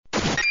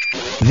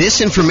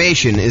This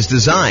information is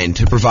designed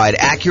to provide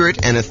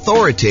accurate and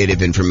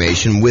authoritative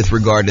information with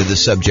regard to the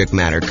subject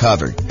matter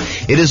covered.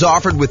 It is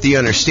offered with the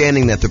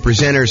understanding that the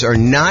presenters are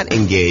not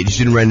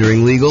engaged in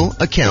rendering legal,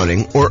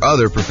 accounting, or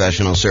other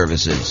professional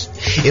services.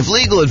 If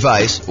legal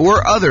advice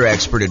or other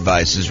expert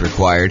advice is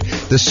required,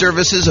 the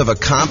services of a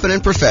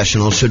competent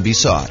professional should be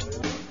sought.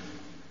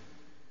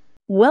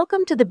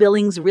 Welcome to the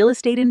Billings Real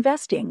Estate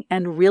Investing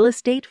and Real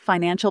Estate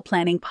Financial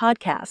Planning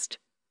Podcast.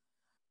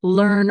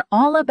 Learn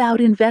all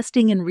about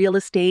investing in real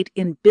estate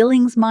in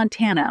Billings,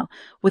 Montana,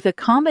 with a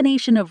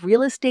combination of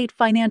real estate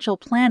financial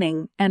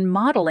planning and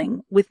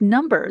modeling with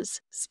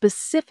numbers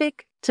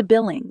specific to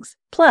Billings,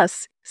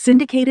 plus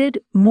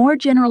syndicated, more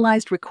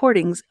generalized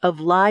recordings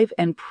of live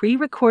and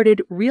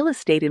pre-recorded real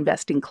estate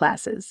investing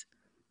classes.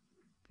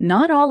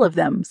 Not all of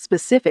them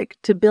specific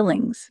to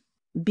Billings.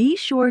 Be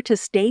sure to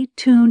stay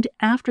tuned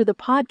after the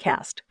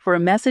podcast for a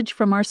message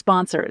from our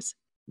sponsors.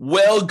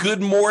 Well,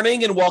 good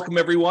morning and welcome,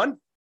 everyone.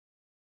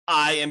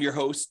 I am your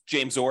host,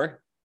 James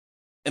Orr,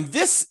 and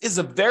this is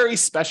a very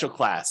special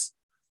class.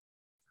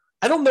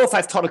 I don't know if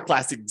I've taught a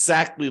class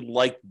exactly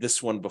like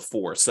this one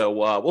before, so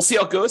we'll see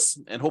how it goes,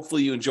 and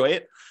hopefully you enjoy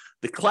it.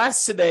 The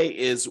class today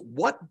is,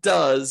 what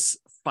does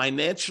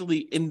financially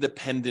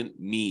independent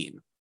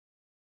mean?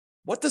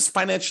 What does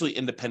financially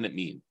independent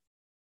mean?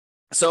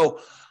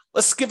 So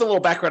let's give a little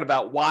background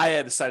about why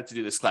I decided to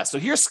do this class. So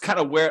here's kind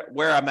of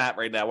where I'm at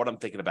right now, what I'm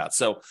thinking about.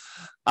 So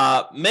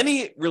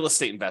many real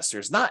estate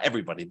investors, not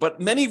everybody, but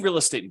many real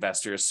estate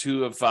investors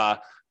who have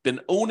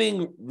been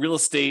owning real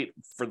estate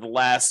for the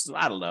last,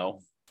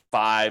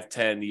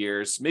 5-10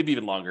 years, maybe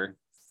even longer,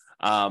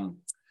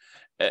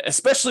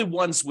 especially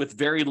ones with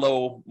very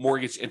low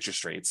mortgage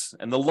interest rates.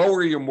 And the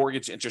lower your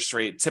mortgage interest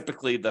rate,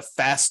 typically the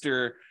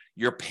faster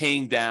you're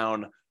paying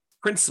down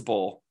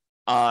principal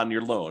on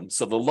your loan.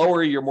 So the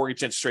lower your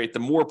mortgage interest rate, the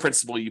more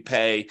principal you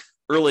pay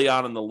early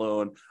on in the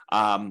loan.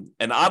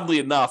 And oddly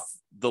enough,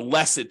 the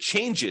less it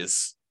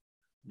changes,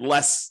 the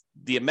less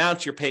the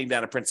amount you're paying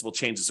down in principal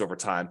changes over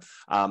time.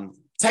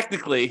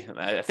 Technically, and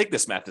I think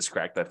this math is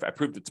correct. I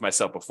proved it to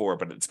myself before,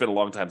 but it's been a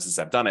long time since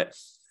I've done it.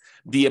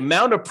 The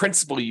amount of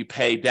principal you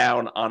pay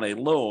down on a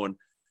loan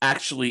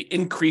actually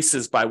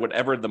increases by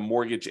whatever the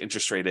mortgage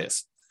interest rate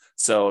is.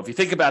 So if you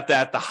think about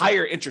that, the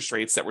higher interest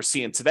rates that we're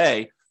seeing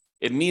today,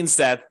 it means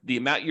that the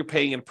amount you're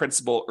paying in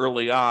principal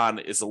early on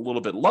is a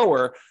little bit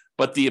lower,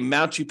 but the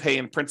amount you pay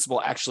in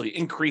principal actually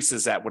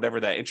increases at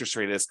whatever that interest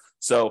rate is.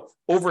 So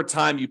over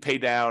time, you pay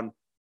down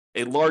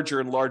a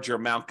larger and larger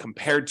amount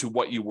compared to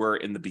what you were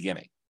in the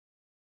beginning,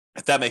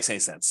 if that makes any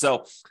sense.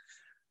 So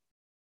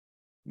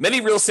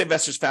many real estate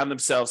investors found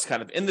themselves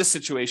kind of in this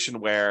situation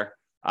where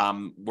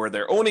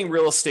they're owning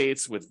real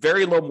estates with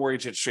very low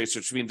mortgage interest rates,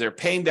 which means they're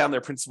paying down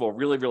their principal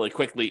really, really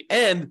quickly.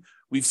 And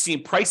we've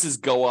seen prices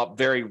go up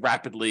very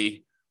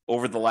rapidly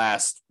over the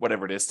last,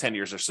 10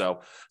 years or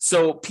so.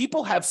 So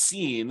people have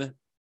seen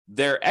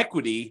their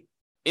equity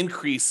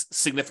increase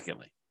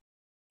significantly.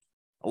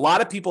 A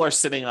lot of people are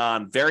sitting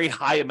on very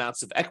high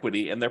amounts of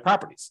equity in their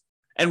properties,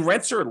 and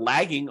rents are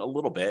lagging a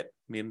little bit.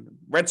 I mean,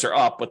 rents are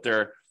up, but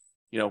they're,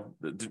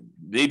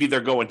 maybe they're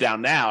going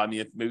down now. I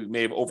mean, it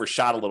may have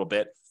overshot a little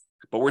bit,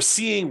 but we're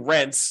seeing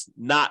rents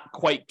not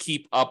quite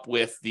keep up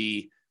with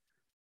the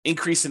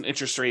increase in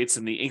interest rates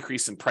and the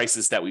increase in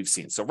prices that we've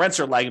seen. So rents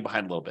are lagging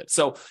behind a little bit.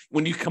 So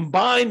when you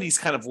combine these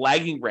kind of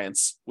lagging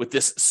rents with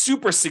this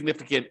super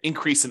significant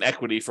increase in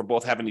equity from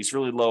both having these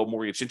really low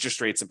mortgage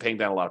interest rates and paying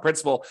down a lot of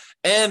principal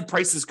and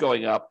prices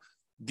going up,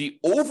 the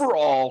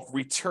overall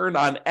return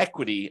on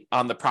equity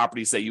on the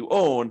properties that you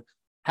own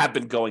have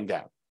been going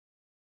down.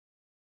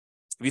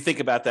 If you think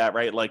about that,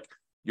 right? Like,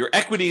 your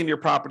equity in your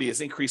property has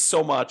increased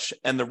so much,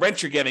 and the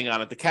rent you're getting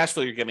on it, the cash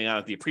flow you're getting on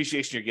it, the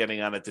appreciation you're getting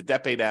on it, the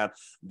debt pay down,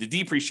 the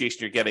depreciation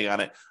you're getting on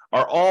it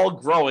are all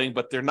growing,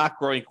 but they're not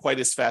growing quite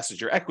as fast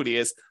as your equity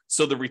is.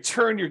 So the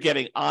return you're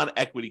getting on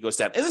equity goes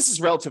down. And this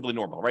is relatively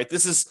normal, right?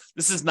 This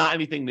is not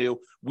anything new.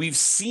 We've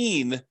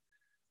seen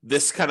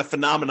this kind of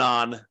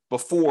phenomenon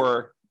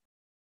before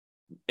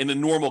in a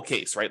normal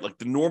case, right? Like,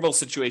 the normal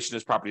situation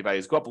is property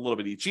values go up a little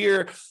bit each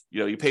year.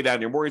 You pay down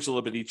your mortgage a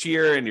little bit each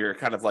year, and you're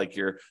kind of like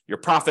your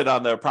profit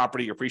on the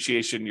property, your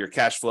appreciation, your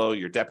cash flow,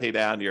 your debt pay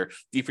down, your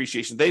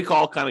depreciation, they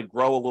all kind of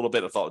grow a little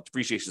bit. If all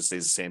depreciation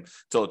stays the same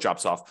until it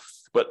drops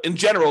off. But in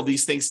general,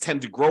 these things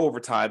tend to grow over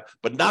time,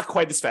 but not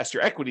quite as fast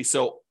your equity.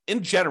 So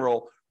in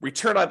general,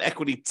 return on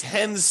equity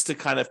tends to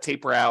kind of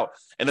taper out.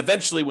 And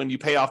eventually, when you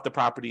pay off the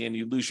property and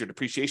you lose your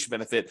depreciation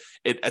benefit,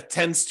 it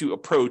tends to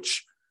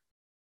approach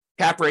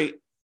cap rate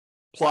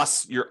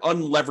plus your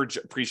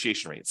unleveraged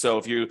appreciation rate. So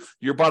if you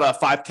bought a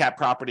 5 cap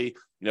property,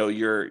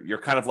 your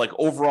kind of like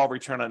overall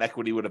return on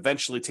equity would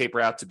eventually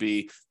taper out to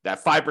be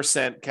that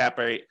 5% cap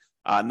rate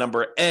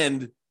number,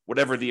 and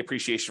whatever the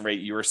appreciation rate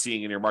you are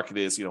seeing in your market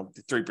is,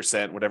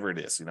 3%, whatever it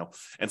is,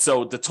 And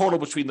so the total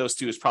between those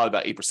two is probably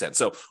about 8%.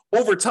 So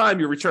over time,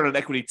 your return on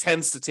equity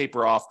tends to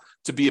taper off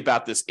to be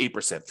about this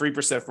 8%,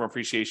 3% from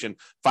appreciation,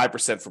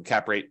 5% from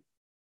cap rate.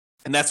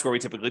 And that's where we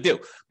typically do.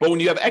 But when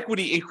you have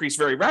equity increase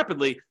very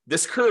rapidly,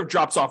 this curve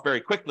drops off very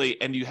quickly,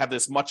 and you have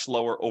this much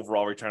lower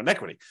overall return on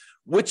equity,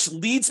 which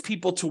leads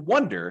people to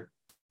wonder,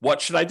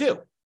 what should I do?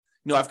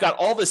 I've got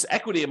all this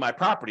equity in my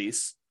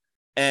properties,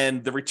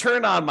 and the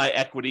return on my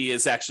equity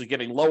is actually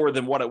getting lower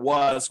than what it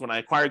was when I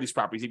acquired these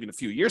properties even a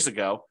few years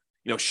ago.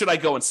 Should I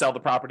go and sell the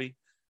property?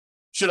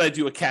 Should I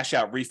do a cash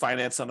out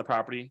refinance on the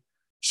property?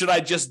 Should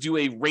I just do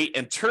a rate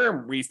and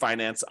term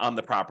refinance on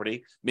the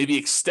property? Maybe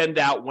extend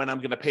out when I'm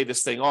going to pay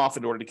this thing off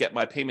in order to get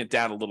my payment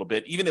down a little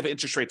bit. Even if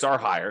interest rates are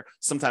higher,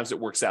 sometimes it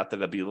works out that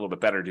it'd be a little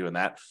bit better doing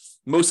that.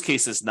 Most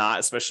cases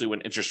not, especially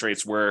when interest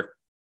rates were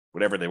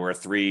whatever they were,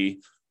 3%,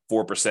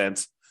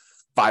 4%,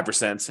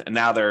 5%, and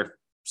now they're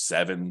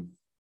 7%,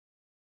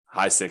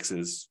 high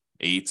 6s,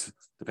 8%,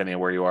 depending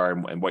on where you are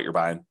and what you're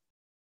buying.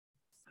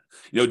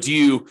 Do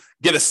you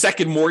get a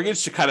second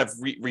mortgage to kind of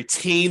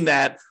retain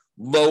that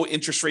low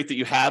interest rate that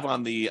you have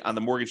on the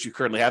mortgage you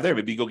currently have there?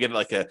 Maybe you go get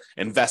like a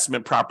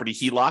investment property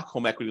HELOC,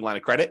 home equity line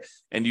of credit,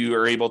 and you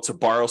are able to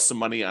borrow some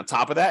money on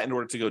top of that in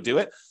order to go do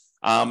it.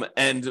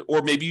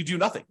 Or maybe you do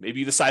nothing. Maybe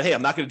you decide, hey,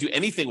 I'm not going to do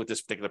anything with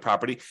this particular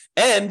property.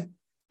 And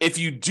if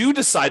you do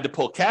decide to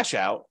pull cash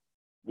out,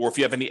 or if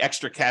you have any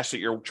extra cash that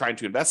you're trying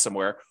to invest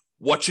somewhere,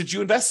 what should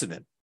you invest it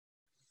in?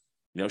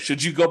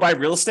 Should you go buy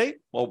real estate?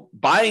 Well,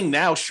 buying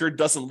now sure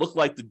doesn't look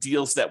like the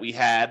deals that we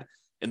had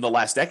in the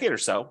last decade or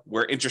so,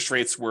 where interest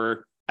rates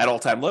were at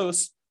all-time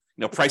lows.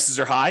 Prices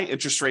are high,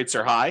 interest rates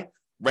are high,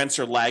 rents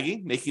are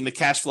lagging, making the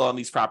cash flow on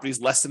these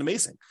properties less than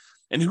amazing.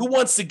 And who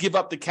wants to give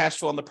up the cash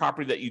flow on the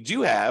property that you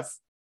do have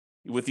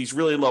with these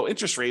really low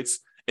interest rates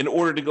in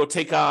order to go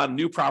take on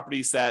new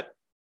properties that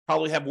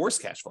probably have worse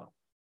cash flow?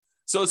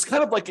 So it's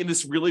kind of like in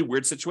this really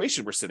weird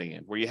situation we're sitting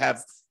in, where you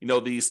have,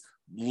 these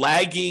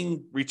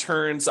lagging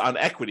returns on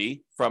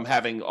equity from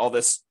having all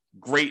this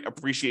great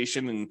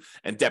appreciation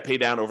and debt pay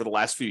down over the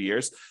last few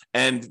years.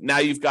 And now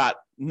you've got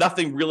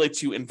nothing really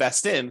to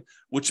invest in,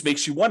 which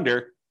makes you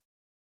wonder,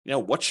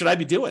 what should I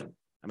be doing?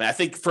 I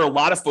think for a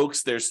lot of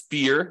folks, there's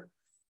fear.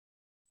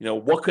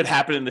 What could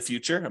happen in the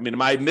future?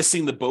 Am I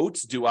missing the boat?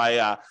 Do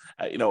I,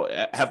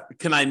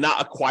 can I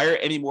not acquire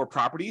any more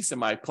properties in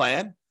my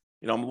plan?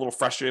 I'm a little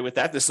frustrated with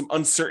that. There's some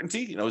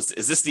uncertainty.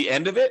 Is this the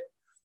end of it?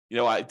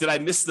 Did I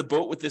miss the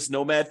boat with this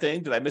nomad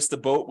thing? Did I miss the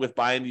boat with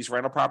buying these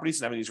rental properties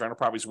and having these rental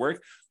properties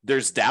work?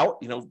 There's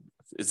doubt.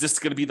 Is this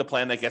going to be the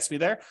plan that gets me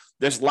there?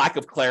 There's lack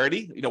of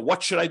clarity.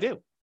 What should I do?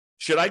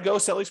 Should I go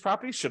sell these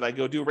properties? Should I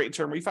go do a rate and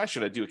term refi?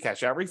 Should I do a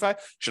cash out refi?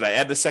 Should I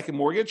add the second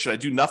mortgage? Should I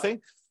do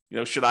nothing?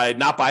 Should I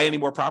not buy any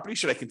more properties?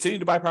 Should I continue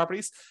to buy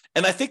properties?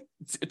 And I think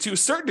to a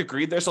certain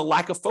degree, there's a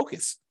lack of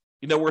focus.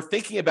 We're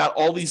thinking about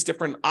all these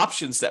different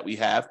options that we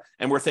have,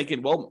 and we're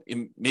thinking, well,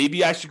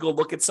 maybe I should go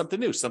look at something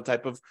new, some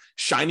type of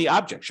shiny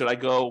object. Should I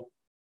go,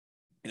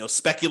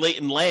 speculate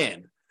in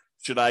land?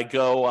 Should I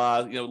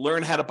go,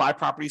 learn how to buy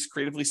properties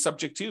creatively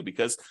subject to?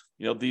 Because,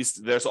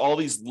 there's all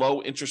these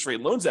low interest rate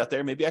loans out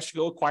there. Maybe I should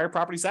go acquire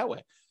properties that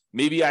way.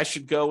 Maybe I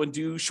should go and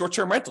do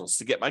short-term rentals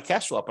to get my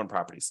cash flow up on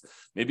properties.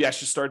 Maybe I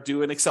should start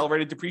doing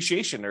accelerated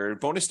depreciation or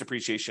bonus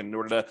depreciation in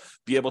order to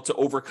be able to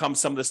overcome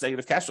some of this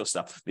negative cash flow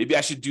stuff. Maybe I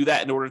should do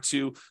that in order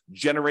to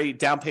generate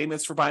down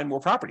payments for buying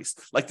more properties.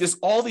 Like there's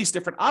all these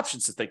different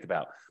options to think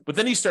about. But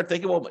then you start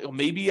thinking, well,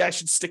 maybe I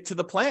should stick to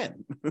the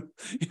plan.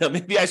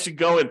 Maybe I should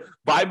go and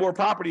buy more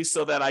properties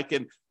so that I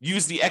can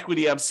use the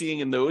equity I'm seeing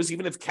in those,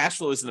 even if cash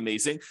flow isn't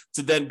amazing,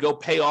 to then go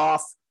pay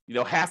off,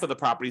 half of the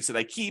properties that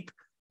I keep.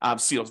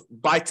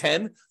 Buy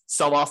 10,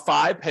 sell off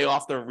 5, pay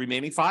off the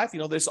remaining 5.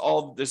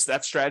 There's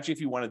that strategy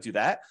if you want to do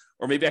that.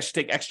 Or maybe I should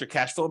take extra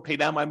cash flow and pay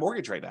down my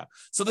mortgage right now.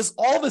 So there's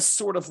all this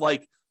sort of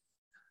like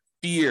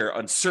fear,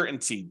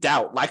 uncertainty,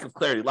 doubt, lack of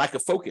clarity, lack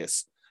of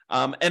focus.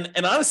 And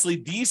honestly,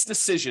 these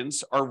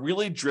decisions are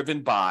really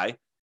driven by,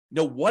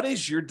 what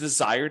is your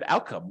desired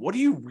outcome? What do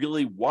you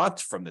really want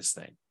from this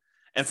thing?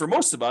 And for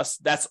most of us,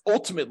 that's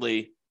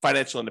ultimately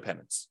financial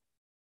independence.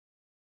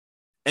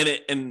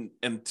 And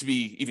to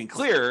be even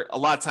clearer, a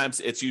lot of times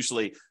it's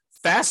usually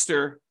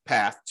faster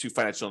path to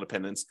financial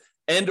independence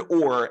and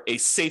or a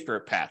safer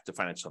path to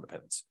financial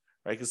independence,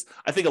 right? Because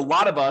I think a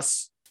lot of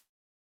us,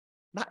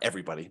 not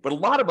everybody, but a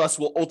lot of us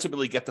will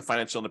ultimately get to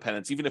financial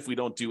independence, even if we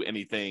don't do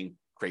anything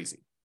crazy,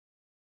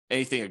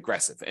 anything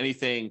aggressive,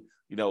 anything,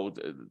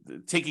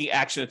 taking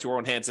action into our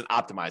own hands and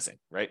optimizing,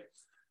 right?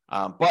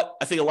 But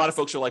I think a lot of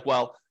folks are like,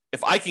 well,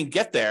 if I can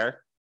get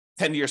there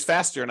 10 years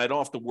faster and I don't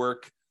have to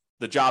work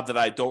the job that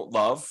I don't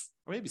love,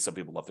 or maybe some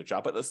people love their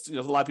job, but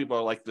a lot of people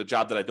are like the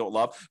job that I don't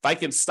love. If I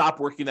can stop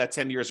working that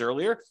 10 years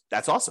earlier,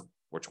 that's awesome.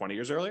 Or 20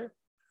 years earlier.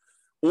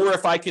 Or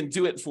if I can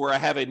do it where I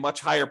have a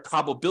much higher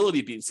probability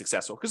of being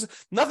successful, because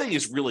nothing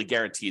is really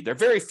guaranteed. There are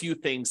very few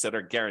things that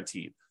are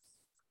guaranteed.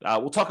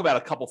 We'll talk about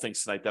a couple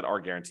things tonight that are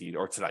guaranteed,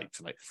 or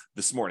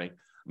this morning.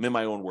 I'm in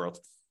my own world.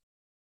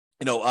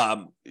 There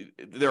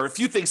are a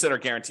few things that are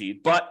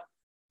guaranteed, but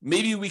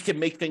maybe we can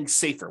make things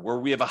safer where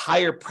we have a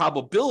higher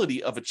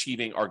probability of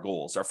achieving our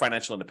goals, our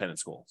financial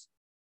independence goals.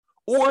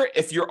 Or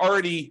if you're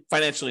already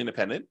financially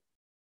independent,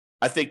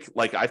 I think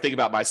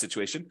about my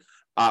situation.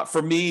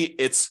 For me,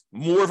 it's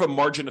more of a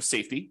margin of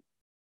safety.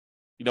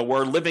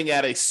 we're living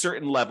at a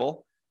certain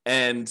level.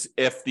 And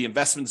if the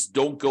investments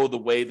don't go the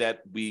way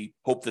that we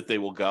hope that they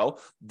will go,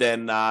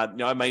 then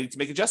I might need to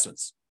make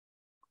adjustments.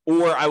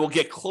 Or I will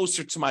get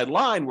closer to my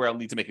line where I'll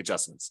need to make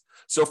adjustments.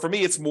 So for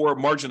me, it's more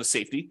margin of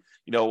safety.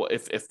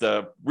 If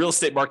the real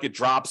estate market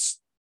drops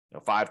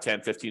 5,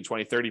 10, 15,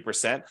 20,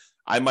 30%,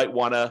 I might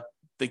want to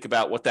think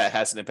about what that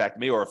has an impact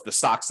on me. Or if the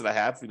stocks that I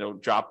have,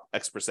 drop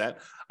X percent,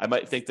 I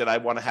might think that I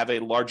want to have a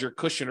larger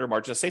cushion or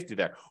margin of safety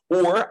there.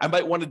 Or I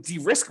might want to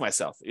de-risk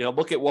myself,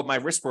 look at what my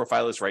risk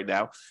profile is right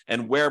now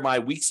and where my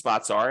weak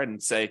spots are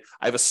and say,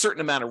 I have a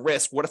certain amount of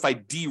risk. What if I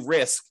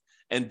de-risk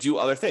and do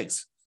other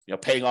things?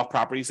 Paying off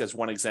properties as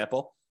one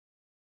example,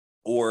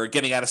 or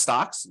getting out of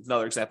stocks is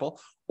another example.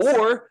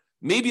 Or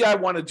maybe I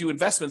want to do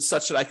investments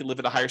such that I can live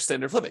at a higher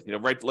standard of living.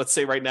 Let's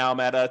say right now I'm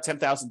at a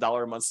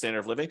 $10,000 a month standard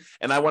of living,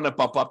 and I want to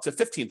bump up to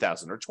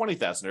 $15,000 or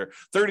 $20,000 or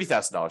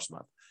 $30,000 a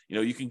month.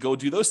 You can go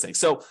do those things.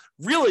 So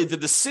really, the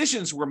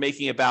decisions we're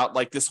making about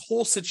like this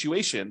whole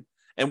situation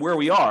and where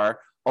we are,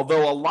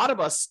 although a lot of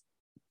us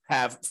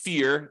have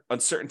fear,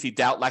 uncertainty,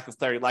 doubt, lack of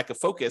clarity, lack of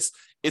focus,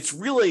 it's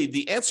really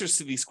the answers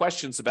to these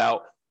questions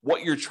about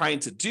what you're trying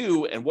to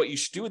do and what you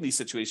should do in these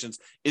situations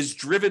is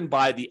driven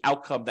by the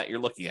outcome that you're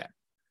looking at.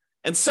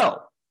 And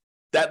so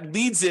that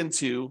leads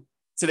into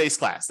today's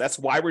class. That's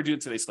why we're doing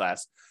today's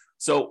class.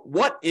 So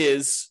what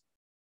is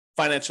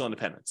financial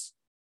independence?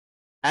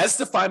 As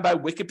defined by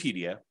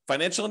Wikipedia,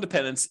 financial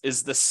independence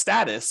is the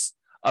status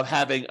of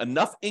having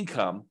enough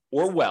income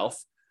or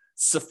wealth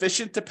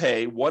sufficient to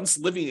pay one's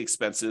living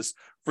expenses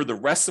for the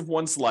rest of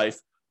one's life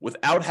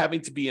without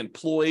having to be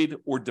employed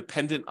or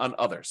dependent on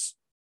others.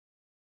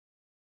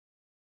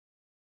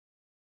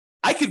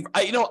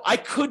 I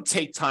could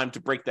take time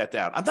to break that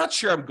down. I'm not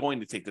sure I'm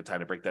going to take the time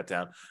to break that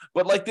down,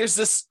 but like there's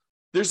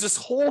this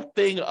whole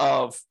thing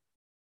of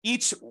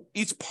each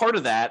part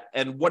of that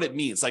and what it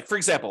means. Like, for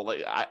example,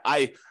 like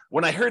I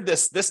when I heard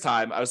this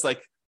time, I was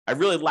like, I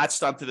really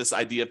latched onto this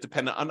idea of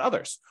dependent on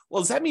others.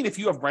 Well, does that mean if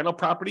you have rental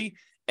property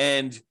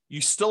and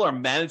you still are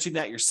managing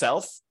that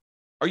yourself,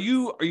 are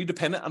you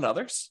dependent on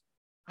others?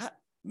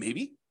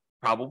 Maybe,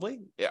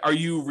 probably. Are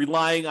you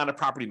relying on a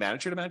property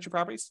manager to manage your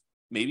properties?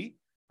 Maybe,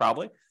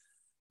 probably.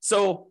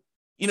 So,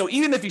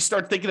 even if you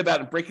start thinking about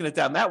it and breaking it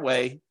down that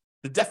way,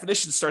 the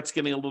definition starts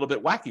getting a little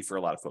bit wacky for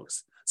a lot of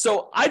folks.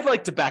 So I'd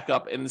like to back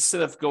up, and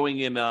instead of going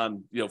in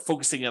on,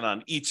 focusing in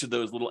on each of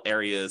those little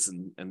areas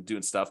and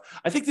doing stuff,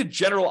 I think the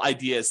general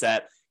idea is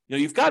that,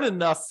 you've got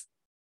enough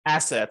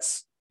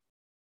assets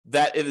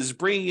that it is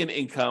bringing in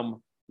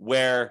income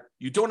where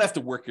you don't have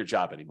to work your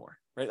job anymore,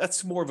 right?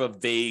 That's more of a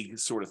vague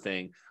sort of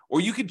thing. Or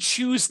you can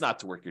choose not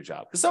to work your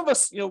job. Because some of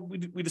us,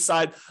 we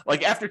decide,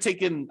 like after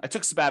I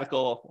took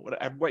sabbatical,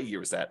 what year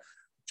was that?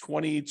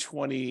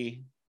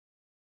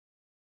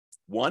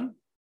 2021?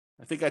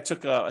 I think I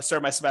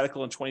started my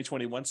sabbatical in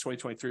 2021, it's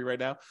 2023 right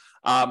now.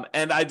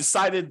 And I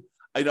decided,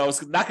 I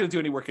was not going to do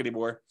any work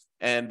anymore.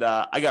 And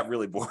I got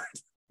really bored,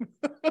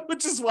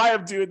 which is why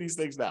I'm doing these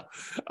things now.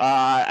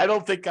 I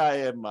don't think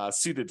I am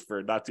suited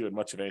for not doing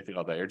much of anything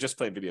all day or just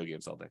playing video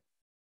games all day.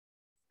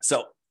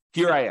 So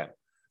here I am.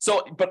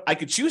 So, but I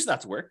could choose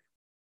not to work.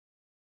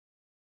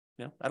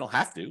 I don't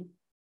have to.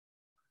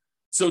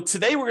 So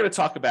today we're going to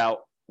talk about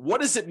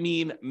what does it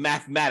mean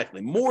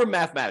mathematically, more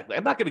mathematically.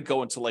 I'm not going to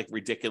go into like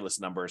ridiculous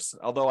numbers,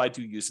 although I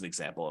do use an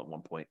example at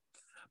one point.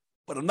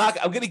 But I'm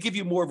going to give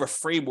you more of a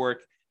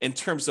framework in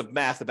terms of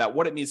math about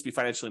what it means to be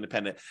financially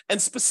independent.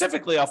 And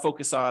specifically, I'll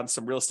focus on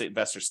some real estate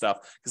investor stuff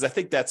because I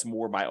think that's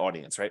more my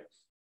audience, right?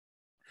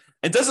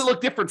 And does it look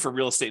different for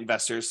real estate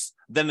investors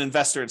than an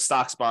investor in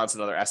stocks, bonds,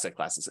 and other asset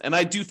classes? And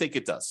I do think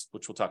it does,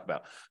 which we'll talk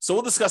about. So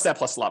we'll discuss that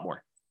plus a lot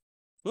more.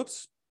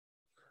 Whoops.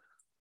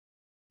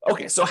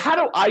 Okay, so how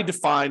do I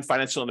define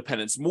financial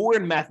independence more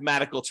in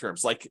mathematical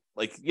terms? Like,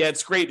 yeah,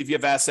 it's great if you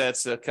have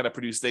assets that kind of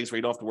produce things where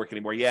you don't have to work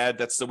anymore. Yeah,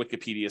 that's the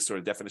Wikipedia sort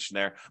of definition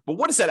there. But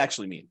what does that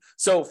actually mean?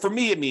 So for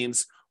me, it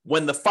means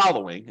when the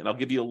following, and I'll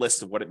give you a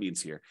list of what it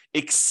means here,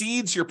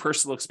 exceeds your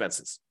personal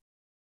expenses.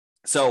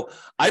 So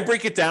I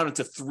break it down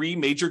into three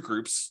major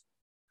groups.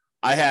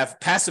 I have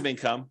passive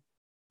income,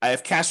 I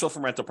have cash flow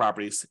from rental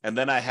properties, and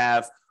then I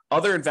have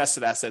other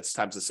invested assets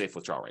times the safe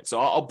withdrawal rate. So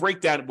I'll break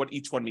down what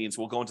each one means.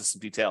 We'll go into some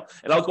detail,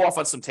 and I'll go off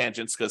on some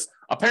tangents because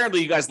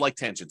apparently you guys like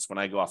tangents when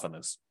I go off on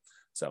this.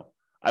 So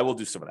I will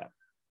do some of that.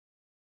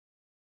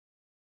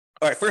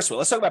 All right, first of all,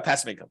 let's talk about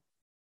passive income.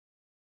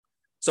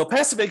 So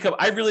passive income,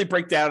 I really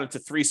break down into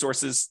three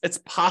sources. It's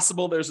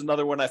possible there's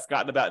another one I've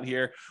forgotten about in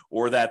here,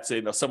 or that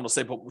someone will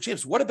say, "But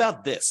James, what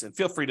about this?" And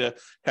feel free to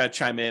kind of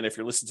chime in if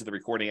you're listening to the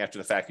recording after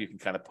the fact. You can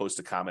kind of post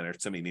a comment or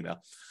send me an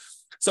email.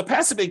 So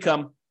passive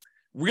income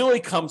really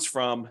comes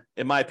from,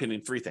 in my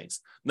opinion, three things.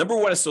 Number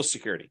one is Social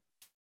Security.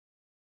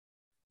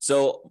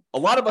 So a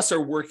lot of us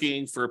are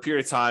working for a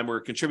period of time,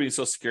 we're contributing to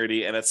Social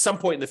Security, and at some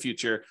point in the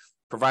future,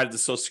 provided the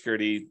Social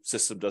Security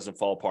system doesn't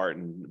fall apart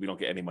and we don't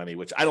get any money,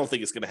 which I don't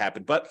think is going to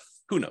happen, but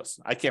who knows?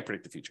 I can't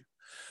predict the future.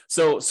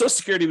 So Social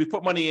Security, we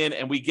put money in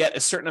and we get a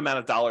certain amount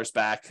of dollars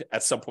back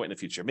at some point in the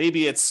future.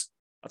 Maybe it's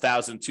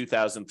 $1,000,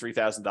 $2,000,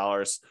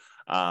 $3,000.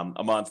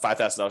 a month,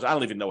 $5,000. I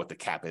don't even know what the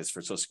cap is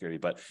for Social Security,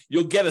 but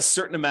you'll get a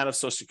certain amount of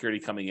Social Security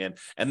coming in,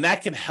 and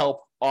that can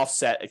help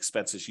offset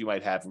expenses you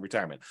might have in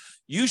retirement.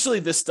 Usually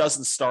this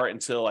doesn't start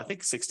until I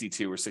think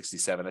 62 or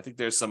 67. I think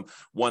there's some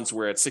ones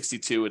where at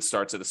 62 it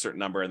starts at a certain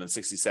number, and then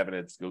 67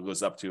 it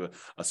goes up to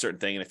a certain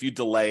thing. And if you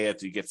delay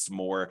it, you get some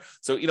more.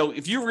 So,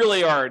 if you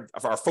really are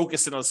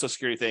focusing on the Social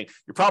Security thing,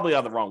 you're probably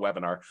on the wrong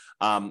webinar.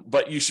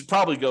 But you should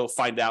probably go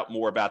find out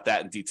more about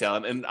that in detail.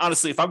 And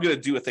honestly, if I'm going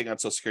to do a thing on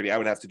Social Security, I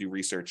would have to do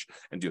research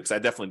and do it, because I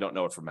definitely don't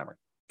know it from memory.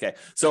 Okay,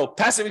 so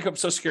passive income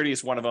Social Security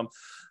is one of them.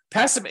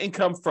 Passive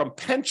income from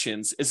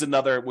pensions is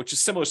another, which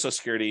is similar to Social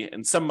Security.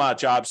 In some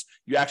jobs,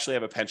 you actually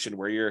have a pension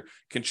where you're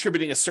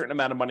contributing a certain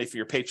amount of money for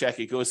your paycheck.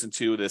 It goes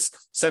into this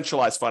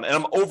centralized fund. And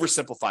I'm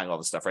oversimplifying all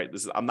this stuff, right?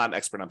 I'm not an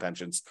expert on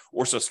pensions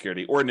or Social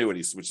Security or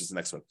annuities, which is the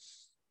next one.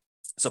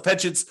 So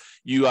pensions,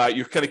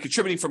 you're kind of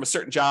contributing from a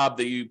certain job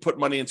that you put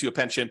money into a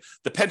pension.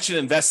 The pension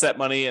invests that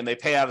money and they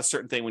pay out a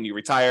certain thing when you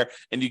retire,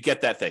 and you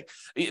get that thing.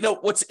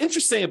 What's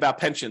interesting about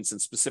pensions,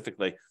 and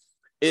specifically,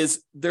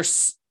 is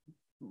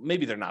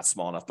maybe they're not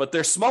small enough, but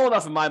they're small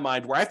enough in my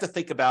mind where I have to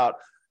think about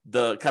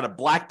the kind of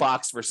black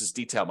box versus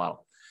detail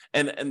model.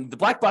 And the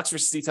black box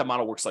versus detail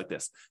model works like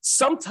this.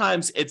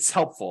 Sometimes it's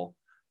helpful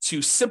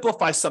to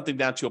simplify something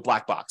down to a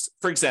black box.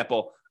 For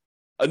example,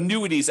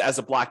 annuities as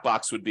a black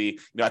box would be,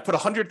 I put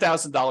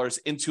 $100,000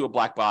 into a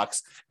black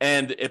box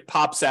and it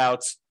pops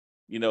out,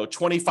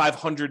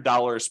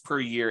 $2,500 per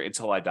year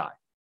until I die.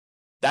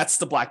 That's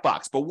the black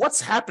box. But what's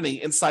happening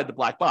inside the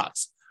black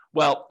box?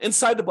 Well,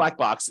 inside the black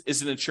box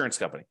is an insurance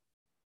company.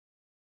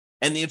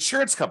 And the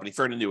insurance company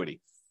for an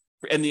annuity,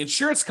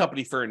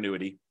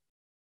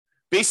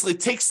 basically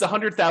takes the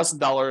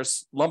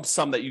 $100,000 lump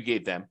sum that you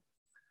gave them,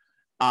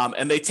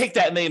 and they take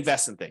that and they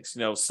invest in things,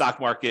 stock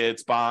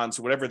markets, bonds,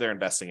 whatever they're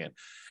investing in.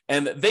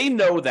 And they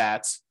know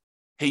that,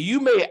 hey,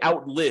 you may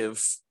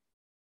outlive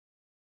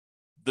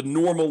the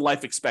normal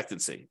life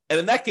expectancy. And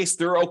in that case,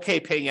 they're okay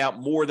paying out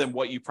more than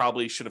what you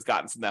probably should have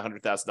gotten from that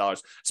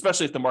 $100,000,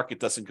 especially if the market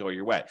doesn't go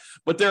your way.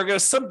 But there are going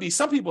to be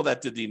some people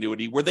that did the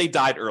annuity where they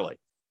died early.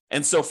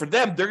 And so for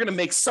them, they're going to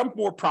make some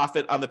more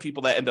profit on the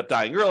people that end up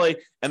dying early,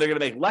 and they're going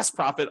to make less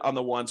profit on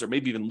the ones, or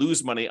maybe even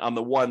lose money on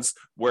the ones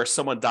where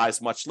someone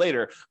dies much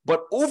later.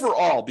 But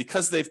overall,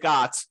 because they've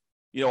got,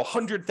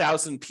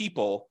 100,000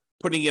 people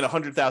putting in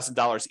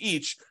 $100,000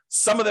 each,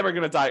 some of them are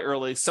going to die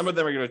early. Some of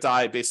them are going to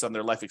die based on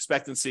their life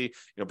expectancy,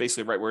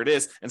 basically right where it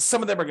is. And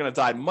some of them are going to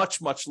die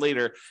much, much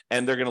later,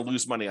 and they're going to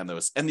lose money on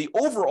those. And the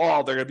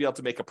overall, they're going to be able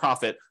to make a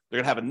profit. They're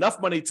going to have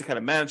enough money to kind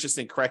of manage this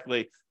thing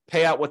correctly,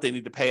 pay out what they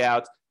need to pay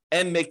out,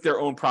 and make their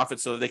own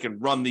profit so that they can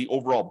run the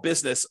overall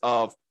business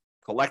of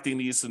collecting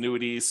these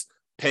annuities,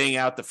 paying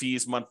out the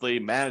fees monthly,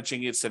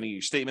 managing it, sending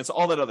you statements,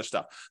 all that other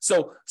stuff.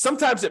 So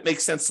sometimes it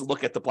makes sense to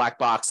look at the black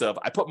box of,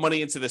 I put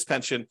money into this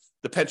pension,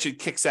 the pension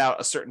kicks out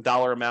a certain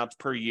dollar amount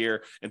per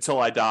year until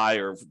I die,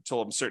 or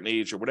until I'm a certain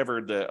age, or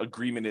whatever the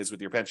agreement is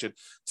with your pension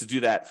to do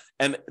that.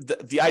 And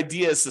the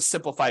idea is to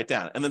simplify it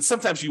down. And then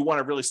sometimes you want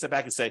to really step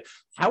back and say,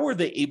 how are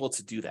they able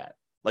to do that?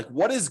 Like,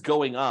 what is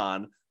going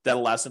on that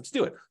allows them to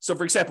do it? So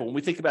for example, when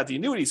we think about the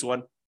annuities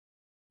one,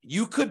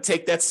 you could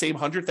take that same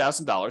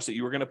 $100,000 that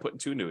you were going to put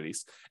into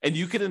annuities, and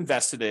you could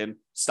invest it in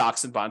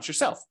stocks and bonds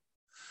yourself.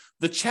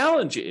 The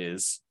challenge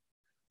is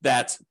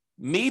that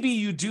maybe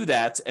you do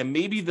that, and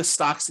maybe the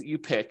stocks that you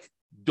pick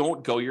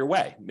don't go your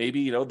way.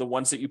 Maybe, the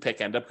ones that you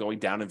pick end up going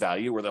down in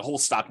value, or the whole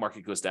stock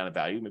market goes down in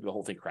value. Maybe the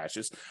whole thing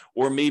crashes,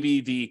 or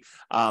maybe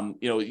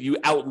you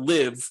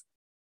outlive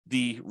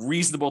the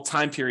reasonable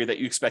time period that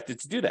you expected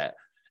to do that.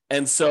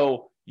 And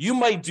so you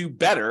might do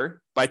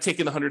better by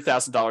taking the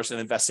 $100,000 and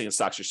investing in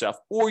stocks yourself,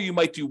 or you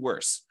might do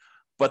worse.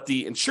 But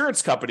the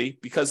insurance company,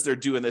 because they're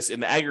doing this in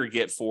the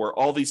aggregate for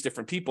all these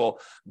different people,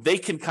 they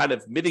can kind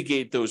of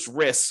mitigate those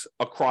risks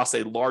across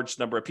a large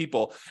number of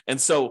people. And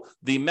so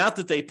the amount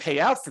that they pay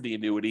out for the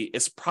annuity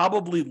is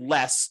probably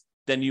less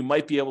than you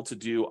might be able to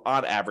do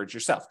on average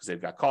yourself, because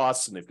they've got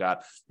costs and they've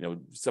got,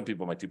 some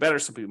people might do better,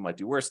 some people might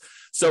do worse.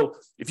 So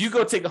if you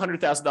go take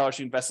 $100,000,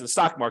 you invest in the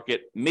stock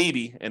market,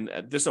 maybe, and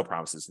there's no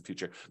promises in the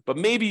future, but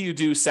maybe you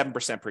do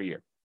 7% per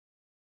year.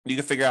 You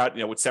can figure out,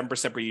 with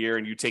 7% per year,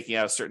 and you taking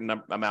out a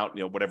certain amount,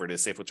 whatever it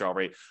is, safe withdrawal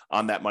rate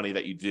on that money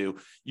that you do,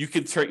 you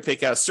can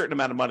take out a certain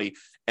amount of money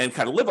and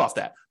kind of live off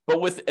that.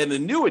 But with an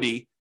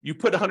annuity, you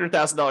put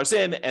 $100,000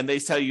 in, and they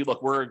tell you,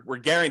 look, we're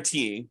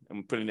guaranteeing,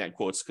 I'm putting that in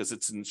quotes because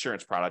it's an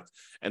insurance product.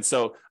 And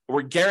so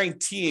we're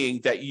guaranteeing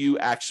that you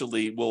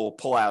actually will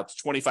pull out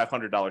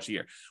 $2,500 a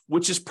year,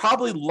 which is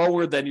probably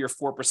lower than your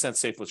 4%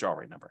 safe withdrawal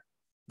rate number.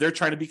 They're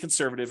trying to be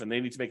conservative and they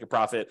need to make a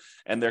profit.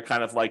 And they're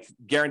kind of like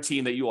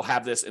guaranteeing that you will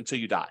have this until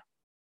you die,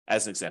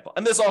 as an example.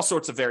 And there's all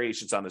sorts of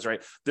variations on this,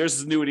 right? There's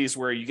annuities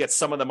where you get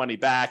some of the money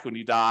back when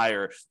you die,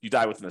 or you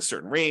die within a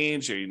certain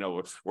range,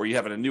 or, or you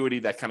have an annuity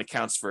that kind of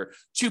counts for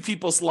two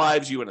people's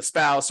lives, you and a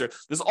spouse, or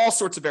there's all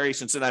sorts of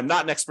variations. And I'm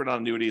not an expert on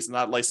annuities, I'm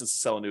not licensed to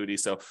sell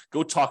annuities. So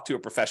go talk to a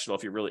professional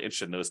if you're really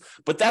interested in those.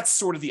 But that's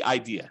sort of the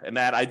idea. And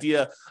that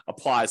idea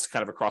applies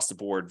kind of across the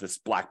board, this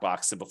black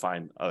box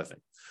simplifying other thing.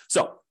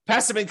 So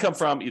passive income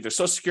from either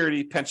Social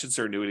Security, pensions,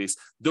 or annuities.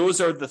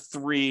 Those are the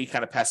three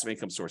kind of passive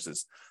income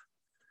sources.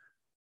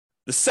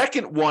 The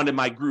second one in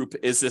my group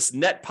is this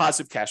net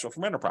positive cash flow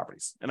from rental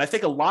properties. And I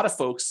think a lot of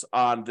folks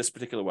on this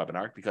particular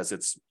webinar, because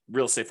it's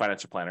Real Estate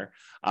Financial Planner,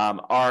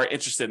 are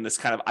interested in this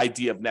kind of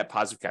idea of net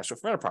positive cash flow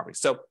from rental properties.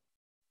 So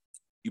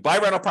you buy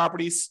rental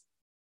properties.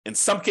 In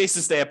some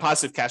cases, they have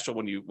positive cash flow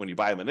when you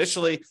buy them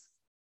initially,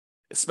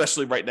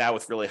 especially right now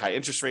with really high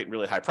interest rate and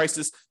really high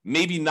prices.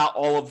 Maybe not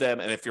all of them,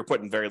 and if you're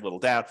putting very little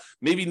down,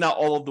 maybe not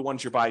all of the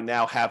ones you're buying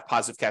now have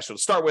positive cash flow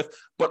to start with.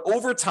 But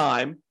over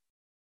time,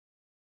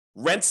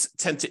 rents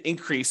tend to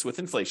increase with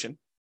inflation,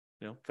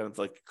 kind of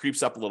like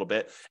creeps up a little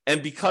bit.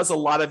 And because a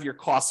lot of your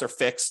costs are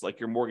fixed, like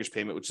your mortgage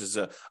payment, which is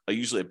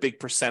usually a big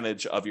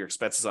percentage of your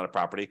expenses on a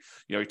property,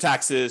 your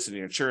taxes and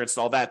your insurance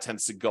and all that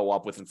tends to go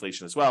up with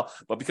inflation as well.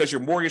 But because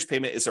your mortgage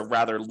payment is a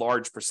rather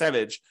large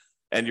percentage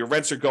and your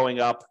rents are going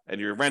up and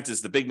your rent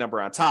is the big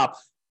number on top,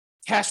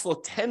 cash flow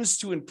tends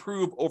to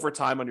improve over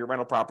time on your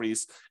rental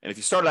properties. And if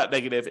you start out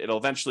negative, it'll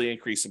eventually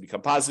increase and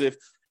become positive.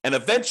 And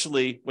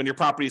eventually, when your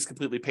property is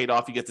completely paid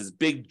off, you get this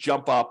big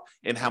jump up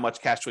in how much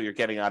cash flow you're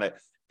getting on it,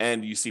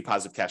 and you see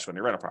positive cash flow on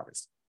your rental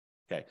properties.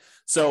 Okay,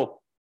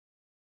 so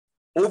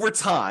over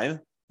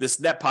time, this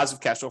net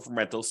positive cash flow from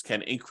rentals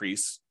can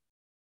increase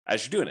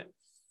as you're doing it.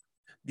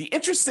 The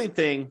interesting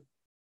thing,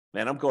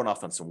 man, I'm going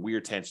off on some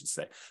weird tangents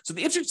today. So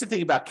the interesting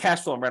thing about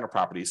cash flow and rental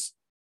properties,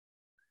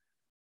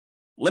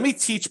 let me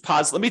teach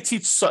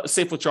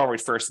safe withdrawal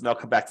rate first, and I'll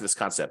come back to this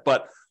concept.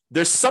 But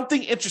there's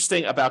something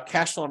interesting about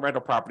cash flow and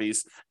rental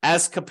properties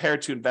as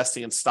compared to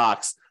investing in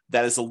stocks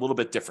that is a little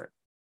bit different.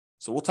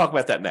 So we'll talk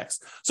about that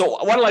next.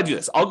 So why don't I do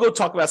this? I'll go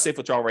talk about safe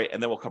withdrawal rate,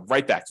 and then we'll come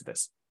right back to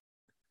this.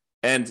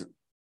 And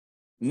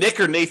Nick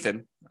or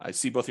Nathan, I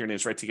see both your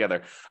names right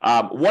together.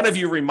 One of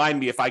you remind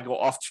me if I go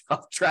off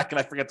track and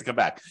I forget to come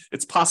back.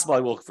 It's possible I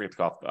will forget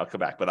to come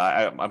back, but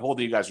I'm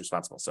holding you guys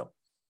responsible.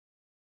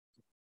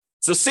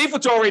 So safe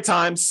withdrawal rate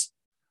times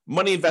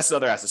money invested in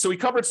other assets. So we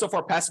covered so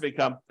far passive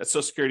income, that's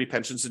Social Security,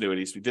 pensions,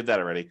 annuities. We did that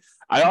already.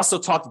 I also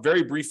talked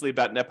very briefly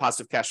about net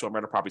positive cash flow and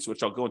rental properties,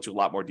 which I'll go into a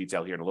lot more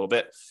detail here in a little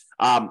bit.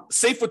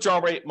 Safe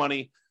withdrawal rate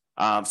money,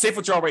 safe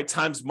withdrawal rate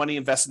times money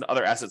invested in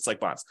other assets like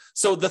bonds.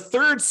 So the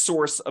third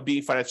source of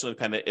being financially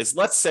independent is,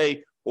 let's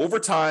say over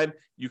time,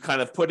 you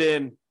kind of put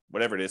in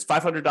whatever it is,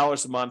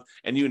 $500 a month,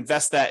 and you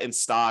invest that in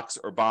stocks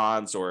or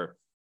bonds or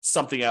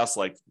something else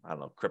like, I don't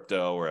know,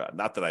 crypto, or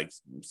not that I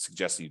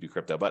suggest you do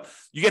crypto, but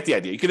you get the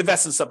idea. You can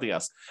invest in something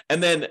else.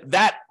 And then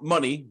that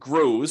money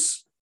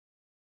grows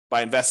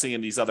by investing in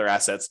these other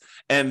assets.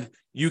 And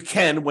you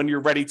can, when you're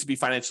ready to be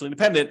financially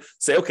independent,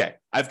 say, okay,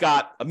 I've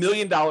got $1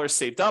 million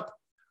saved up.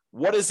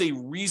 What is a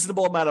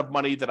reasonable amount of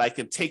money that I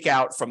can take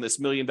out from this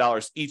 $1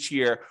 million each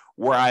year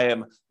where I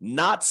am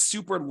not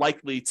super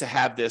likely to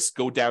have this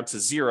go down to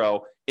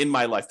zero in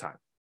my lifetime?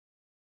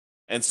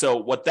 And so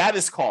what that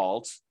is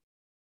called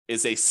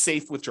is a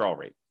safe withdrawal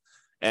rate.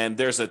 And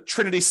there's a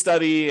Trinity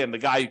study, and the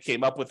guy who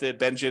came up with it,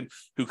 Benjamin,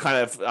 who kind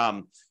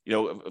of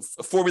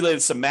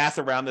formulated some math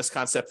around this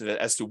concept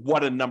as to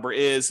what a number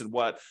is and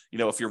what,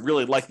 if you're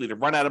really likely to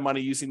run out of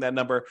money using that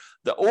number.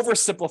 The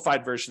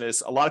oversimplified version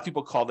is, a lot of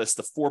people call this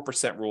the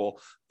 4%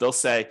 rule. They'll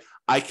say,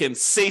 I can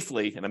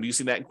safely, and I'm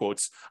using that in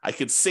quotes, I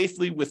can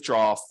safely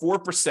withdraw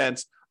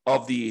 4%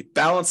 of the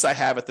balance I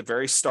have at the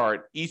very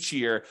start each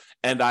year,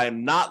 and I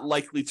am not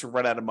likely to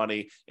run out of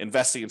money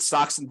investing in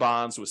stocks and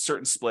bonds with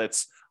certain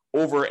splits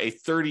over a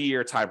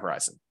 30-year time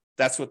horizon.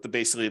 That's what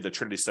basically the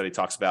Trinity study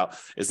talks about,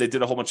 is they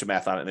did a whole bunch of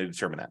math on it and they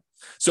determined that.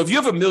 So if you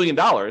have $1 million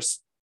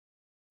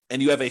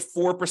and you have a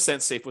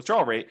 4% safe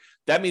withdrawal rate,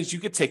 that means you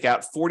could take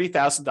out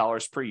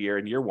 $40,000 per year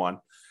in year one.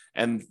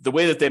 And the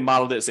way that they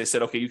modeled it is they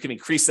said, okay, you can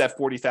increase that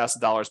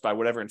 $40,000 by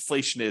whatever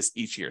inflation is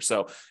each year.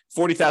 So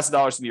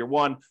 $40,000 in year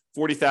one,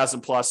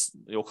 40,000 plus,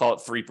 you'll call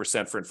it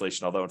 3% for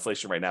inflation, although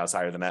inflation right now is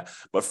higher than that.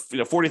 But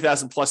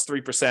 40,000 plus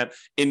 3%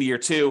 in year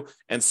two,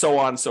 and so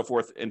on and so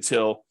forth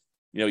until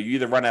you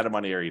either run out of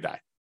money or you die.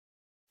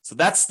 So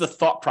that's the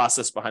thought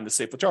process behind the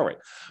safe withdrawal rate.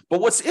 But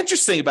what's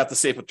interesting about the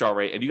safe withdrawal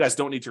rate, and you guys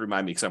don't need to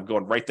remind me because I'm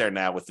going right there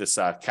now with this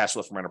cash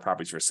flow from rental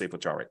properties for a safe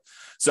withdrawal rate.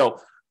 So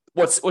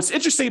what's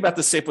interesting about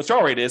the safe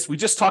withdrawal rate is, we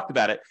just talked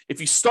about it. If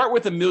you start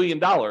with $1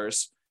 million,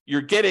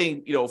 you're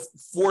getting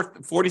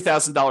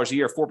 $40,000 a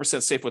year,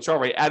 4% safe withdrawal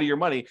rate out of your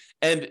money.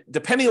 And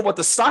depending on what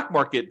the stock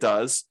market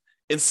does,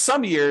 in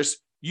some years,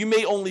 you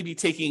may only be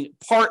taking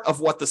part of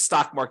what the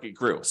stock market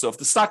grew. So if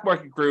the stock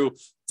market grew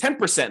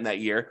 10% in that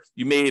year,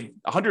 you made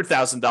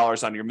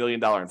 $100,000 on your $1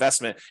 million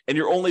investment, and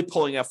you're only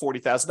pulling out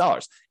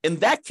 $40,000. In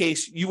that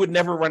case, you would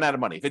never run out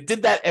of money. If it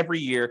did that every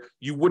year,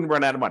 you wouldn't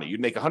run out of money.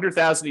 You'd make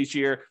 $100,000 each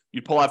year,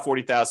 you'd pull out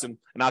 $40,000, and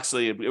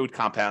actually it would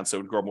compound, so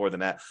it would grow more than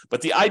that.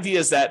 But the idea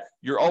is that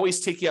you're always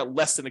taking out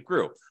less than it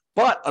grew.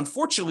 But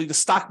unfortunately, the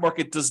stock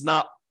market does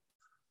not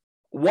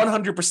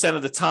 100%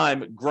 of the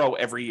time grow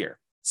every year.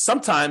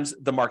 Sometimes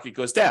the market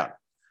goes down.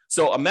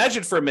 So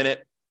imagine for a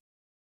minute,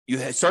 you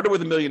started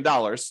with $1 million.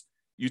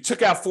 You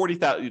took out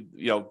 40,000,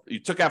 you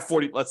took out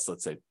 40, let's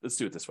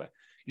do it this way.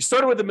 You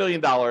started with $1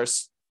 million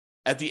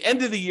At the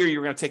end of the year,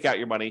 you're going to take out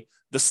your money.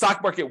 The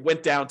stock market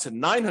went down to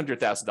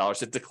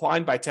 $900,000. It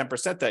declined by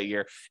 10% that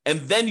year. And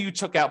then you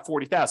took out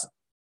 $40,000.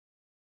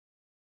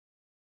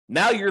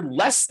 Now you're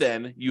less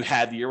than you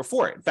had the year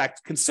before. In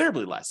fact,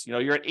 considerably less.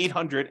 You're at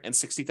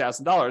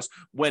 $860,000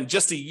 when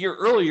just a year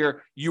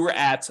earlier, you were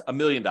at $1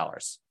 million.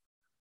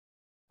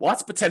 Well,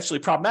 that's potentially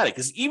problematic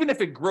because even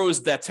if it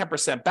grows that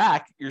 10%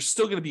 back, you're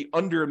still going to be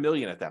under $1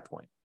 million at that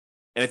point.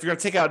 And if you're going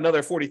to take out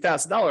another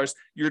 $40,000,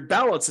 your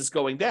balance is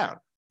going down.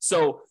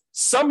 So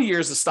some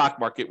years the stock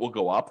market will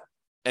go up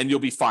and you'll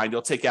be fine.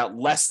 You'll take out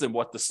less than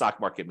what the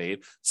stock market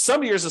made.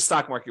 Some years the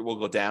stock market will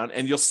go down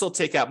and you'll still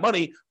take out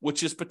money,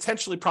 which is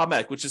potentially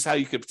problematic, which is how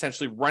you could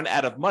potentially run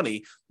out of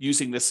money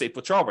using this safe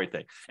withdrawal rate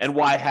thing. And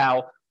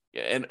why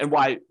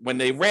when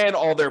they ran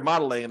all their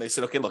modeling and they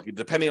said, okay, look,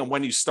 depending on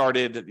when you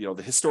started,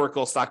 the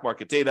historical stock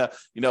market data,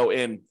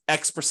 in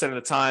X percent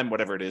of the time,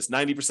 whatever it is,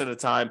 90% of the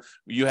time,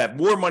 you have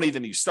more money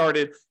than you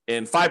started.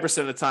 In 5%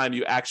 of the time,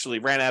 you actually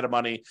ran out of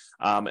money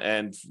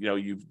and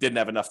you didn't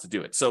have enough to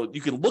do it. So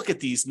you can look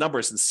at these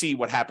numbers and see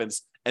what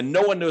happens, and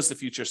no one knows the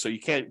future, so you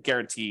can't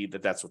guarantee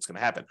that that's what's going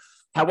to happen.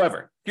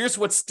 However, here's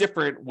what's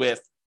different with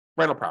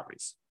rental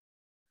properties.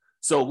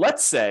 So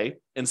let's say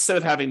instead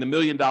of having the $1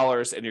 million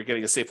and you're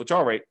getting a safe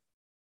withdrawal rate,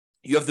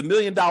 you have the $1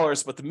 million,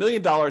 but the $1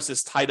 million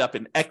is tied up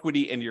in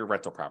equity in your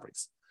rental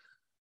properties,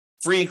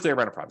 free and clear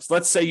rental properties.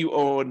 Let's say you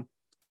own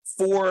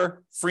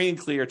 4 free and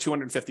clear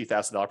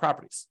 $250,000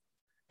 properties,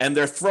 and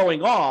they're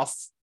throwing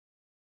off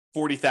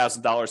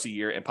 $40,000 a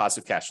year in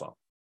positive cash flow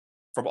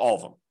from all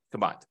of them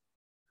combined.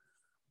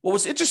 Well,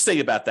 what's interesting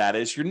about that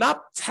is you're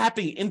not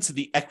tapping into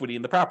the equity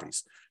in the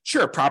properties.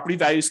 Sure, property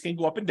values can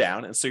go up and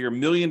down, and so your $1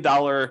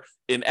 million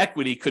in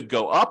equity could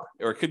go up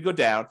or it could go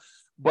down.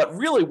 But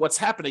really what's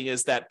happening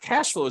is that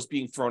cash flow is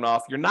being thrown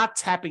off. You're not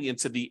tapping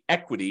into the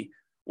equity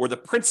or the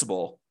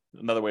principal,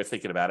 another way of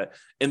thinking about it,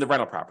 in the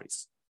rental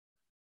properties.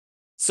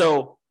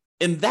 So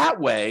in that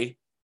way,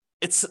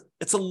 it's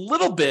a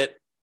little bit,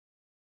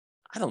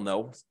 I don't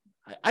know,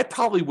 I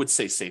probably would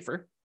say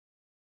safer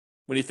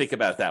when you think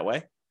about it that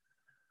way.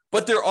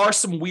 But there are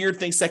some weird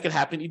things that can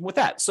happen even with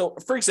that. So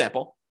for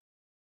example,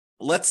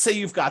 let's say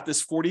you've got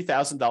this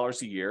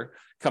 $40,000 a year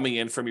coming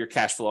in from your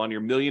cash flow on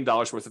your $1 million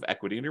worth of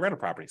equity in your rental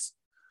properties.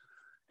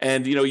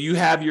 And you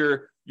have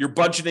your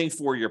budgeting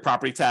for your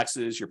property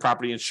taxes, your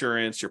property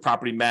insurance, your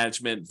property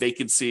management,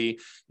 vacancy,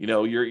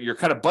 you're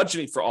kind of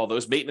budgeting for all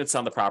those, maintenance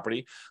on the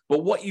property.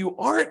 But what you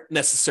aren't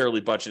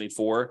necessarily budgeting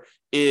for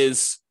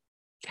is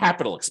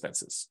capital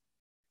expenses.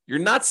 You're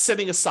not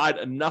setting aside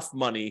enough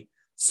money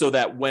so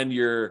that when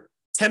your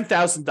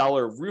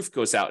 $10,000 roof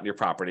goes out in your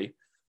property,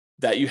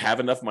 that you have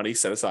enough money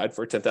set aside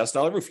for a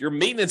 $10,000 roof. Your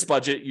maintenance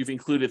budget, you've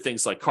included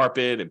things like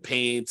carpet and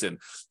paint and,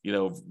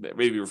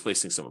 maybe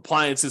replacing some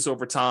appliances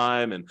over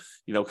time and,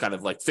 kind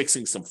of like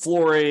fixing some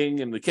flooring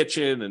in the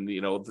kitchen and,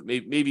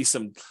 maybe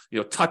some,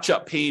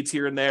 touch-up paint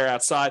here and there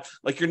outside.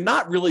 Like you're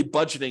not really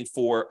budgeting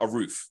for a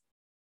roof.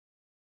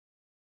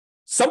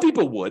 Some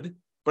people would,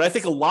 but I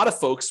think a lot of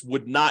folks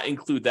would not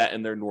include that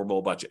in their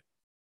normal budget.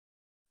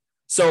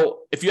 So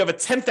if you have a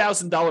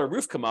 $10,000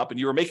 roof come up and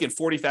you were making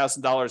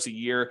 $40,000 a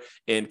year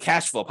in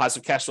cash flow,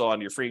 positive cash flow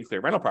on your free and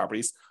clear rental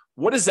properties,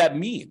 what does that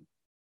mean?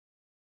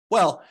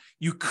 Well,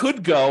 you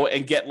could go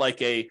and get like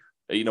a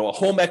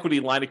home equity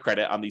line of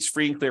credit on these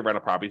free and clear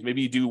rental properties.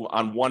 Maybe you do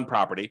on one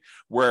property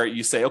where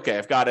you say, okay,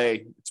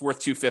 it's worth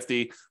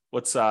 $250.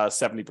 What's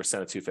 70%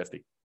 of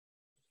 $250?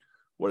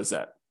 What is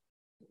that?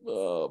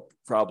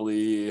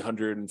 Probably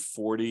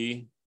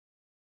 140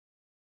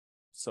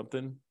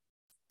 something.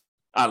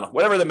 I don't know,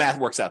 whatever the math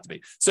works out to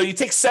be. So you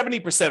take 70%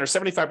 or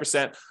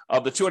 75%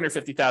 of the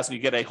 $250,000, you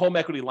get a home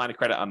equity line of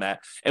credit on that.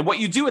 And what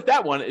you do with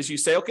that one is you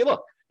say, okay,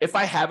 look, if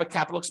I have a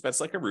capital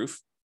expense like a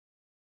roof,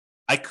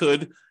 I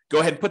could go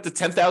ahead and put the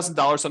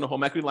 $10,000 on the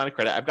home equity line of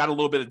credit. I've got a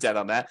little bit of debt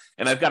on that,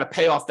 and I've got to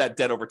pay off that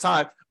debt over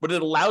time, but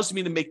it allows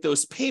me to make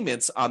those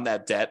payments on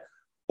that debt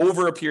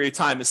over a period of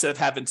time instead of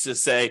having to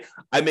say,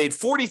 I made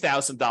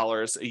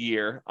 $40,000 a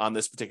year on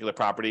this particular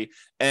property,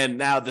 and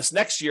now this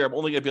next year, I'm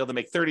only going to be able to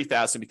make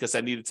 $30,000 because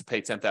I needed to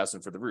pay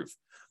 $10,000 for the roof.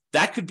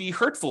 That could be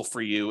hurtful for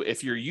you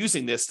if you're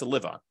using this to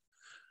live on.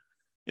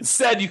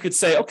 Instead, you could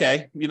say,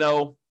 okay, I'm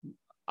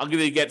going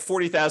to get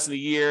 $40,000 a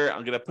year.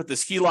 I'm going to put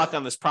this HELOC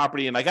on this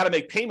property, and I got to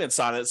make payments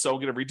on it, so I'm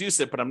going to reduce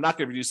it, but I'm not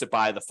going to reduce it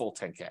by the full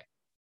 $10K.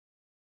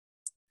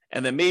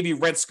 And then maybe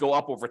rents go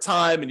up over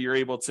time, and you're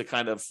able to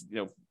kind of,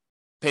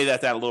 pay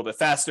that down a little bit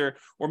faster,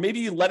 or maybe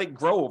you let it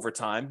grow over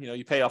time.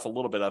 You pay off a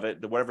little bit of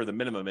it, whatever the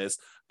minimum is,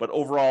 but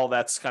overall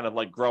that's kind of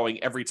like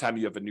growing every time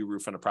you have a new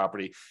roof on a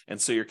property. And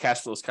so your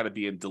cash flow is kind of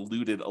being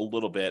diluted a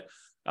little bit,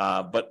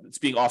 but it's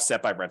being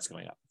offset by rents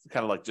going up. It's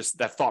kind of like just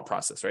that thought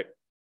process, right?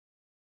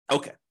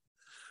 Okay.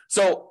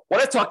 So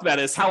what I talked about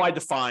is how I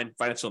define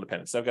financial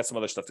independence. So I've got some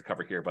other stuff to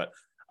cover here, but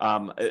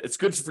it's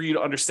good for you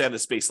to understand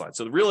this baseline.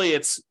 So really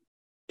it's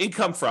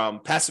income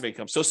from passive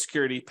income, Social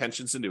Security,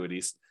 pensions,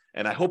 annuities.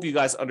 And I hope you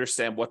guys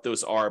understand what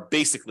those are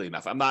basically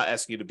enough. I'm not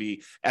asking you to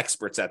be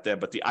experts at them,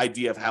 but the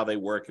idea of how they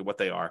work and what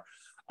they are.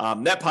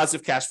 Net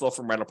positive cash flow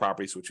from rental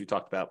properties, which we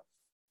talked about.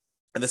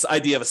 And this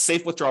idea of a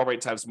safe withdrawal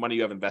rate times money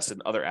you have invested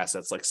in other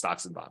assets like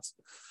stocks and bonds.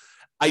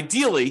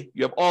 Ideally,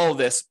 you have all of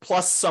this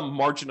plus some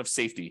margin of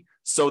safety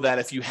so that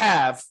if you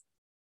have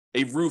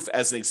a roof,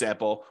 as an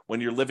example,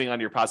 when you're living on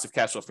your positive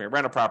cash flow from your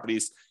rental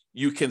properties,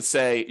 you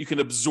can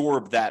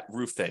absorb that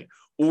roof thing.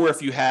 Or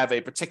if you have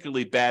a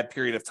particularly bad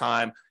period of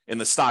time in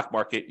the stock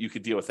market, you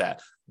could deal with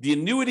that. The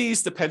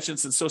annuities, the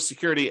pensions, and Social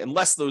Security,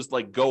 unless those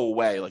go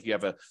away, like you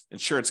have an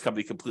insurance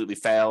company completely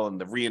fail and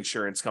the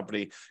reinsurance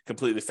company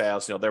completely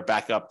fails, their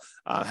backup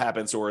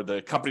happens, or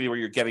the company where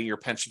you're getting your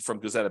pension from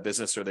goes out of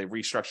business, or they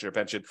restructure your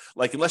pension.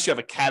 Unless you have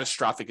a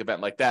catastrophic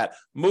event like that,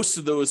 most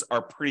of those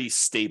are pretty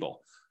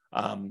stable.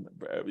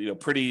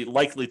 Pretty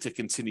likely to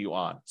continue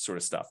on, sort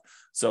of stuff.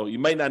 So you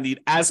might not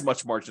need as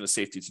much margin of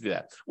safety to do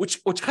that,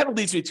 which kind of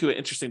leads me to an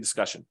interesting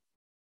discussion.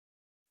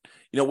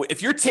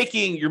 If you're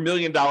taking your $1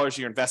 million,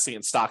 you're investing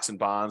in stocks and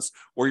bonds,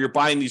 or you're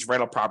buying these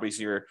rental properties,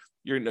 you're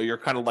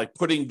kind of like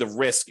putting the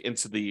risk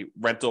into the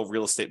rental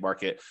real estate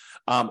market.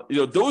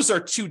 Those are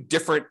two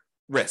different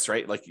risks,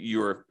 right? Like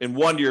you're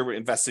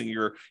investing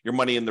your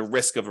money in the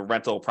risk of a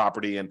rental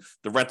property and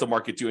the rental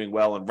market doing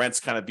well and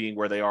rents kind of being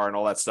where they are and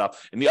all that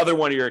stuff. And the other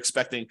one, you're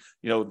expecting,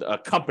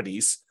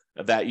 companies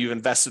that you've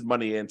invested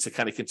money in to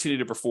kind of continue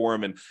to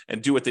perform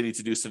and do what they need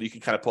to do so that you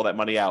can kind of pull that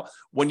money out.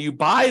 When you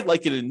buy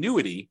like an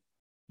annuity,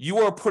 you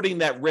are putting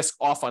that risk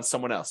off on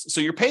someone else.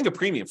 So you're paying a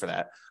premium for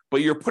that, but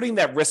you're putting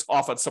that risk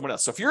off on someone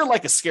else. So if you're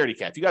like a scaredy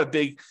cat, you got a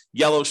big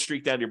yellow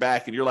streak down your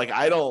back and you're like,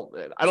 I don't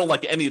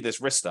like any of this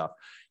risk stuff.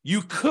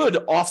 You could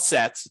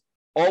offset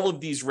all of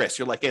these risks.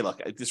 You're like, hey,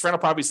 look, these rental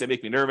properties, they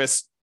make me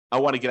nervous. I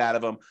want to get out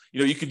of them.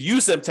 You could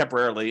use them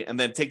temporarily and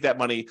then take that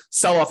money,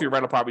 sell off your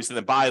rental properties, and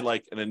then buy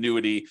like an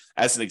annuity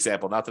as an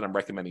example. Not that I'm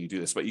recommending you do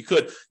this, but you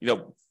could,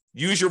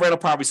 use your rental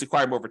properties to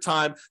acquire them over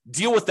time,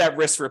 deal with that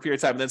risk for a period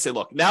of time, and then say,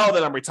 look, now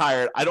that I'm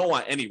retired, I don't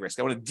want any risk.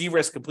 I want to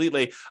de-risk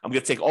completely. I'm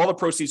going to take all the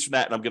proceeds from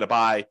that and I'm going to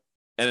buy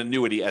an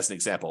annuity as an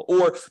example.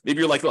 Or maybe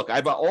you're like, look,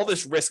 I've got all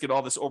this risk and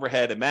all this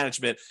overhead and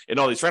management and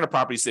all these rental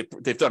properties.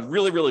 They've done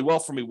really, really well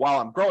for me while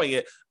I'm growing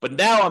it. But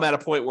now I'm at a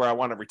point where I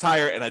want to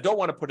retire and I don't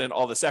want to put in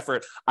all this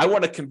effort. I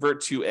want to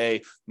convert to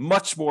a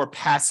much more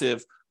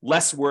passive,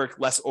 less work,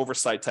 less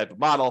oversight type of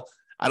model.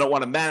 I don't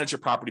want to manage a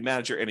property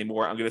manager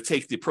anymore. I'm going to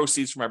take the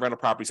proceeds from my rental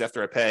properties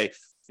after I pay,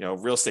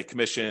 real estate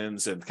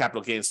commissions and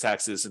capital gains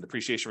taxes and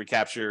depreciation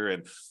recapture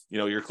and,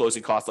 your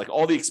closing costs, like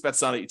all the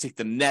expenses on it. You take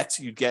the net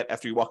you get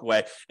after you walk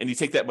away and you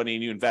take that money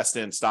and you invest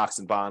in stocks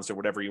and bonds or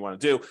whatever you want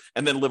to do,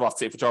 and then live off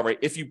safe withdrawal rate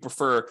if you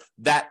prefer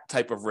that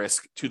type of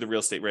risk to the real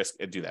estate risk,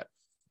 and do that.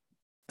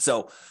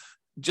 So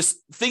just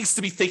things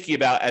to be thinking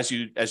about as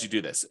you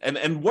do this.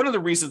 And one of the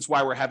reasons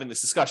why we're having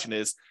this discussion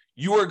is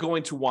you are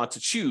going to want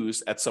to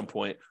choose at some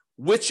point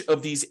which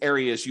of these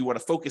areas you want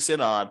to focus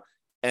in on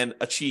and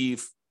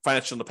achieve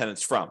financial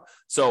independence from.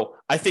 So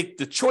I think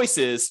the choice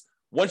is,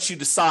 once you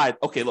decide,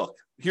 okay, look,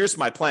 here's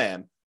my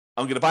plan.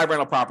 I'm going to buy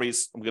rental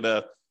properties. I'm going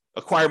to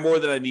acquire more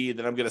than I need.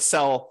 Then I'm going to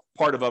sell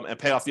part of them and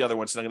pay off the other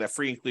ones. And I'm going to have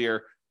free and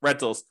clear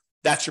rentals.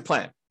 That's your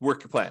plan.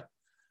 Work your plan.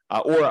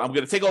 Or I'm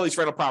going to take all these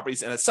rental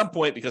properties, and at some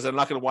point, because I'm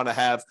not going to want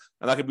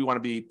to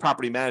be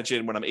property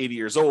managing when I'm 80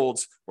 years old,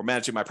 or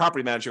managing my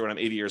property manager when I'm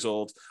 80 years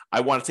old,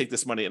 I want to take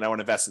this money and I want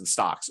to invest in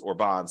stocks or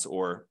bonds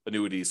or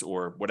annuities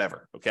or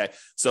whatever. Okay.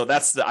 So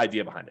that's the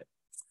idea behind it.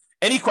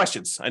 Any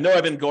questions? I know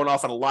I've been going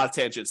off on a lot of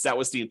tangents. That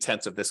was the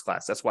intent of this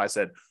class. That's why I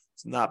said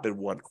it's not been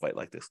one quite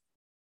like this.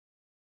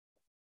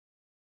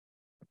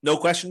 No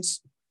questions?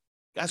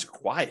 You guys are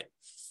quiet.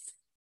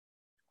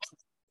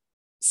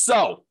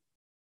 So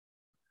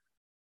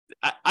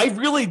I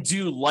really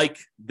do like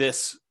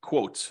this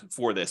quote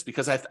for this,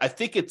 because I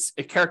think it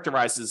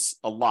characterizes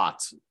a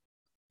lot.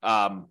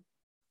 I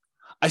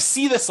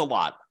see this a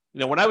lot.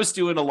 When I was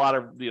doing a lot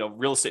of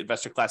real estate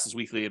investor classes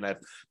weekly, and I have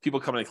people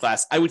coming to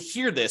class, I would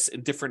hear this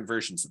in different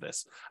versions of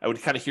this. I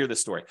would kind of hear this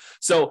story.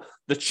 So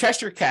the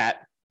Cheshire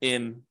Cat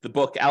in the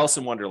book Alice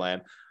in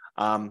Wonderland,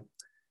 I'll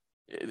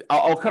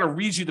kind of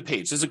read you the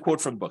page. This is a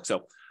quote from the book.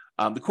 So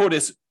the quote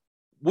is,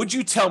 "Would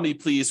you tell me,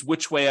 please,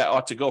 which way I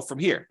ought to go from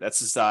here?" That's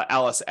just,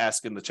 Alice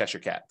asking the Cheshire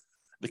Cat.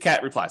 The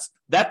cat replies,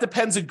 "That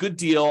depends a good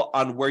deal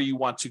on where you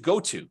want to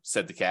go to,"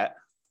 said the cat.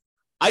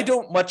 "I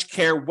don't much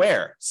care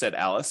where," said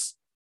Alice.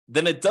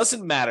 "Then it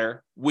doesn't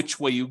matter which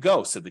way you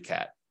go," said the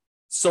cat.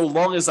 "So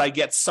long as I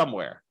get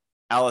somewhere,"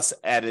 Alice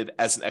added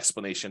as an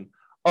explanation.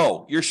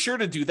 "Oh, you're sure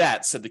to do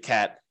that," said the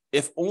cat,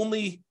 if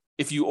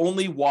you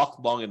only walk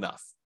long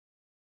enough."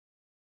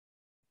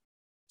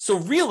 So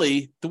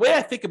really, the way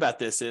I think about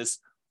this is,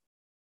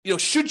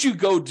 should you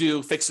go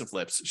do fix and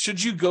flips?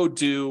 Should you go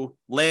do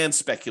land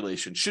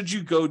speculation? Should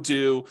you go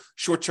do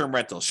short-term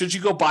rentals? Should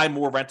you go buy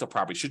more rental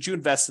property? Should you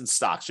invest in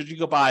stocks? Should you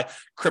go buy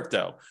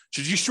crypto?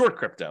 Should you short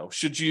crypto?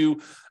 Should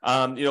you,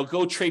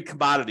 go trade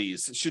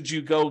commodities? Should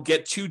you go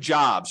get 2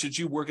 jobs? Should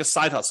you work a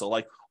side hustle?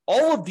 Like,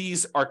 all of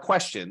these are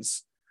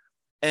questions,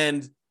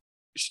 and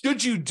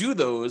should you do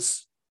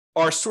those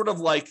are sort of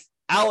like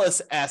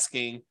Alice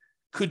asking,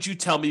 could you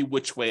tell me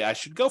which way I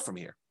should go from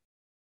here?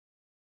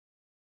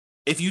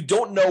 If you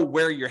don't know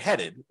where you're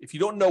headed, if you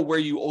don't know where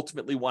you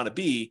ultimately want to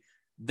be,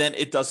 then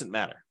it doesn't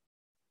matter.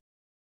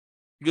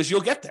 because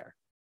you'll get there.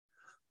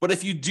 But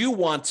if you do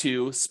want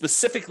to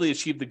specifically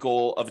achieve the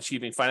goal of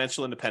achieving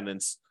financial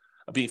independence,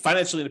 of being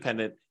financially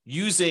independent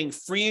using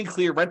free and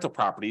clear rental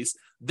properties,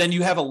 then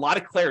you have a lot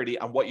of clarity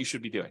on what you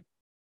should be doing.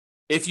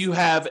 If you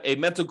have a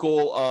mental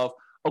goal of,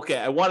 okay,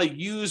 I want to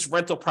use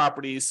rental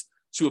properties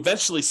to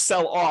eventually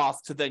sell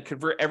off to then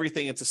convert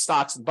everything into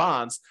stocks and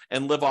bonds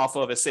and live off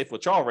of a safe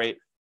withdrawal rate,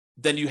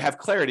 then you have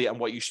clarity on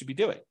what you should be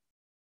doing.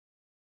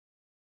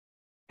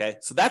 Okay,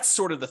 so that's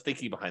sort of the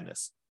thinking behind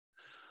this.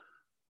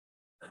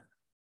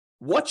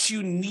 What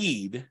you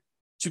need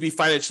to be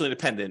financially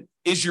independent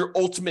is your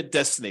ultimate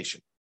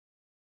destination.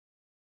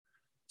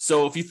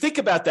 So if you think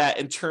about that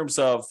in terms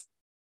of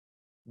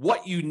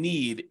what you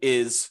need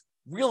is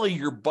really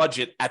your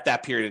budget at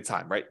that period of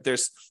time, right?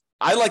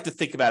 I like to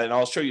think about it, and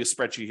I'll show you a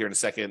spreadsheet here in a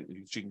second.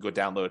 You can go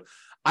download.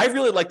 I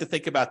really like to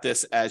think about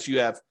this as you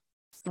have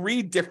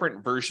 3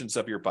 different versions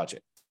of your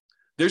budget.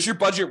 There's your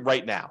budget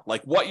right now,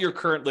 like what your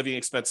current living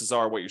expenses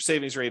are, what your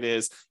savings rate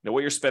is,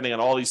 what you're spending on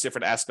all these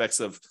different aspects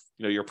of,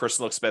 your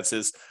personal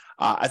expenses.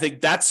 I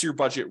think that's your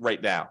budget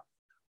right now.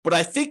 But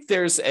I think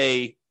there's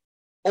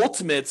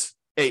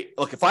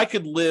if I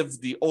could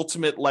live the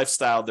ultimate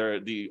lifestyle,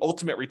 the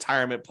ultimate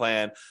retirement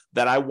plan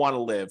that I want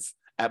to live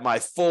at my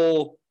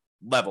full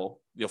level,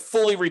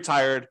 fully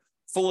retired,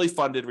 fully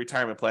funded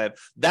retirement plan,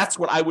 that's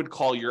what I would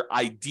call your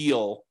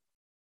ideal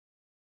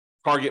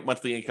target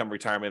monthly income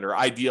retirement or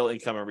ideal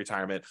income in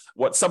retirement,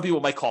 what some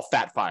people might call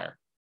Fat FIRE.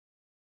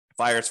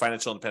 FIRE is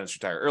financial independence,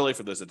 retire early,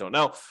 for those that don't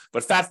know.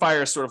 But Fat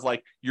FIRE is sort of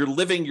like you're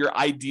living your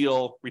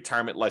ideal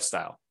retirement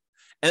lifestyle.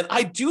 And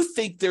I do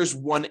think there's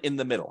one in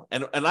the middle.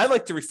 And I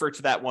like to refer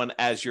to that one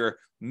as your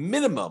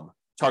minimum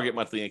target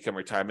monthly income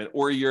retirement,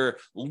 or your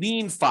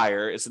lean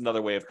FIRE is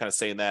another way of kind of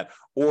saying that.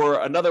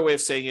 Or another way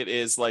of saying it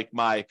is like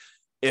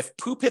if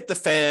poop hit the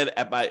fan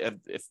at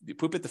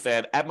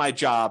my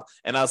job,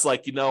 and I was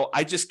like,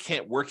 I just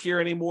can't work here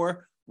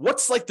anymore.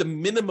 What's like the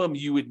minimum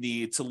you would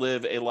need to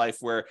live a life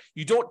where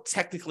you don't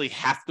technically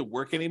have to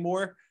work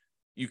anymore?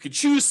 You could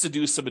choose to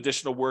do some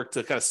additional work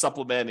to kind of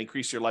supplement,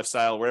 increase your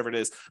lifestyle, whatever it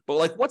is. But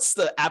like, what's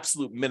the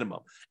absolute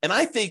minimum? And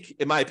I think,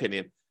 in my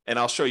opinion, and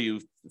I'll show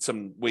you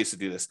some ways to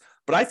do this,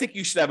 but I think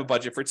you should have a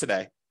budget for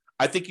today.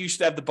 I think you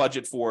should have the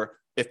budget for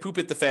if poop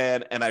hit the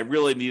fan and I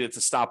really needed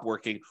to stop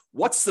working,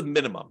 what's the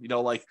minimum?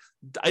 Like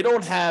I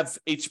don't have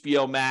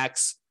HBO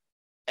Max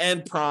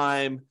and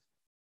Prime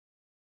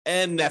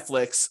and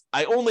Netflix.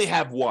 I only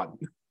have one.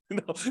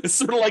 It's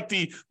sort of like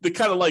the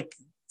kind of like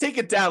take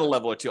it down a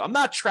level or two. I'm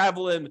not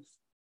traveling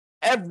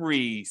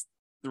every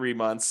 3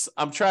 months.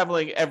 I'm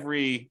traveling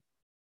every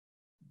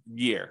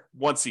year,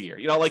 once a year,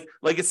 like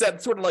it's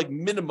that sort of like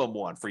minimum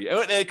one for you.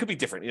 And it could be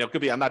different, it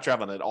could be I'm not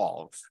traveling at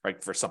all,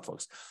 right? For some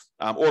folks,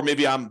 or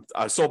maybe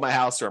I sold my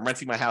house or I'm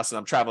renting my house and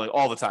I'm traveling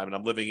all the time and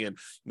I'm living in,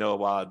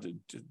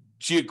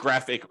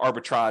 geographic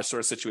arbitrage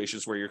sort of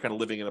situations where you're kind of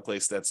living in a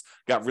place that's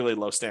got really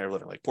low standard of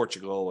living, like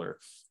Portugal or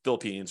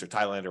Philippines or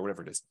Thailand or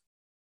whatever it is.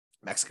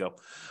 Mexico.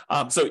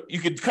 So you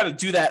could kind of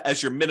do that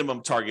as your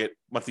minimum target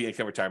monthly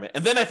income retirement.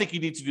 And then I think you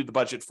need to do the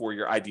budget for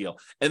your ideal.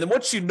 And then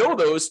once you know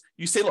those,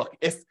 you say, look,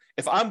 if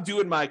I'm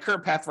doing my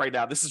current path right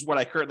now, this is what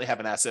I currently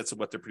have in assets and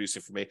what they're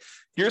producing for me.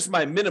 Here's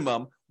my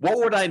minimum. What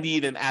would I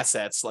need in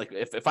assets? Like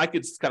if I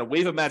could kind of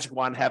wave a magic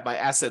wand, have my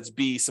assets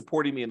be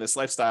supporting me in this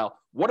lifestyle,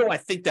 what do I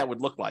think that would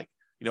look like?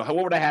 What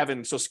would I have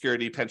in Social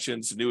Security,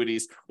 pensions,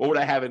 annuities? What would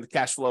I have in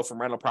cash flow from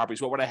rental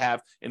properties? What would I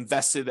have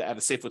invested at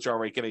a safe withdrawal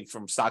rate getting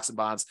from stocks and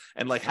bonds?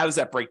 And like, how does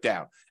that break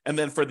down? And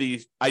then for the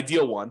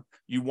ideal one,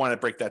 you want to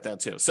break that down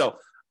too. So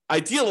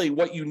ideally,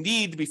 what you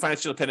need to be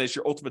financially independent is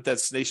your ultimate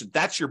destination.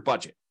 That's your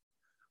budget.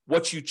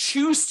 What you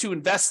choose to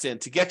invest in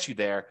to get you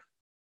there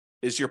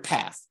is your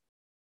path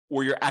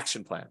or your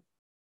action plan.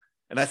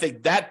 And I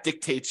think that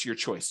dictates your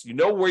choice. You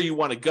know where you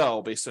want to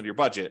go based on your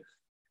budget.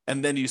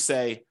 And then you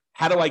say,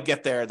 how do I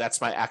get there?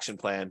 That's my action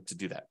plan to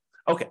do that.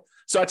 Okay,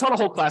 so I taught a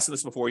whole class on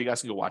this before. You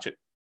guys can go watch it.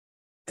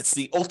 It's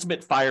the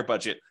ultimate FIRE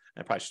budget.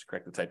 I probably should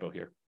correct the typo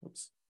here.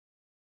 Oops.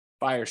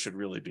 FIRE should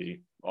really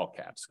be all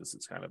caps because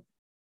it's kind of,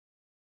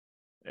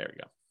 there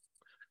we go.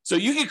 So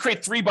you can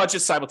create 3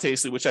 budgets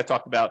simultaneously, which I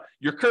talked about.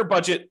 Your current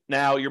budget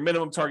now, your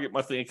minimum target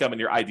monthly income, and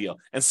your ideal.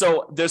 And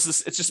so there's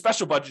this, it's a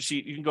special budget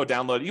sheet. You can go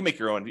download it. You can make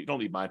your own. You don't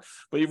need mine.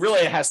 But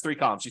it has 3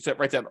 columns. You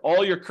write down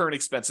all your current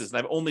expenses. And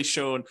I've only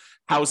shown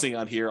housing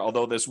on here,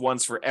 although there's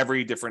ones for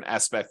every different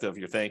aspect of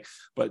your thing.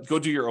 But go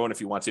do your own if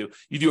you want to.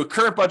 You do a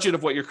current budget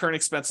of what your current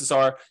expenses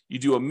are. You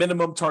do a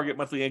minimum target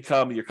monthly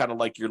income. You're kind of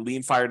like your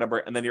lean FIRE number,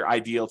 and then your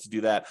ideal to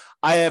do that.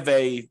 I have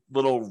a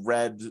little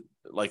red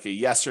like a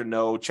yes or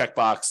no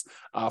checkbox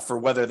for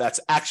whether that's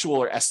actual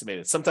or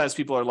estimated. Sometimes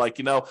people are like,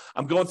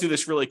 I'm going through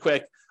this really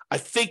quick. I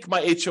think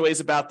my HOA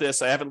is about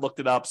this. I haven't looked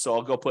it up, so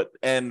I'll go put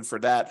N for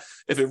that.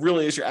 If it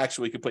really is your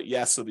actual, you can put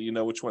yes so that you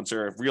know which ones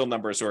are real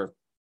numbers or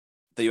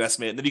that you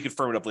estimate, and then you can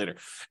firm it up later.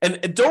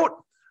 And don't,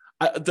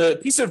 the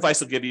piece of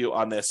advice I'll give you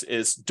on this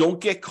is don't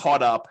get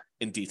caught up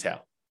in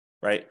detail,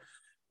 right?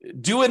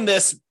 Doing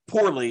this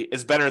poorly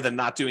is better than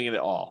not doing it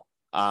at all.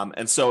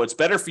 And so it's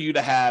better for you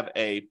to have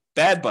a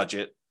bad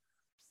budget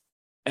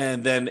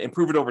and then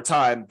improve it over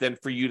time than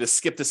for you to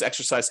skip this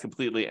exercise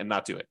completely and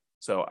not do it.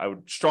 So I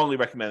would strongly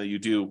recommend that you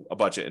do a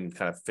budget and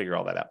kind of figure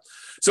all that out.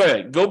 So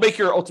anyway, go make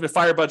your ultimate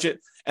fire budget.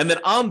 And then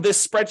on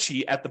this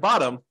spreadsheet at the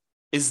bottom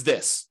is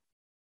this.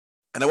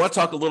 And I want to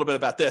talk a little bit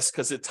about this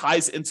because it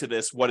ties into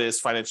this, what is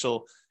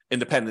financial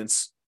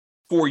independence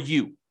for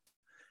you.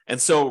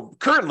 And so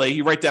currently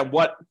you write down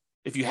what,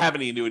 if you have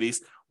any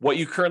annuities, what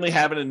you currently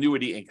have in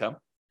annuity income.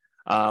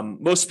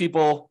 Most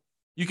people,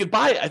 you can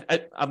buy,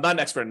 I'm not an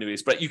expert in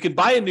annuities, but you can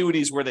buy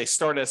annuities where they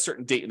start at a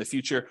certain date in the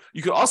future.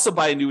 You can also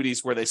buy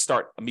annuities where they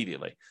start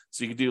immediately.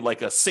 So you can do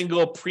like a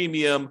single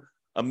premium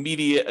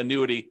immediate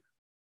annuity.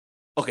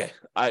 Okay,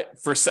 I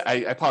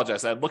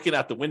apologize. I'm looking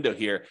out the window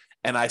here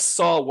and I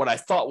saw what I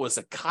thought was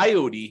a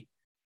coyote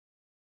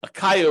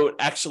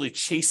actually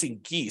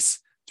chasing geese.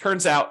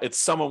 Turns out it's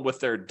someone with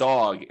their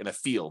dog in a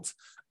field.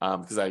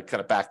 Because I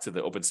kind of back to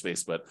the open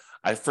space, but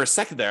for a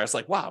second there, I was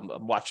like, wow,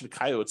 I'm watching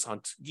coyotes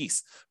hunt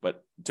geese,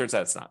 but it turns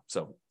out it's not.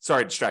 So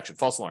sorry, distraction,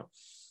 false alarm.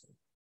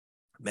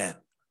 Man,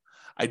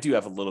 I do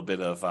have a little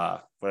bit of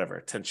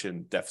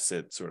attention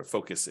deficit sort of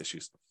focus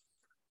issues.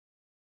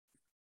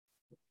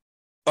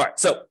 All right,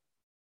 so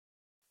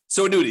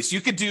annuities.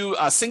 You could do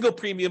a single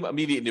premium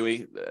immediate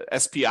annuity,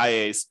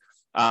 SPIAs,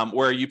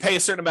 where you pay a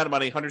certain amount of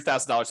money,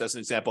 $100,000 as an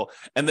example,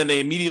 and then they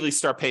immediately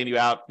start paying you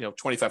out,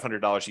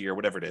 $2,500 a year,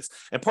 whatever it is.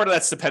 And part of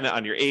that's dependent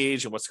on your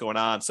age and what's going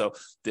on. So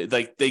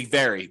they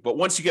vary, but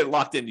once you get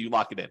locked in, you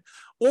lock it in.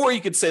 Or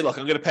you could say, look,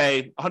 I'm going to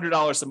pay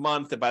 $100 a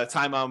month, and by the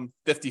time I'm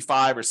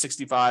 55 or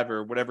 65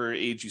 or whatever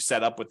age you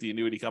set up with the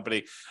annuity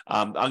company,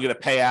 I'm going to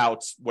pay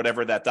out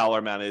whatever that dollar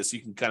amount is.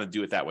 You can kind of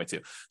do it that way too.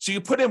 So you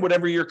put in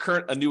whatever your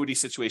current annuity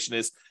situation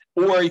is,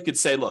 or you could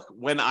say, look,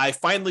 when I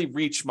finally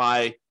reach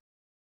my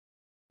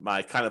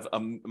kind of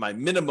my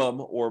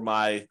minimum or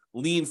my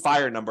lean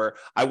fire number,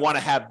 I want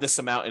to have this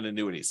amount in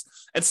annuities.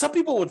 And some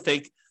people would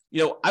think,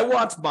 I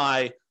want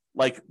my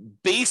like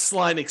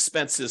baseline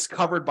expenses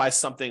covered by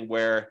something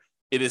where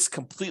it is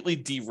completely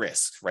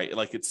de-risked, right?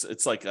 Like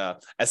it's like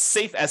as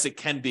safe as it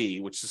can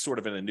be, which is sort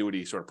of an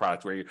annuity sort of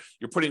product where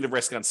you're putting the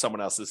risk on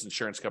someone else's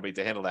insurance company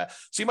to handle that.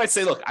 So you might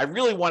say, look, I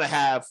really want to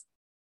have,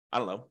 I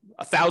don't know,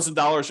 $1,000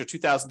 or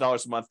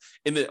 $2,000 a month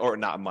or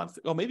not a month.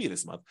 Oh, maybe it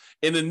is a month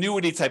in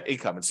annuity type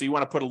income. And so you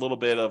want to put a little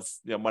bit of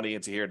money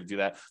into here to do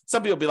that.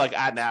 Some people will be like,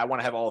 I want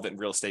to have all of it in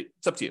real estate.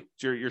 It's up to you.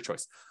 It's your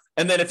choice.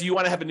 And then if you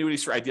want to have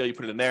annuities for ideal, you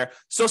put it in there.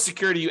 Social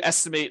Security, you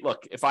estimate,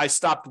 look, if I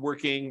stopped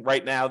working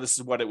right now, this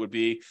is what it would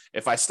be.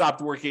 If I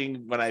stopped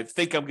working when I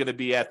think I'm going to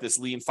be at this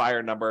lean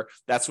fire number,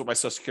 that's what my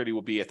Social Security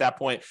will be at that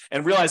point.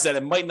 And realize that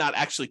it might not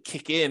actually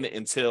kick in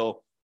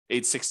until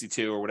age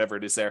 62 or whatever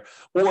it is there.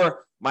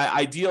 Or my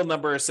ideal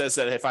number says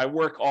that if I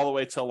work all the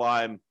way till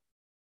I'm,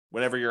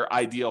 whatever your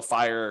ideal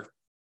fire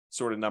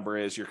sort of number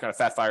is, your kind of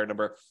fat fire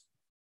number,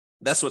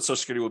 that's what Social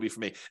Security will be for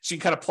me. So you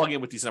can kind of plug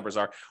in what these numbers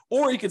are.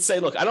 Or you could say,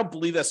 look, I don't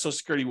believe that Social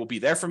Security will be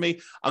there for me.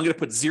 I'm going to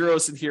put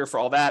zeros in here for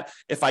all that.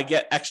 If I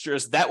get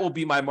extras, that will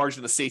be my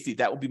margin of safety.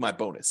 That will be my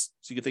bonus.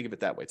 So you can think of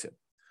it that way too.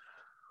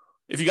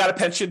 If you got a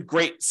pension,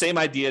 great. Same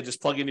idea.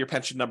 Just plug in your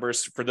pension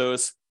numbers for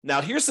those.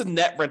 Now, here's the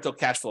net rental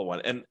cash flow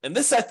one. And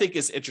this, I think,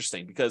 is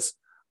interesting because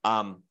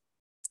let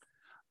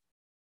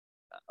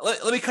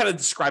me kind of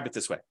describe it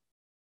this way.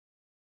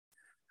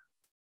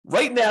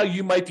 Right now,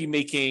 you might be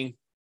making,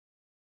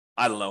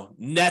 I don't know,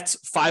 net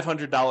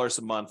 $500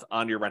 a month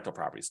on your rental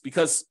properties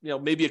because,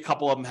 maybe a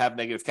couple of them have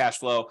negative cash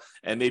flow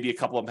and maybe a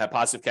couple of them have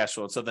positive cash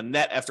flow. And so the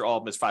net after all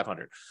of them is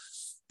 500.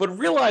 But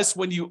realize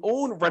when you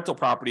own rental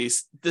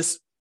properties, this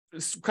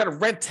kind of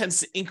rent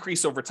tends to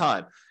increase over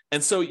time.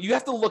 And so you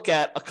have to look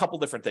at a couple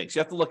different things. You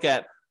have to look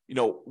at,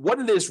 what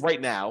it is right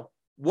now,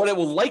 what it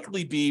will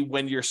likely be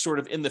when you're sort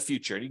of in the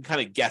future. And you can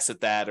kind of guess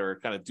at that or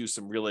kind of do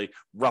some really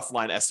rough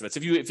line estimates.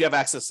 If you have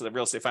access to the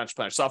Real Estate Financial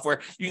Planner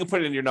software, you can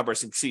put it in your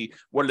numbers and see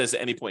what it is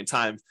at any point in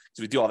time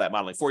because we do all that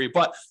modeling for you.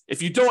 But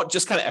if you don't,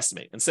 just kind of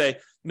estimate and say,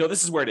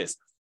 this is where it is.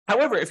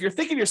 However, if you're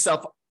thinking to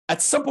yourself,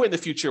 at some point in the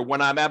future,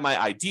 when I'm at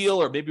my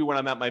ideal or maybe when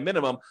I'm at my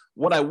minimum,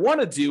 what I want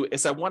to do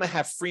is I want to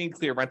have free and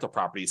clear rental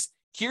properties.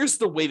 Here's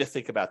the way to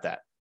think about that.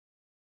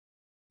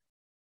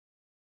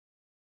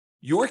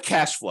 Your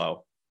cash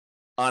flow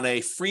on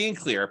a free and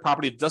clear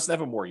property that doesn't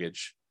have a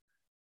mortgage,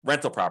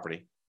 rental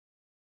property,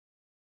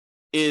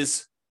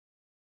 is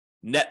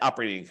net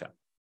operating income.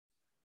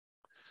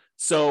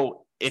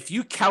 So if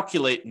you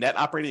calculate net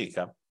operating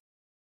income,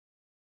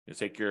 you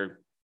take your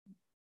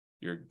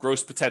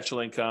gross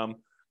potential income,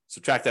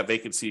 subtract that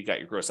vacancy, you got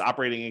your gross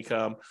operating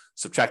income,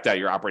 subtract out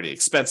your operating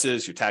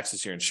expenses, your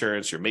taxes, your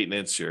insurance, your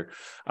maintenance, your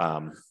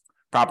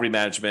property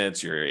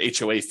management, your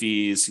HOA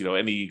fees,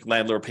 any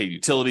landlord paid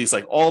utilities,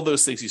 like all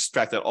those things, you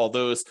subtract out all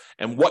those.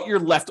 And what you're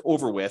left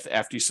over with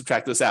after you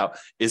subtract those out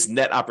is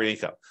net operating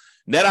income.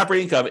 Net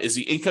operating income is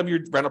the income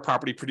your rental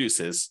property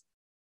produces,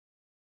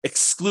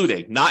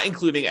 excluding, not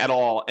including at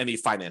all, any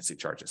financing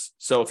charges.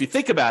 So if you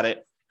think about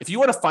it, if you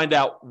want to find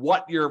out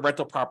what your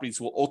rental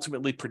properties will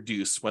ultimately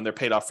produce when they're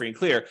paid off free and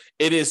clear,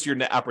 it is your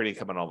net operating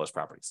income on all those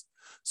properties.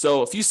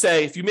 So if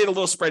you made a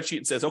little spreadsheet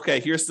and says, okay,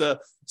 here's the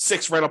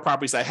 6 rental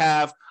properties I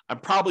have. I'm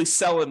probably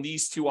selling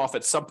these 2 off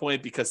at some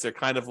point because they're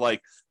kind of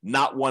like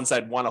not ones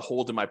I'd want to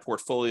hold in my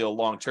portfolio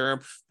long term.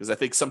 Because I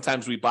think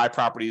sometimes we buy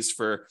properties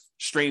for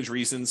strange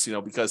reasons,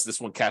 because this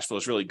one cash flow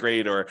is really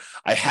great, or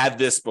I had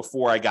this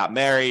before I got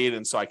married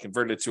and so I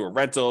converted it to a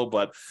rental,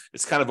 but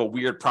it's kind of a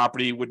weird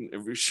property.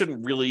 It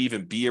shouldn't really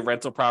even be a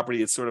rental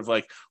property. It's sort of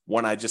like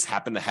one I just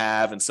happen to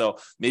have. And so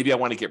maybe I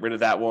want to get rid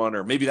of that one,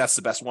 or maybe that's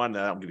the best one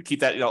and I'm going to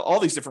keep that,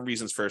 all these different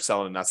reasons for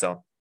selling and not selling.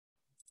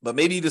 But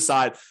maybe you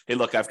decide, hey,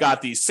 look, I've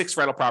got these 6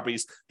 rental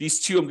properties. These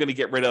 2 I'm going to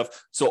get rid of.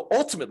 So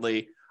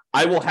ultimately,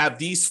 I will have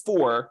these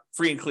 4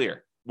 free and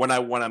clear when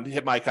I'm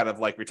hit my kind of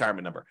like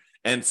retirement number.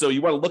 And so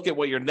you want to look at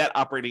what your net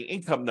operating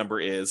income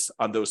number is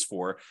on those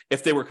 4,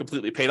 if they were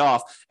completely paid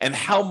off, and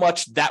how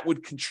much that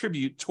would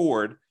contribute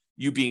toward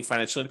you being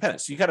financially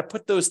independent. So you got to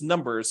put those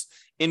numbers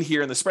in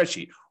here in the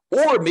spreadsheet.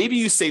 Or maybe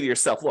you say to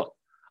yourself, look,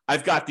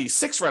 I've got these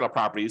 6 rental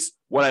properties.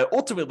 What I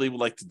ultimately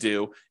would like to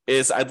do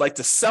is I'd like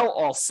to sell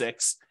all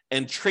 6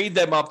 and trade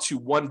them up to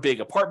one big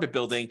apartment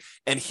building.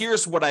 And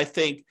here's what I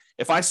think,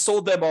 if I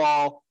sold them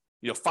all,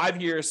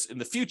 5 years in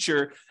the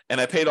future,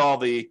 and I paid all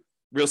the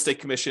real estate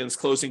commissions,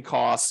 closing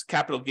costs,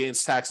 capital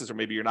gains taxes, or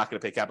maybe you're not going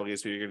to pay capital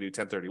gains, maybe you're going to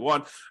do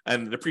 1031,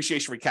 and the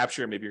depreciation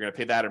recapture, maybe you're going to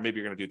pay that, or maybe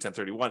you're going to do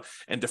 1031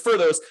 and defer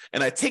those.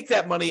 And I take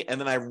that money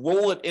and then I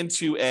roll it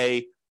into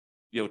a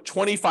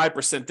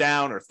 25%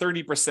 down or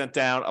 30%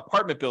 down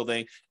apartment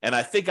building, and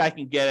I think I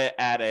can get it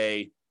at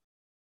a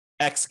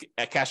X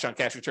cash on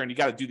cash return. You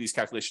got to do these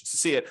calculations to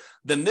see it.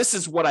 Then this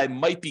is what I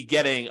might be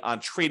getting on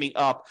trading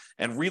up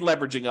and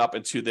re-leveraging up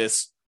into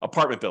this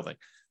apartment building.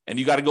 And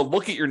you got to go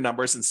look at your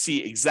numbers and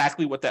see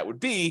exactly what that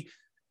would be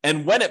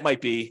and when it might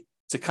be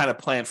to kind of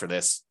plan for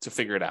this, to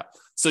figure it out.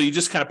 So you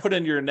just kind of put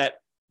in your net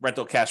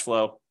rental cash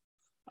flow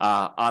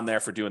on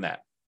there for doing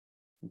that.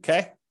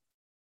 Okay.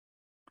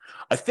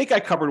 I think I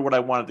covered what I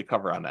wanted to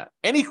cover on that.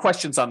 Any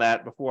questions on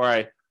that before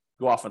I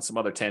go off on some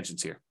other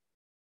tangents here?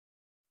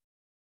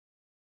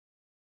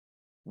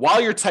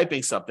 While you're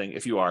typing something,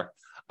 if you are,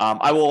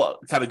 I will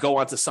kind of go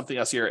on to something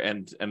else here,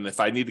 and if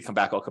I need to come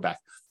back, I'll come back.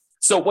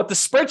 So what the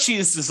spreadsheet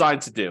is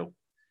designed to do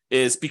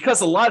is,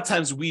 because a lot of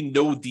times we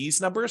know these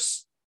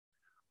numbers,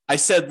 I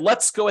said,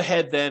 let's go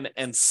ahead then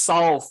and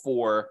solve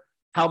for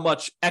how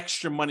much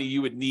extra money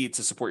you would need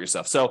to support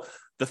yourself. So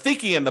the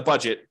thinking in the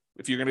budget,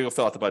 if you're going to go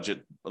fill out the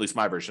budget, at least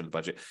my version of the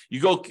budget,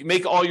 you go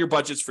make all your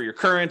budgets for your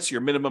current,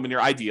 your minimum, and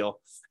your ideal,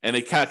 and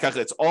it kind of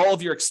calculates all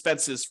of your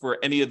expenses for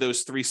any of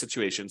those 3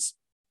 situations.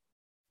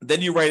 Then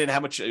you write in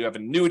how much you have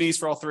in annuities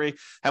for all 3,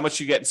 how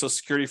much you get in Social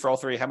Security for all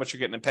 3, how much you're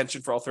getting in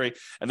pension for all 3,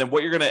 and then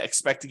what you're going to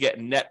expect to get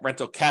in net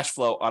rental cash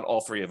flow on all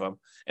 3 of them.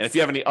 And if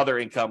you have any other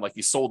income, like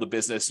you sold a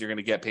business, you're going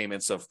to get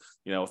payments of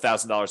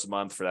 $1,000 a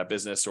month for that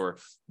business or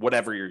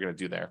whatever you're going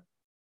to do there.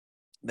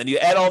 Then you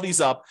add all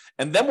these up,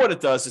 and then what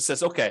it does, it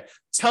says, okay,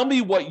 tell me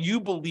what you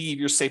believe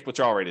your safe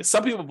withdrawal rate is.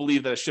 Some people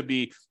believe that it should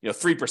be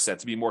 3%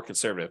 to be more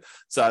conservative.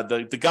 So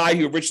the guy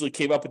who originally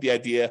came up with the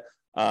idea,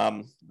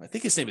 I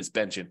think his name is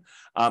Benjamin.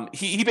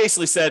 He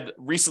basically said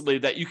recently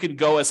that you can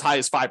go as high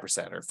as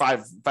 5% or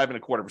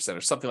 5.25%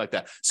 or something like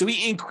that. So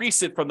he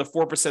increased it from the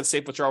 4%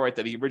 safe withdrawal rate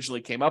that he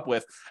originally came up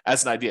with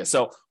as an idea.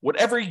 So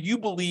whatever you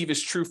believe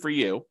is true for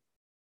you,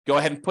 go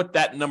ahead and put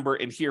that number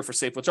in here for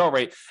safe withdrawal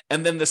rate.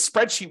 And then the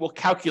spreadsheet will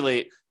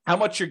calculate how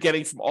much you're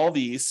getting from all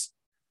these,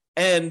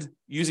 and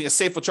using a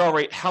safe withdrawal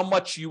rate, how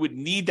much you would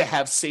need to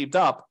have saved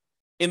up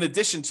in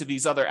addition to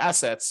these other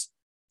assets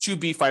to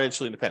be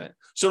financially independent.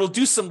 So it'll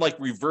do some like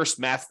reverse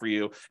math for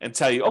you and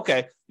tell you,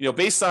 okay,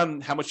 based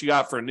on how much you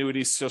got for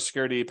annuities, Social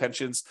Security,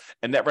 pensions,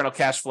 and net rental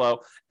cash flow,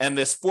 and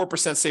this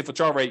 4% safe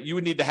withdrawal rate, you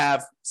would need to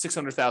have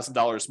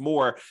 $600,000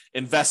 more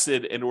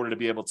invested in order to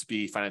be able to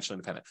be financially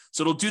independent.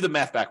 So it'll do the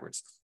math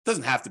backwards. It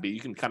doesn't have to be. You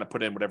can kind of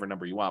put in whatever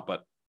number you want,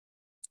 but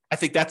I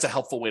think that's a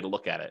helpful way to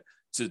look at it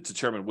to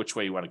determine which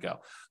way you want to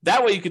go.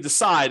 That way you can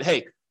decide,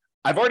 hey,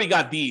 I've already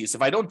got these.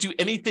 If I don't do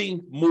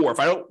anything more, if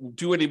I don't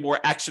do any more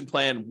action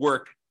plan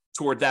work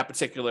toward that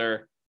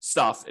particular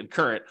stuff in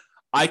current,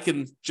 I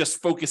can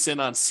just focus in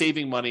on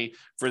saving money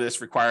for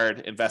this required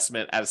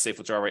investment at a safe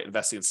withdrawal rate,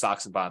 investing in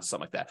stocks and bonds,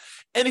 something like that.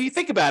 And if you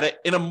think about it,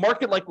 in a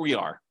market like we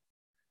are,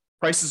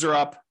 prices are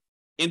up,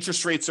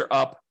 interest rates are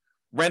up,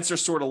 rents are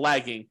sort of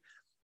lagging.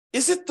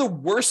 Is it the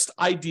worst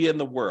idea in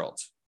the world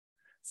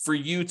for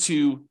you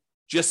to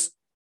just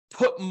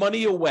put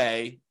money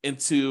away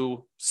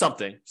into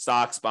something,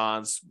 stocks,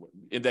 bonds,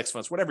 index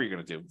funds, whatever you're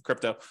going to do,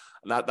 crypto?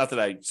 Not that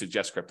I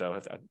suggest crypto.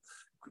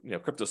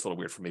 Crypto's a little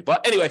weird for me.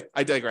 But anyway,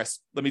 I digress.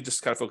 Let me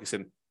just kind of focus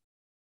in.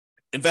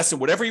 Invest in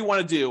whatever you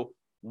want to do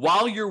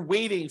while you're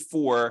waiting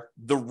for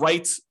the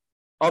right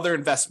other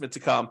investment to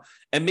come.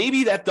 And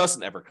maybe that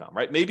doesn't ever come,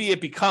 right? Maybe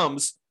it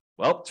becomes,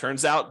 well,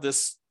 turns out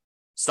this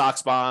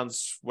stocks,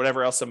 bonds,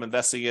 whatever else I'm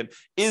investing in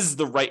is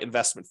the right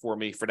investment for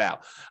me for now.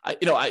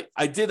 I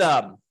did,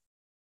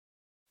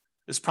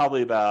 this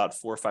probably about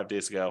 4 or 5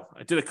 days ago,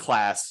 I did a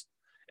class,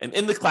 and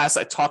in the class,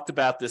 I talked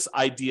about this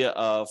idea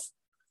of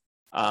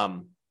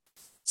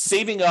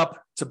saving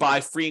up to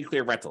buy free and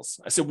clear rentals.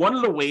 I said, one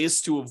of the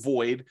ways to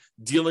avoid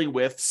dealing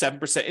with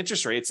 7%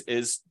 interest rates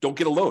is don't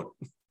get a loan.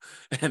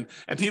 And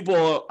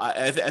people,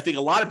 I think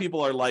a lot of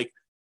people are like,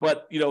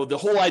 but the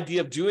whole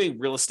idea of doing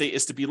real estate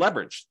is to be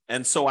leveraged.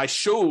 And so I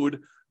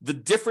showed the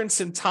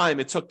difference in time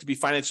it took to be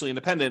financially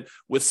independent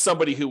with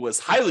somebody who was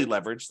highly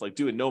leveraged, like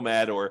doing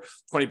Nomad or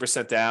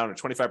 20% down or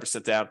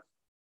 25% down,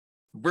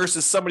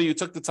 versus somebody who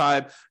took the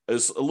time,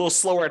 is a little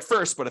slower at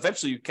first, but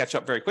eventually you catch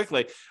up very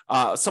quickly.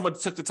 Someone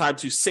took the time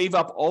to save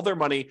up all their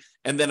money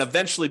and then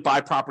eventually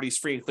buy properties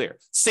free and clear.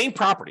 Same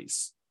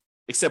properties,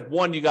 except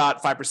one, you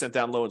got 5%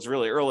 down loans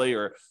really early,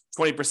 or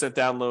 20%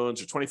 down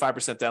loans or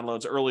 25% down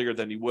loans earlier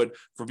than you would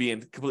for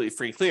being completely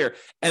free and clear.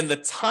 And the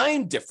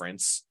time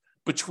difference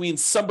between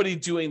somebody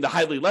doing the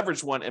highly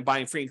leveraged one and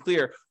buying free and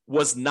clear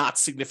was not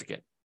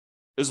significant.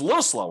 It was a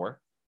little slower,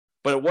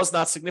 but it was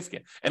not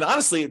significant. And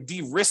honestly, it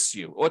de-risks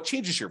you, or it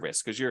changes your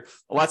risk, because a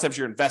lot of times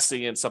you're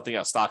investing in something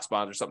else, stocks,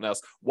 bonds, or something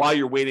else, while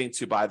you're waiting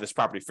to buy this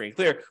property free and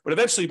clear. But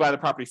eventually you buy the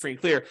property free and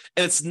clear,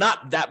 and it's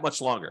not that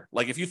much longer.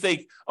 Like if you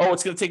think, oh,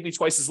 it's going to take me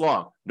twice as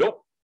long.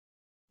 Nope.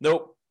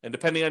 And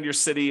depending on your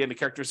city and the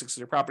characteristics of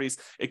your properties,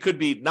 it could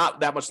be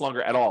not that much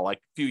longer at all, like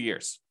a few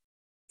years.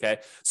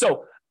 Okay.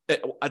 So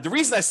the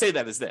reason I say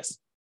that is this.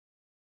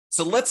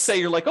 So let's say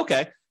you're like,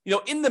 okay,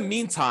 in the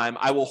meantime,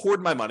 I will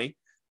hoard my money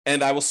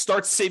and I will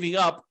start saving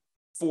up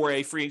for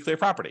a free and clear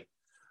property.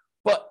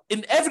 But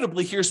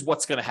inevitably, here's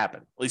what's going to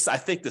happen. At least I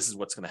think this is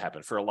what's going to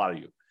happen for a lot of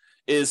you,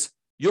 is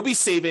you'll be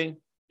saving,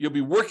 you'll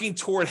be working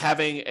toward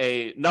having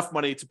enough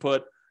money to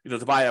put,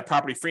 to buy a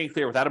property free and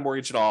clear without a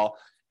mortgage at all.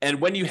 And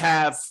when you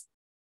have,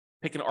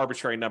 pick an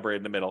arbitrary number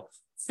in the middle,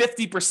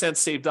 50%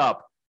 saved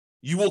up,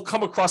 you will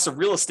come across a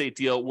real estate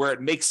deal where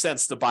it makes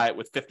sense to buy it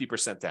with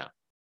 50% down.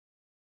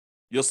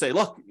 You'll say,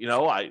 look,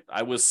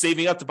 I was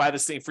saving up to buy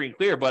this thing free and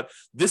clear, but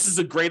this is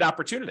a great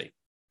opportunity.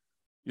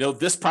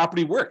 This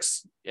property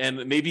works.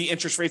 And maybe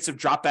interest rates have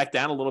dropped back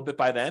down a little bit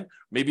by then.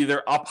 Maybe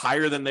they're up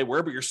higher than they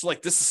were, but you're still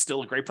like, this is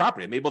still a great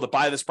property. I'm able to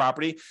buy this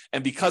property.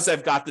 And because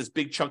I've got this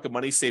big chunk of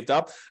money saved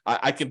up,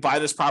 I can buy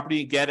this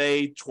property and get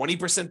a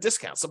 20%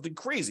 discount, something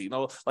crazy,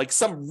 like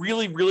some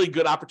really, really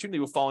good opportunity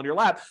will fall in your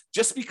lap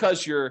just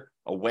because you're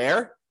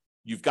aware,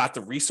 you've got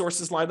the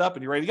resources lined up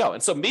and you're ready to go.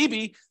 And so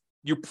maybe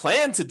you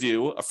plan to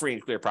do a free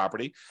and clear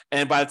property.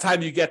 And by the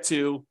time you get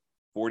to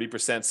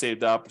 40%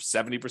 saved up,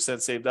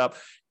 70% saved up,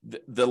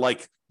 the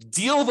like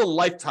deal of a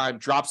lifetime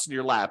drops in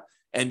your lap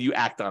and you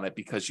act on it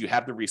because you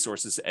have the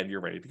resources and you're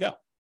ready to go.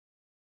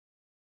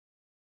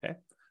 Okay.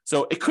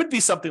 So it could be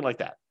something like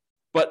that.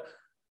 But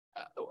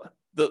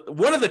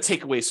one of the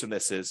takeaways from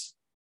this is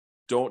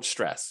don't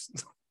stress,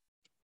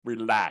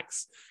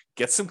 relax,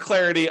 get some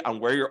clarity on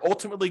where you're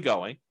ultimately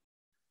going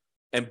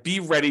and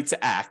be ready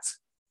to act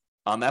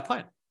on that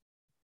plan.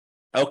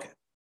 Okay.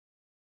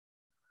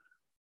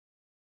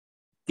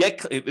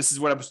 This is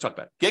what I was talking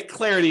about. Get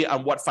clarity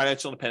on what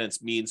financial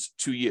independence means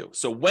to you.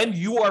 So when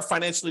you are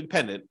financially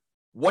independent,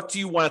 what do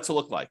you want it to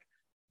look like?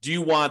 Do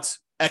you want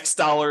X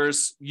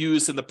dollars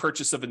used in the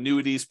purchase of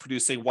annuities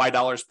producing Y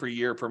dollars per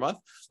year per month?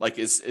 Like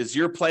is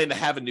your plan to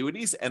have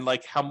annuities, and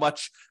like how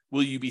much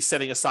will you be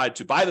setting aside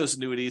to buy those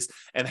annuities,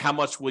 and how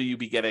much will you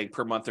be getting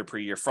per month or per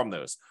year from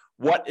those?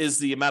 What is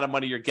the amount of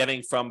money you're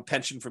getting from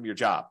pension from your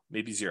job?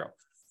 Maybe zero.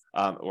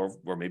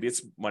 Or maybe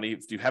it's money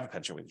if you have a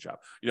pension with your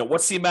job.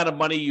 What's the amount of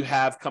money you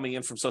have coming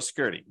in from Social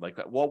Security? Like,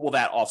 what will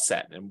that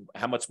offset, and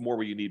how much more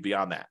will you need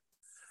beyond that?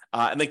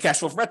 And then cash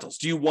flow from rentals.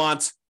 Do you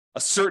want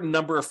a certain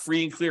number of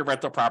free and clear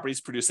rental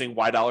properties producing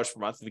Y dollars per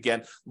month? And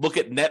again, look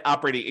at net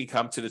operating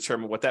income to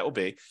determine what that will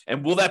be,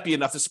 and will that be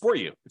enough to support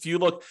you? If you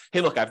look,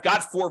 hey, look, I've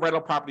got 4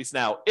 rental properties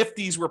now. If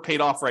these were paid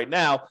off right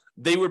now,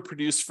 they would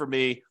produce for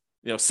me,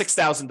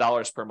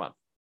 $6,000 per month.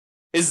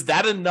 Is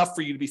that enough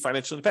for you to be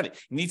financially independent?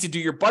 You need to do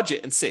your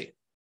budget and see,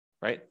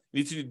 right?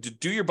 You need to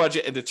do your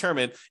budget and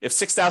determine if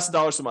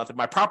 $6,000 a month, if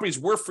my properties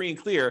were free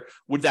and clear,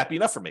 would that be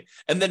enough for me?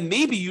 And then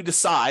maybe you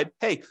decide,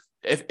 hey,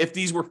 if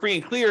these were free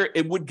and clear,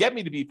 it would get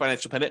me to be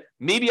financially independent.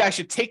 Maybe I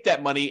should take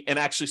that money and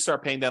actually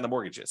start paying down the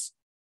mortgages.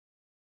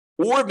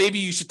 Or maybe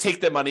you should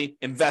take that money,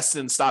 invest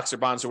in stocks or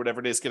bonds or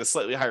whatever it is, get a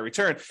slightly higher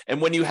return. And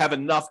when you have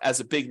enough as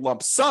a big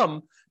lump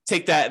sum,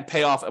 take that and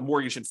pay off a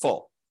mortgage in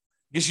full.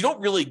 Because you don't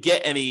really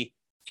get any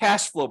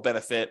cash flow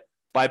benefit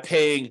by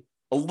paying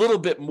a little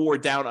bit more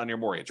down on your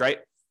mortgage, right?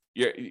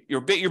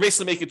 You're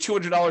basically making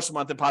 $200 a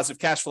month in positive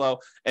cash flow,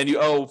 and you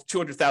owe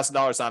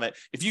 $200,000 on it.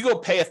 If you go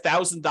pay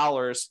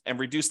 $1,000 and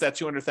reduce that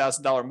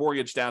 $200,000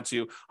 mortgage down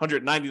to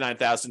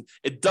 $199,000,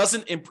 it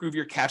doesn't improve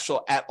your cash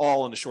flow at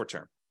all in the short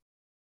term.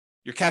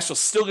 Your cash flow is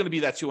still going to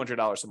be that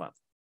 $200 a month.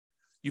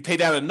 You pay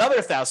down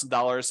another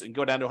 $1,000 and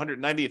go down to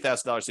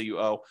 $198,000 that you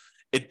owe.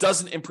 It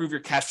doesn't improve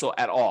your cash flow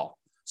at all.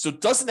 So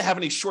it doesn't have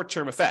any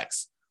short-term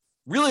effects.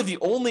 Really, the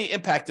only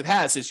impact it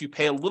has is you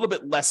pay a little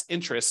bit less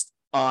interest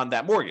on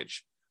that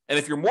mortgage. And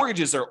if your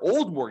mortgages are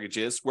old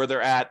mortgages where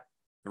they're at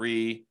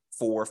 3,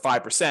 4,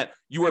 5%,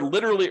 you are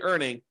literally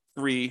earning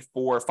 3,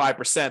 4,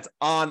 5%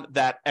 on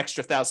that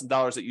extra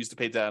 $1,000 that you used to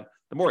pay down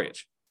the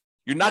mortgage.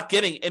 You're not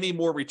getting any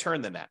more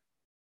return than that.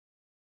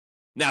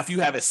 Now, if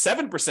you have a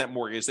 7%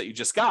 mortgage that you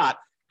just got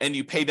and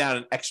you pay down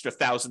an extra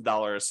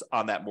 $1,000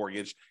 on that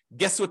mortgage,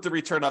 guess what the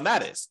return on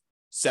that is?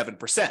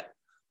 7%.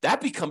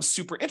 that becomes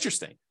super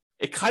interesting.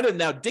 It kind of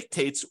now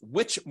dictates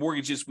which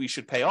mortgages we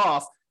should pay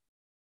off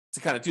to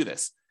kind of do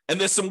this. And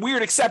there's some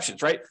weird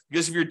exceptions, right?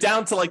 Because if you're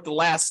down to like the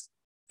last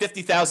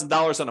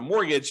 $50,000 on a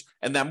mortgage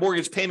and that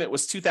mortgage payment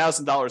was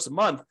 $2,000 a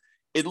month,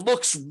 it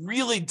looks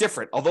really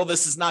different. Although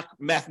this is not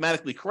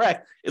mathematically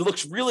correct, it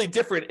looks really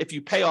different if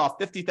you pay off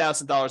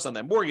 $50,000 on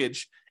that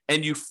mortgage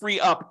and you free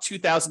up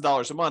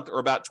 $2,000 a month, or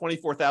about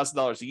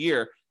 $24,000 a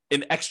year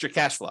in extra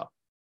cash flow,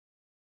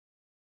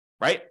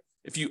 right?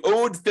 If you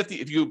owed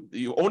if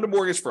you owned a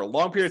mortgage for a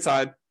long period of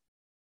time,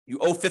 you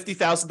owe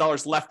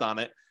 $50,000 left on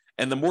it,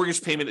 and the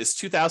mortgage payment is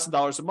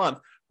 $2,000 a month.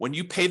 When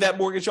you pay that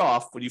mortgage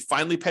off, when you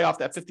finally pay off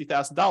that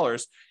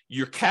 $50,000,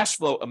 your cash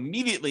flow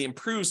immediately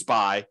improves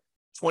by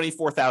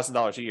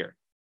 $24,000 a year,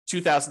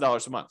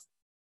 $2,000 a month.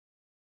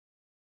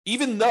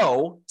 Even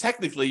though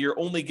technically you're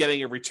only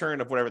getting a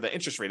return of whatever the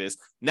interest rate is,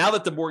 now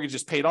that the mortgage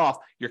is paid off,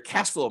 your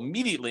cash flow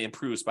immediately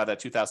improves by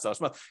that $2,000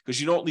 a month because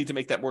you don't need to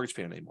make that mortgage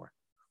payment anymore.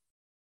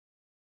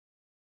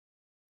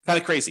 Kind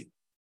of crazy.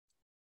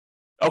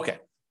 Okay.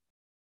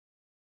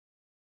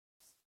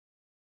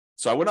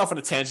 So I went off on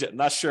a tangent. I'm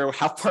not sure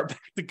how far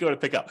back to go to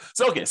pick up.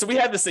 So we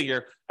had this thing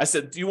here. I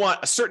said, do you want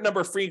a certain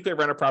number of free and clear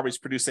rental properties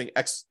producing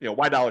X,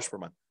 Y dollars per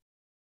month?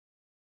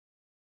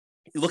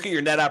 You look at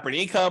your net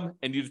operating income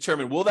and you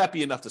determine, will that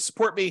be enough to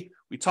support me?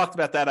 We talked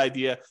about that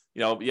idea.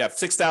 You have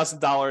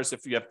 $6,000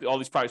 if you have all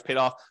these properties paid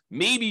off.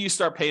 Maybe you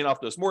start paying off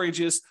those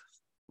mortgages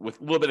with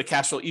a little bit of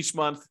cash flow each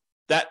month.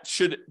 That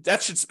should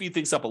speed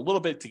things up a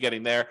little bit to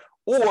getting there.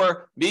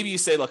 Or maybe you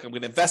say, look, I'm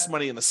going to invest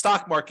money in the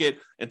stock market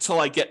until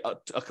I get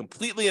a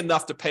completely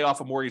enough to pay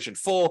off a mortgage in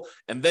full.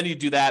 And then you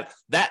do that.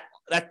 That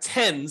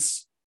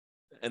tends,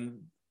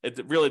 and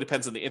it really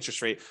depends on the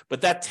interest rate,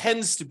 but that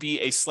tends to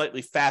be a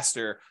slightly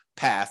faster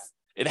path.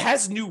 It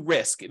has new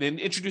risk and it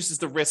introduces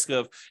the risk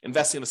of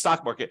investing in the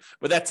stock market,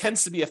 but that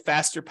tends to be a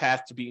faster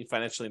path to being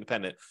financially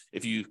independent.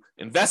 If you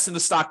invest in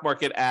the stock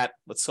market at,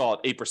 let's call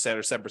it 8%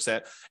 or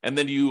 7%, and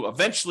then you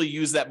eventually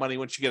use that money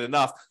once you get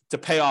enough to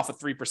pay off a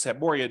 3%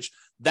 mortgage,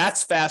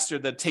 that's faster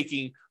than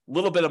taking a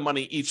little bit of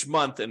money each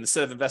month. And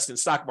instead of investing in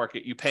the stock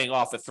market, you paying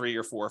off a 3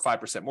 or 4 or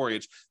 5%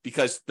 mortgage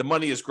because the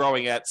money is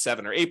growing at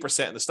 7 or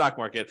 8% in the stock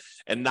market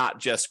and not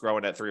just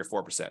growing at 3 or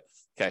 4%.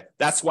 Okay.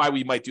 That's why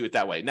we might do it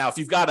that way. Now, if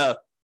you've got a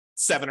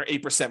 7 or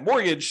 8%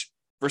 mortgage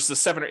versus a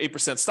 7 or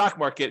 8% stock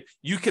market,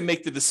 you can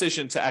make the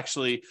decision to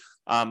actually,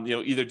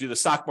 either do the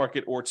stock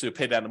market or to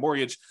pay down the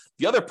mortgage.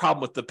 The other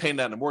problem with the paying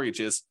down the mortgage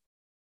is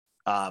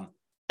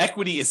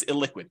equity is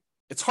illiquid.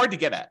 It's hard to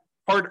get at.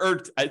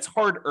 It's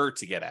harder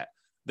to get at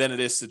than it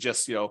is to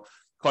just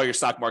call your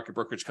stock market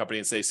brokerage company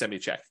and say, send me a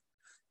check.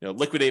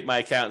 Liquidate my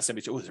account and send me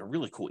a check. Oh, there's a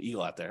really cool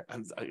eagle out there.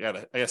 I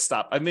gotta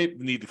stop. I may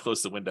need to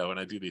close the window when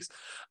I do these.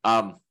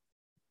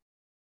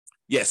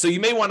 Yeah, so you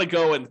may want to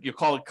go and you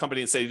call a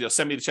company and say,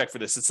 send me the check for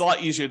this. It's a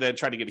lot easier than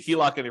trying to get a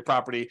HELOC on your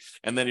property,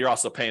 and then you're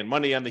also paying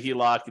money on the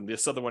HELOC, and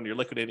this other one you're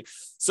liquidating.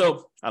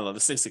 So I don't know,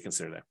 there's things to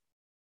consider there.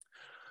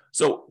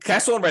 So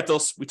cash flow and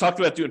rentals, we talked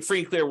about doing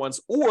free and clear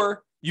ones,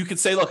 or you could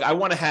say, look, I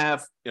want to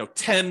have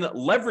 10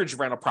 leverage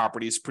rental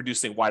properties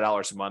producing Y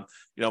dollars a month.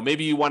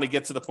 Maybe you want to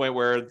get to the point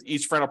where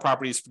each rental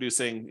property is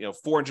producing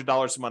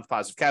 $400 a month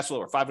positive cash flow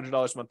or $500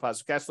 a month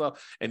positive cash flow,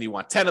 and you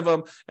want 10 of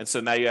them. And so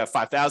now you have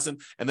 5,000.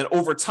 And then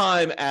over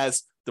time,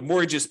 as the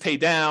mortgages pay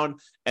down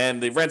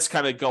and the rents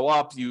kind of go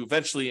up, you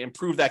eventually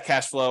improve that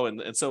cash flow.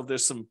 And so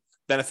there's some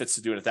benefits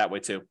to doing it that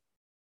way too.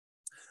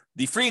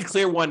 The free and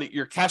clear one,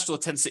 your cash flow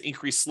tends to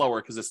increase slower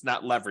because it's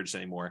not leveraged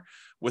anymore.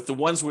 With the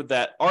ones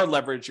that are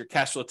leveraged, your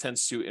cash flow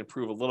tends to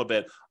improve a little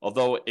bit,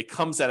 although it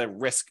comes at a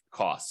risk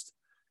cost.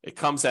 It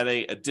comes at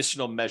an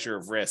additional measure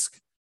of risk.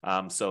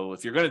 So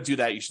if you're going to do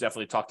that, you should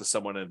definitely talk to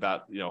someone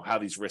about how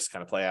these risks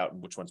kind of play out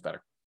and which one's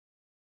better.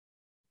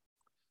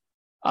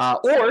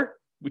 Or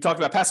we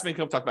talked about passive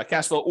income, talked about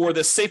cash flow, or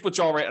the safe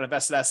withdrawal rate on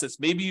invested assets.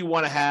 Maybe you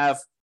want to have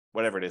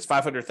whatever it is,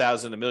 $500,000,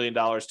 $1 million,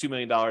 $2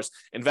 million,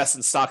 invest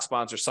in stocks,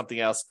 bonds, or something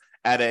else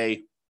at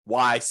a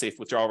Y safe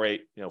withdrawal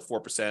rate, 4%,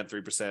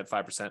 3%,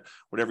 5%,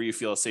 whatever you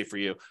feel is safe for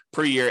you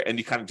per year, and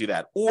you kind of do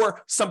that.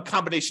 Or some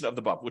combination of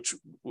the above, which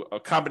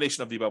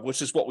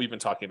is what we've been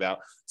talking about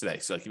today.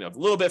 So a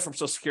little bit from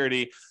Social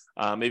Security,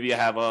 maybe I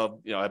have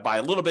I buy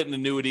a little bit in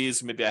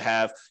annuities, maybe I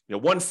have,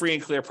 one free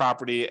and clear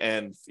property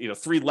and,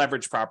 3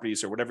 leverage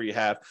properties or whatever you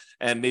have,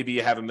 and maybe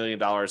you have $1 million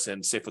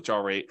in safe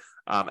withdrawal rate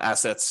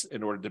assets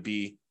in order to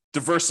be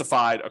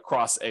diversified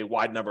across a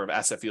wide number of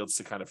asset fields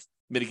to kind of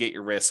mitigate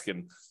your risk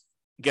and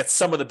get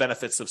some of the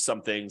benefits of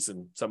some things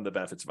and some of the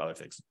benefits of other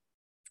things.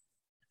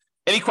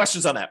 Any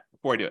questions on that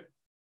before I do it?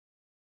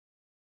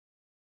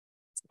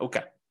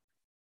 Okay.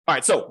 All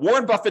right. So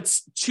Warren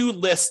Buffett's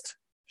 2-list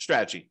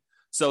strategy.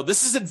 So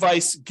this is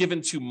advice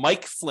given to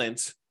Mike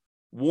Flint,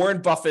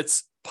 Warren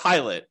Buffett's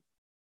pilot,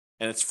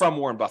 and it's from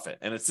Warren Buffett.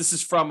 And this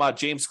is from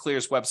James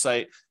Clear's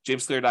website,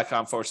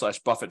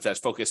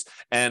 jamesclear.com/Buffett-focus.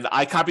 And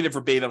I copied it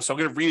verbatim, so I'm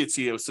going to read it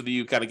to you so that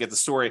you kind of get the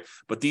story.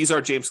 But these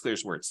are James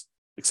Clear's words,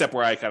 except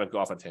where I kind of go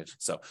off on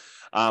tangent. So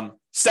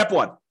step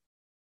 1,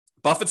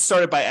 Buffett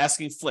started by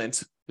asking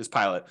Flint, his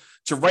pilot,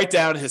 to write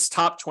down his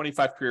top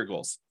 25 career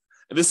goals.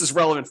 And this is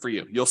relevant for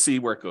you. You'll see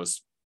where it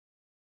goes.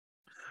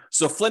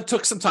 So Flint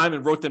took some time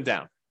and wrote them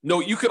down.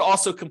 Note, you could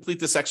also complete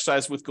this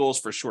exercise with goals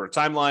for a shorter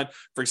timeline.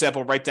 For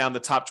example, write down the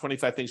top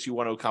 25 things you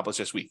want to accomplish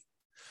this week.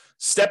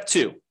 Step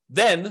 2.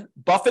 Then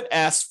Buffett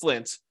asked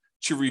Flint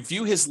to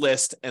review his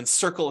list and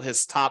circle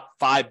his top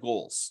 5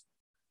 goals.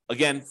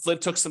 Again,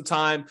 Flint took some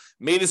time,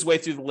 made his way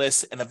through the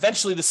list, and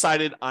eventually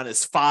decided on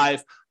his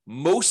 5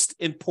 most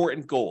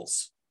important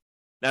goals.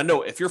 Now,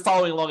 note, if you're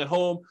following along at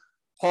home,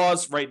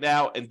 pause right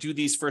now and do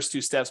these first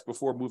 2 steps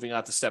before moving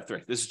on to step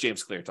 3. This is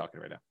James Clear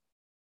talking right now.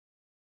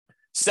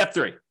 Step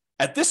 3.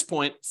 At this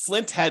point,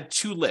 Flint had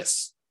 2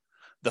 lists.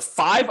 The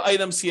 5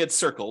 items he had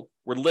circled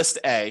were list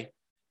A,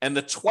 and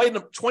the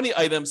 20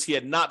 items he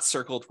had not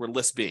circled were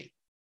list B.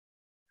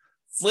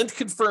 Flint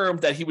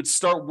confirmed that he would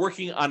start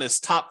working on his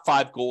top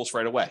 5 goals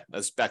right away.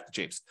 That's back to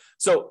James.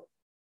 So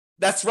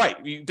that's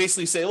right. You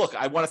basically say, look,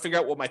 I want to figure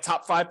out what my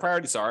top 5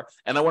 priorities are,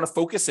 and I want to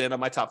focus in on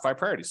my top 5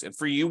 priorities. And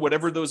for you,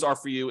 whatever those are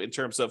for you in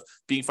terms of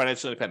being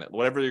financially independent,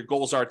 whatever your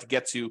goals are to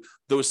get to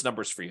those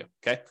numbers for you.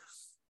 Okay.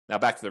 Now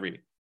back to the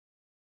reading.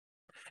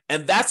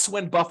 And that's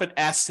when Buffett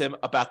asked him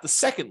about the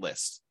second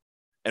list.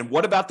 And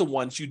what about the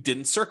ones you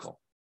didn't circle?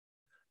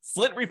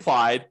 Flint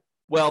replied,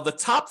 well, the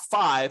top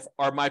 5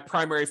 are my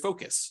primary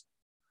focus,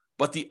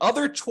 but the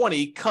other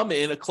 20 come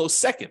in a close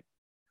second.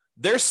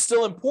 They're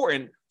still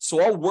important,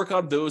 so I'll work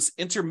on those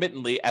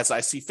intermittently as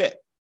I see fit.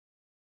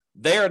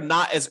 They are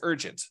not as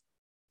urgent,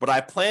 but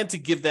I plan to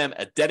give them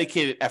a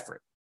dedicated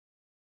effort.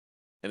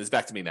 And it's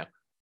back to me now.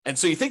 And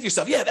so you think to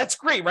yourself, yeah, that's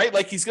great, right?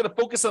 Like he's going to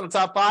focus on the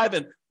top 5.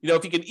 And,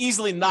 if he can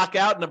easily knock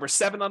out number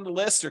 7 on the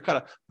list or kind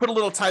of put a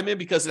little time in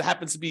because it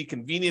happens to be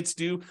convenient to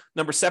do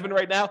number 7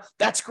 right now,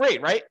 that's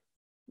great, right?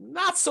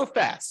 Not so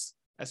fast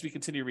as we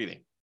continue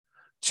reading.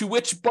 To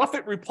which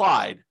Buffett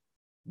replied,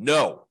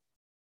 no,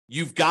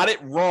 you've got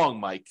it wrong,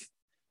 Mike.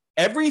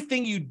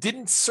 Everything you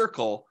didn't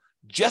circle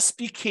just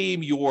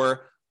became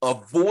your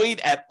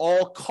avoid at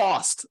all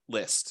cost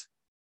list.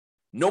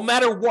 No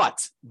matter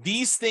what,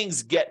 these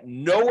things get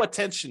no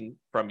attention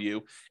from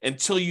you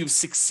until you've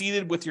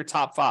succeeded with your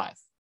top 5.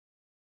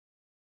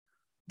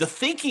 The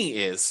thinking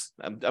is,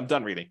 I'm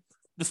done reading.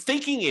 The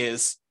thinking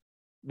is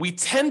we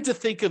tend to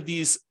think of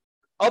these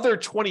other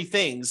 20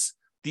 things,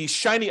 these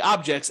shiny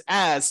objects,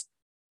 as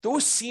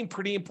those seem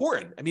pretty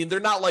important. I mean, they're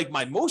not like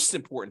my most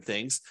important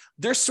things.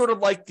 They're sort of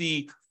like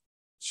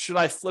should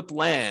I flip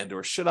land,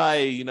 or should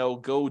I,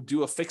 go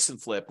do a fix and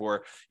flip,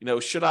 or,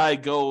 should I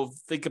go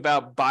think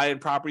about buying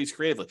properties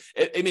creatively?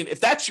 I mean,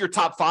 if that's your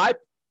top 5,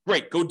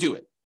 great, go do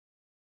it.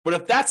 But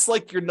if that's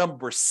like your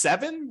number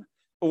 7,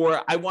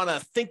 or I want to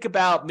think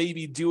about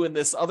maybe doing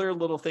this other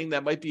little thing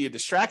that might be a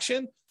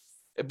distraction,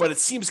 but it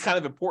seems kind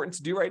of important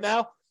to do right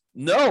now,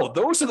 no,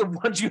 those are the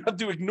ones you have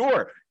to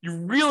ignore. You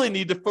really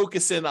need to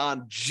focus in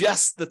on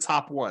just the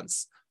top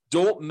ones.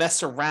 Don't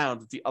mess around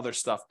with the other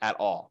stuff at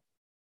all.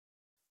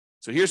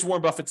 So here's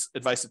Warren Buffett's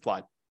advice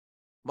applied.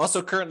 I'm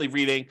also currently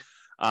reading,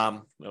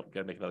 got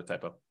to make another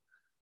typo.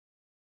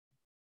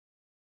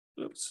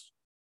 Oops.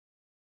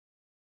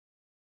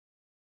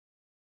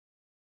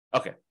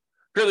 Okay.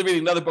 Currently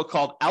reading another book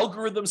called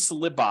Algorithms to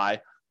Live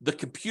By, The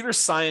Computer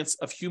Science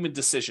of Human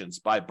Decisions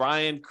by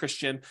Brian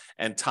Christian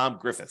and Tom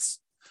Griffiths.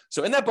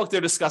 So in that book,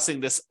 they're discussing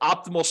this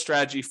optimal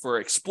strategy for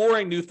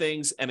exploring new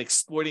things and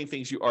exploiting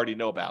things you already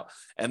know about.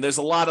 And there's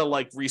a lot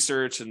of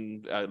research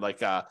and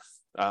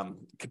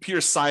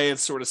computer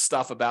science sort of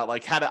stuff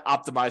about how to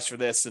optimize for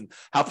this and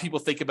how people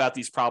think about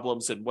these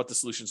problems and what the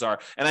solutions are.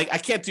 And I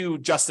can't do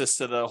justice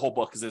to the whole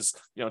book because there's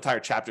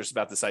entire chapters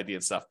about this idea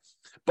and stuff.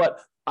 But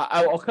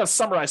I'll kind of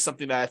summarize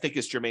something that I think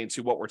is germane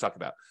to what we're talking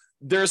about.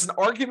 There's an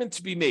argument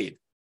to be made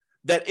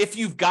that if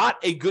you've got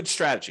a good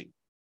strategy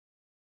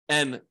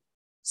and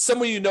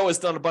someone has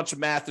done a bunch of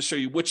math to show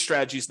you which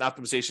strategies and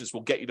optimizations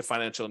will get you to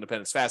financial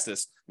independence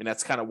fastest. I mean,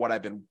 that's kind of what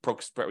I've been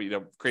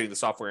creating the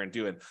software and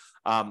doing,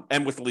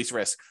 and with the least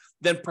risk.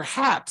 Then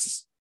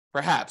perhaps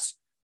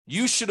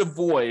you should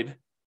avoid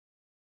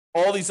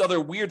all these other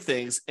weird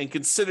things and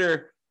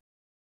consider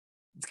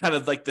kind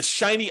of like the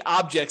shiny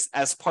objects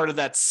as part of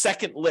that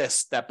second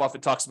list that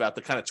Buffett talks about,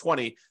 the kind of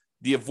 20,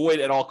 the avoid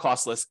at all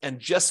cost list, and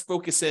just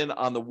focus in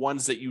on the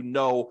ones that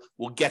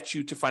will get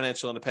you to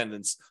financial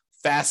independence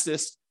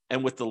fastest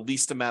and with the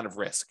least amount of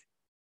risk.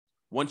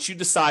 Once you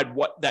decide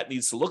what that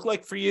needs to look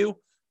like for you,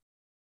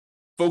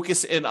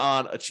 focus in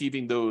on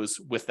achieving those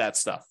with that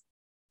stuff,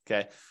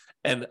 okay?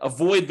 And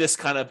avoid this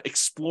kind of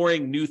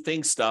exploring new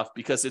things stuff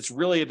because it's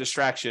really a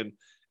distraction.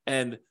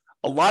 And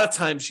a lot of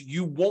times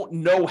you won't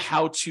know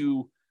how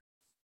to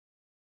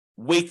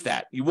weight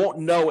that. You won't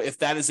know if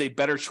that is a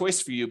better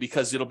choice for you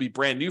because it'll be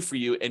brand new for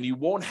you, and you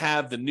won't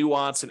have the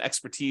nuance and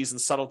expertise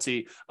and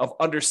subtlety of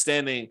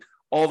understanding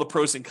all the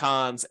pros and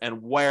cons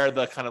and where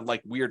the kind of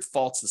weird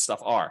faults and stuff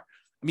are.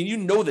 I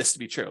mean, this to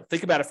be true.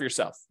 Think about it for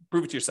yourself.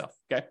 Prove it to yourself,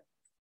 okay?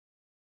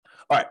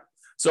 All right,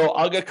 so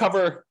I want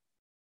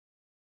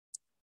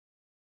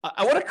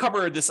to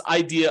cover this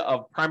idea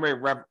of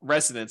primary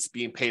residence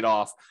being paid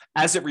off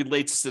as it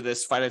relates to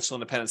this financial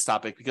independence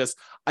topic, because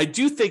I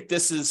do think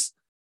this is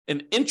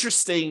an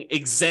interesting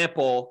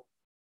example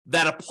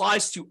that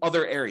applies to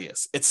other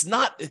areas. It's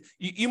not,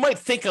 you might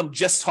think I'm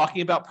just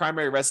talking about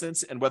primary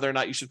residence and whether or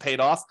not you should pay it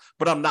off,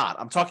 but I'm not.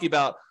 I'm talking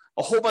about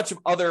a whole bunch of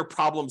other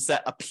problems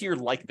that appear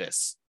like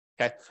this.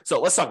 Okay, so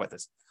let's talk about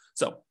this.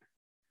 So,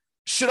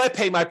 should I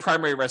pay my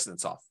primary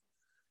residence off?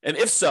 And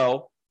if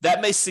so,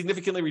 that may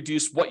significantly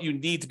reduce what you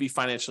need to be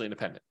financially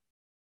independent.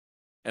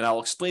 And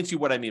I'll explain to you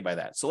what I mean by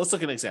that. So let's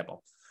look at an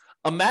example.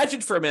 Imagine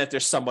for a minute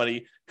there's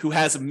somebody who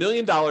has $1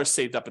 million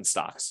saved up in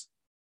stocks.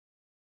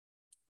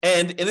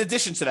 And in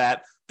addition to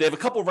that, they have a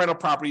couple of rental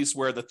properties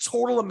where the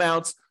total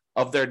amount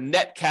of their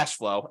net cash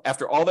flow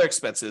after all their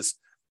expenses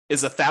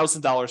is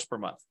 $1,000 per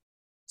month.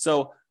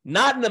 So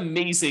not an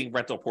amazing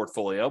rental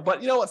portfolio,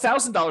 but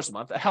 $1,000 a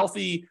month, a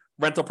healthy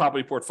rental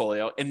property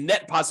portfolio and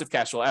net positive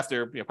cash flow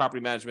after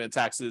property management,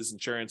 taxes,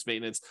 insurance,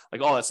 maintenance,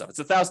 like all that stuff. It's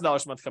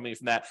 $1,000 a month coming in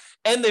from that.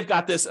 And they've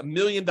got this $1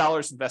 million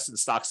invested in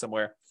stocks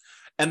somewhere.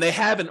 And they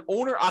have an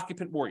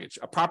owner-occupant mortgage,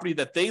 a property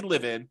that they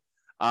live in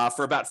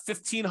for about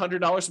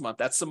 $1,500 a month.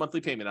 That's the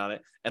monthly payment on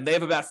it. And they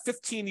have about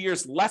 15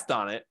 years left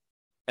on it.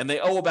 And they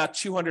owe about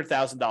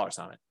 $200,000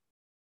 on it.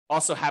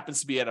 Also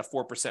happens to be at a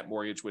 4%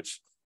 mortgage,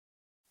 which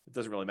it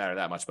doesn't really matter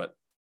that much, but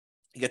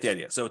you get the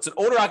idea. So it's an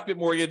owner-occupant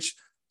mortgage,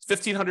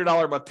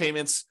 $1,500 a month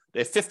payments. They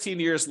have 15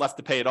 years left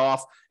to pay it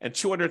off and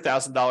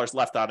 $200,000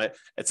 left on it.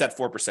 It's at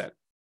 4%.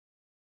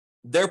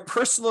 Their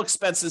personal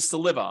expenses to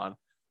live on,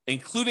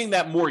 including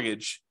that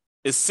mortgage,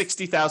 is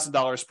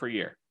 $60,000 per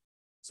year.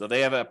 So they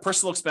have a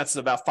personal expense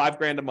of about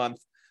 $5,000 a month.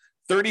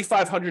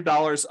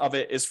 $3,500 of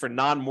it is for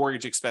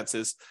non-mortgage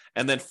expenses.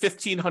 And then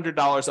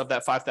 $1,500 of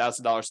that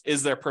 $5,000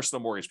 is their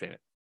personal mortgage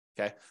payment.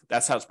 Okay,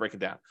 that's how it's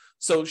breaking down.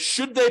 So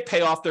should they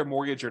pay off their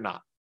mortgage or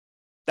not?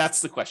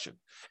 That's the question.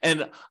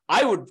 And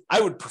I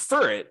would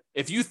prefer it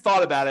if you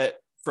thought about it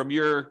from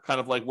your kind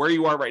of like where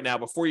you are right now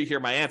before you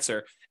hear my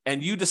answer,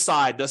 and you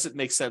decide, does it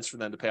make sense for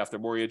them to pay off their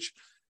mortgage?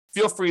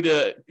 Feel free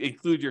to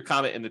include your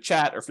comment in the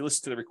chat, or if you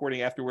listen to the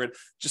recording afterward,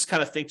 just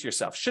kind of think to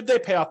yourself, should they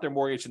pay off their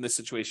mortgage in this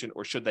situation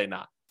or should they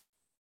not?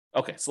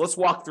 Okay, so let's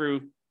walk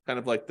through kind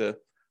of like the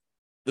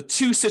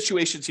two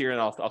situations here,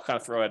 and I'll kind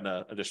of throw in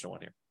an additional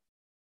one here.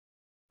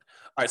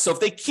 All right, so if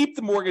they keep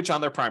the mortgage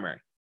on their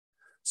primary,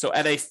 so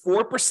at a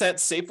 4%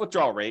 safe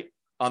withdrawal rate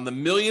on the $1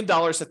 million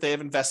that they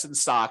have invested in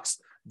stocks,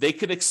 they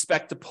could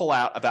expect to pull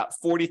out about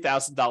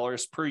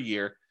 $40,000 per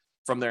year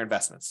from their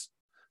investments.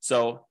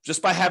 So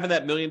just by having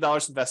that $1 million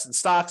invested in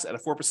stocks at a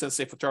 4%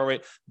 safe withdrawal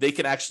rate, they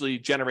can actually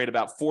generate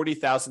about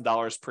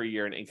 $40,000 per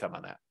year in income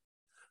on that.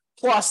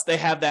 Plus, they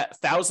have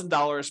that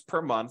 $1,000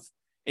 per month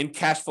in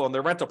cash flow on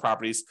their rental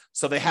properties.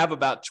 So they have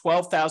about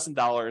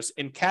 $12,000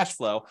 in cash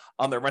flow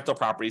on their rental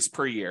properties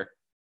per year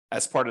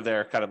as part of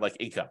their kind of like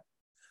income.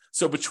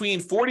 So between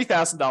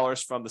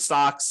 $40,000 from the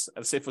stocks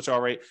at a safe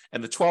withdrawal rate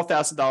and the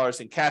 $12,000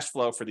 in cash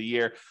flow for the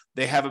year,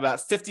 they have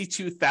about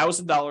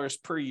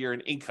 $52,000 per year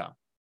in income.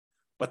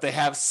 But they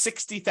have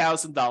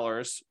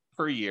 $60,000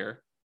 per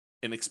year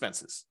in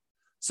expenses.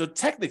 So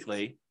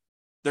technically,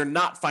 they're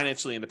not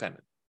financially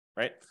independent,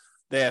 right?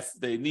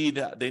 They need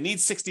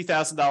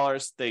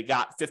 $60,000. They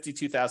got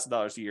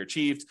 $52,000 a year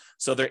achieved.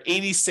 So they're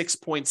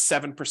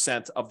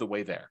 86.7% of the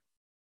way there.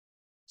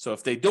 So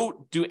if they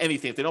don't do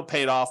anything, if they don't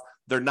pay it off,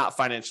 they're not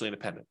financially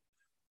independent.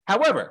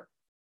 However,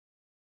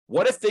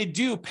 what if they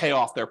do pay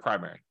off their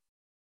primary?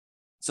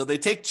 So they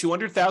take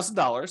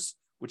 $200,000,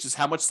 which is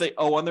how much they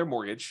owe on their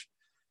mortgage,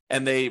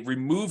 and they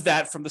remove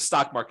that from the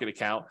stock market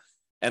account.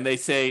 And they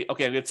say,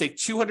 okay, I'm going to take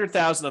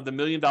 $200,000 of the $1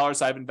 million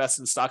I've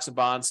invested in stocks and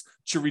bonds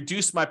to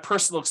reduce my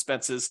personal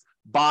expenses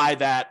by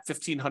that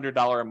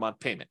 $1,500 a month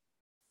payment.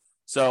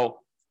 So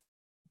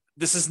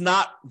this is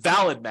not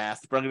valid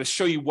math, but I'm going to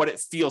show you what it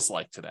feels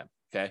like to them.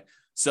 Okay.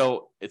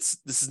 So this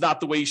is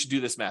not the way you should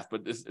do this math,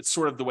 but it's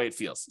sort of the way it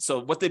feels. So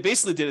what they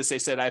basically did is they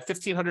said, I have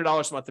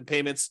 $1,500 a month in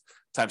payments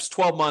times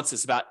 12 months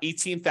is about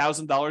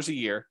 $18,000 a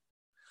year.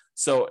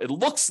 So it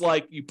looks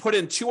like you put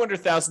in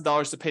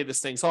 $200,000 to pay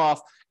this things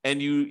off,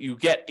 and you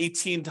get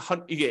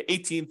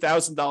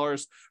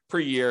 $18,000 per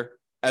year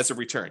as a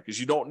return,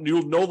 because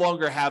you'll no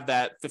longer have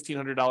that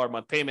 $1,500 a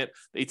month payment,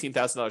 the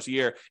 $18,000 a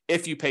year,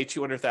 if you pay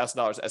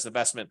 $200,000 as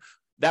investment.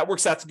 That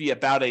works out to be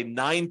about a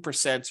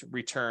 9%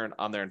 return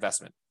on their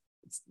investment.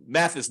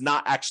 Math is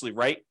not actually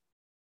right,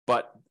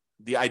 but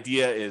the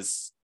idea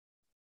is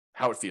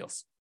how it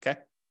feels. Okay.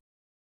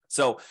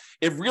 So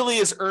it really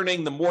is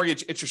earning the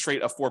mortgage interest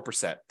rate of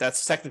 4%.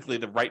 That's technically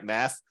the right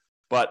math,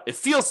 but it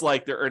feels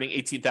like they're earning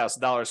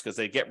 $18,000 because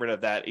they get rid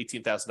of that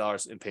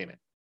 $18,000 in payment.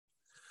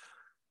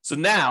 So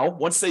now,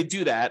 once they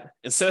do that,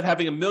 instead of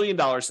having $1 million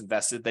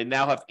invested, they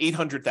now have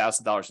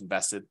 $800,000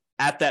 invested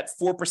at that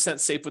 4%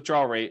 safe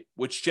withdrawal rate,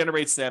 which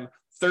generates them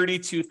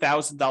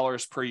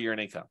 $32,000 per year in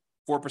income.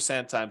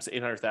 4% times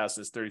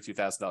 800,000 is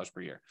 $32,000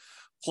 per year.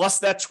 Plus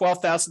that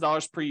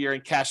 $12,000 per year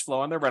in cash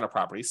flow on their rental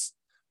properties.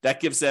 That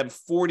gives them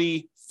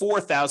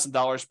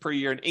 $44,000 per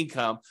year in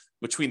income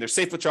between their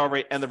safe withdrawal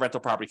rate and the rental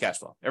property cash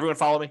flow. Everyone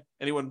follow me?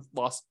 Anyone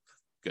lost?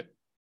 Good.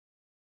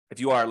 If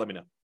you are, let me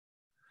know.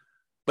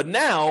 But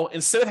now,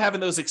 instead of having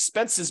those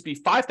expenses be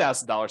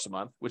 $5,000 a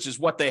month, which is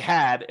what they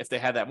had if they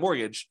had that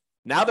mortgage,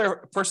 Now their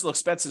personal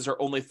expenses are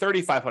only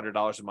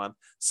 $3,500 a month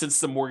since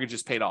the mortgage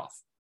is paid off.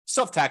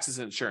 Self-taxes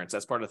and insurance,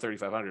 that's part of the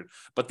 $3,500.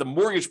 But the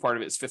mortgage part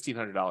of it is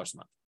 $1,500 a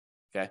month.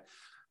 Okay.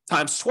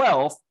 Times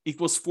 12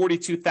 equals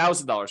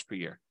 $42,000 per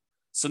year.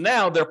 So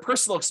now their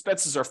personal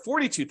expenses are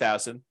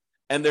 $42,000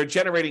 and they're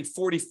generating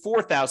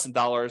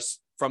 $44,000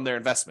 from their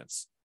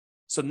investments.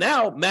 So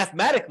now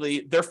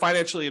mathematically, they're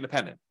financially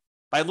independent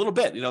by a little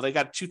bit. They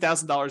got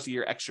 $2,000 a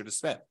year extra to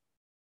spend,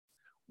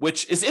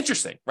 which is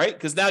interesting, right?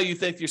 Because now you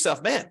think to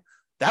yourself, man,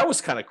 that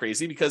was kind of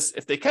crazy, because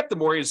if they kept the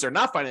mortgage, they're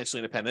not financially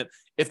independent.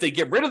 If they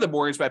get rid of the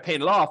mortgage by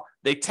paying it off,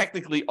 they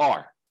technically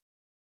are.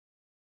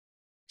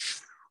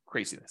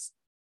 Craziness.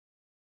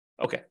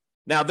 Okay.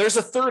 Now there's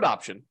a third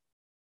option.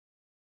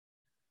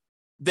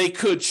 They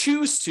could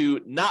choose to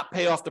not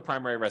pay off the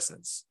primary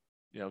residence,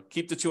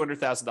 keep the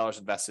 $200,000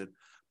 invested,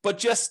 but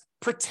just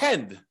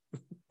pretend,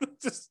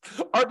 just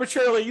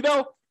arbitrarily,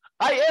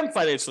 I am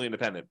financially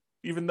independent,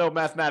 even though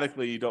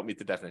mathematically you don't meet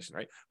the definition,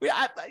 right?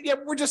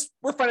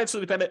 We're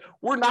financially independent.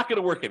 We're not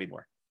going to work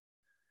anymore.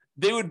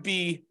 They would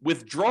be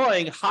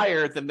withdrawing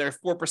higher than their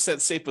 4%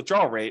 safe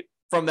withdrawal rate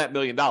from that $1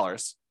 million,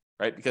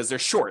 right? Because they're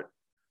short.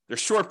 They're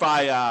short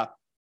by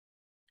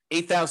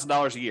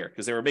 $8,000 a year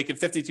because they were making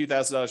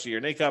 $52,000 a year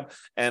in income,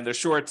 and they're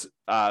short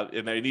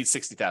and they need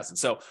 $60,000.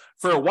 So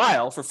for a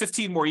while, for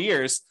 15 more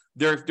years,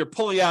 they're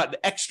pulling out an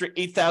extra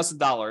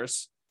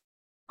 $8,000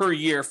 per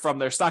year from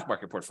their stock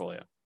market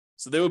portfolio.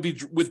 So they would be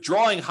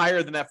withdrawing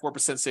higher than that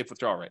 4% safe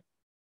withdrawal rate.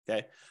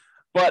 Okay.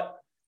 But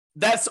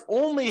that's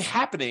only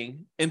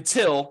happening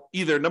until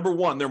either, number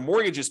one, their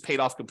mortgage is paid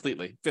off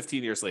completely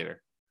 15 years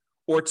later,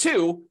 or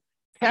two,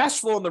 cash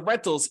flow in the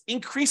rentals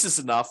increases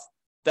enough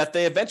that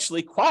they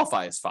eventually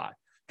qualify as FI.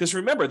 Because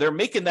remember, they're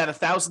making that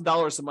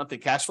 $1,000 a month in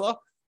cash flow.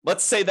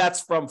 Let's say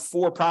that's from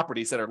 4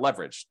 properties that are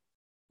leveraged.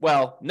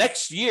 Well,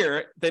 next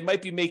year, they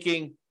might be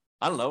making,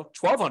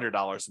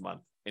 $1,200 a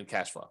month in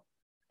cash flow.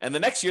 And the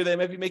next year, they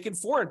might be making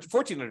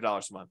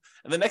 $1,400 a month.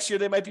 And the next year,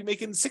 they might be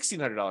making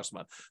 $1,600 a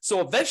month.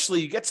 So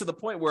eventually, you get to the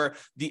point where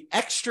the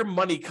extra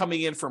money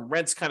coming in from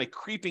rents kind of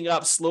creeping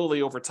up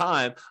slowly over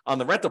time on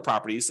the rental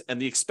properties, and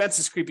the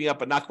expenses creeping up,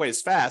 but not quite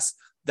as fast.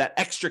 That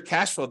extra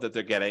cash flow that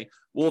they're getting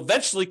will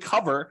eventually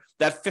cover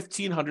that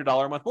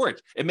 $1,500 a month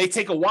mortgage. It may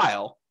take a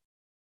while,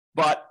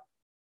 but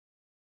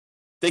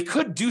they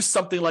could do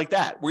something like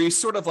that, where you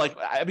sort of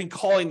I've been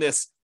calling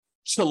this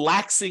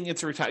chillaxing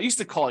into retirement. I used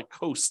to call it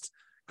coast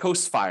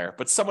fire,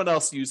 but someone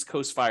else used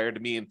coast fire to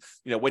mean,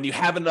 when you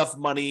have enough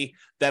money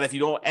that if you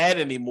don't add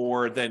any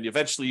more, then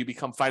eventually you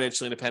become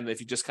financially independent if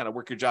you just kind of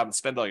work your job and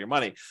spend all your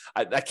money.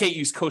 I can't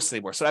use coast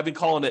anymore. So I've been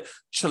calling it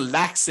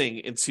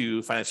chillaxing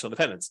into financial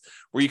independence,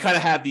 where you kind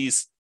of have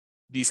these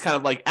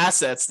kind of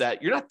assets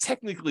that you're not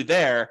technically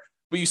there,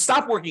 but you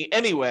stop working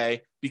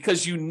anyway,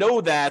 because you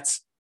know that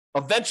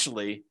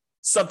eventually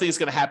something is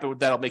going to happen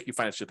that'll make you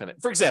financially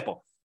independent. For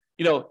example,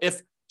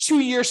 if 2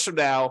 years from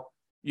now,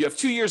 you have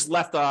 2 years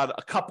left on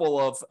a couple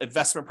of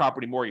investment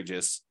property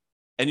mortgages,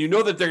 and you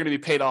know that they're going to be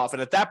paid off.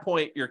 And at that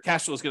point, your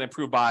cash flow is going to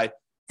improve by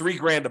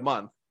 $3,000 a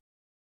month.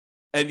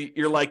 And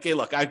you're like, hey,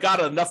 look, I've got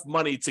enough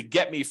money to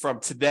get me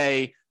from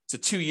today to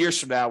 2 years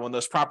from now when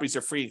those properties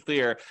are free and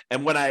clear.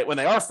 And when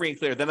they are free and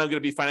clear, then I'm going to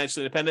be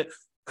financially independent.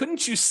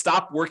 Couldn't you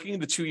stop working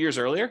the 2 years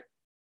earlier?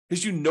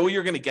 Because you know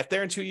you're going to get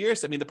there in 2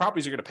 years. I mean, the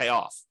properties are going to pay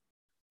off,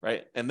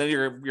 right? And then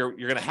you're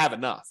going to have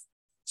enough.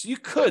 So you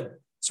could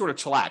sort of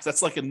chillax.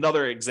 That's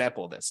another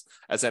example of this,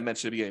 as I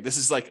mentioned at the beginning. This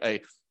is a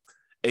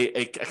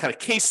kind of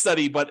case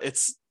study, but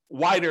it's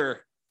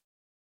wider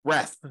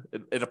breadth.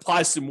 It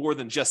applies to more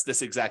than just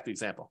this exact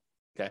example.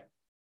 Okay.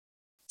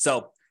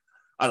 So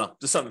I don't know,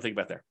 just something to think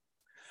about there.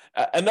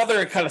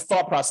 Another kind of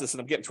thought process,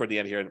 and I'm getting toward the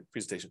end here in the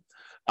presentation.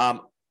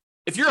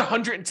 If you're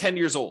 110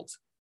 years old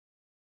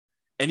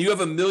and you have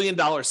 $1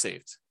 million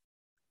saved,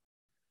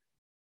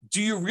 do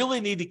you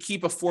really need to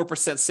keep a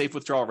 4% safe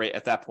withdrawal rate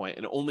at that point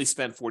and only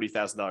spend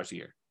 $40,000 a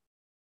year?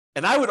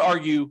 And I would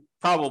argue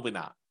probably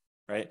not,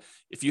 right?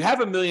 If you have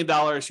 $1 million,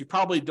 you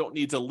probably don't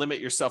need to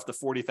limit yourself to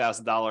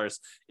 $40,000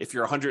 if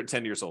you're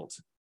 110 years old.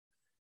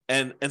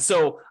 And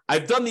so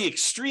I've done the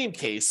extreme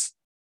case.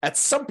 At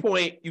some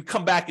point, you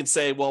come back and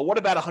say, well, what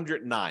about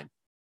 109?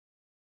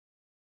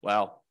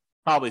 Well,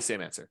 probably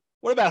same answer.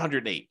 What about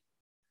 108?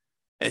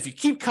 And if you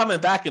keep coming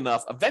back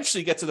enough,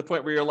 eventually you get to the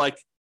point where you're like,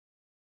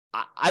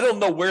 I don't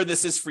know where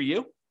this is for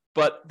you,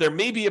 but there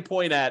may be a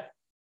point at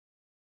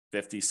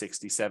 50,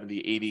 60, 70,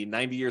 80,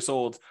 90 years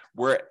old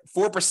where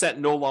 4%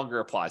 no longer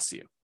applies to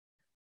you.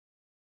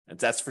 And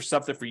that's for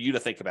something for you to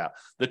think about.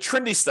 The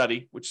Trinity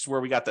study, which is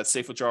where we got that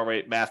safe withdrawal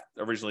rate math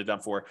originally done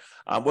for,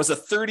 was a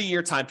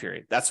 30-year time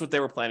period. That's what they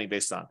were planning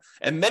based on.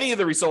 And many of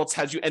the results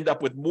had you end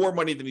up with more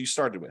money than you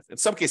started with. In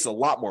some cases, a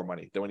lot more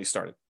money than when you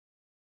started.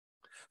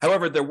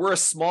 However, there were a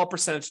small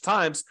percentage of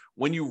times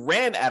when you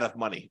ran out of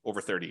money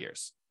over 30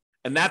 years.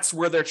 And that's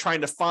where they're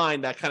trying to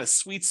find that kind of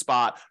sweet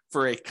spot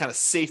for a kind of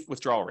safe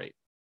withdrawal rate.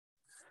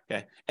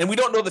 Okay. And we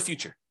don't know the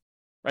future,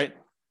 right?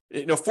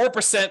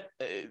 4%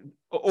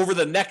 over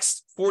the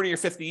next 40 or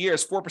 50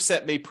 years,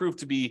 4% may prove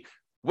to be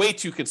way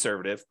too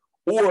conservative,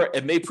 or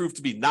it may prove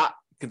to be not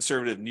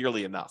conservative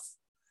nearly enough.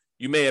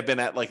 You may have been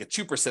at like a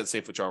 2%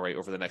 safe withdrawal rate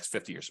over the next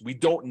 50 years. We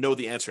don't know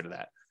the answer to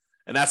that.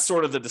 And that's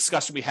sort of the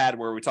discussion we had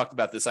where we talked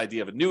about this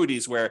idea of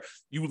annuities, where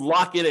you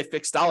lock in a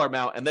fixed dollar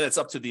amount and then it's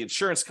up to the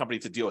insurance company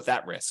to deal with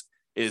that risk.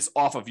 It is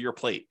off of your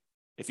plate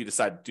if you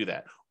decide to do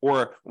that.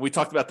 Or we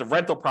talked about the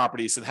rental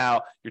properties and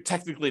how you're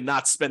technically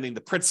not spending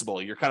the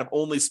principal. You're kind of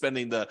only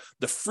spending the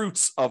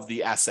fruits of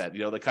the asset,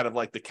 the kind of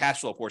like the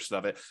cash flow portion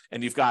of it.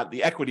 And you've got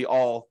the equity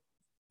all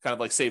kind of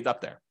like saved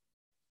up there.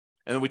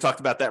 And then we talked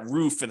about that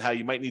roof and how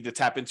you might need to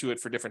tap into it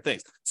for different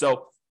things.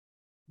 So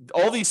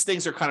all these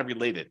things are kind of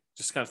related,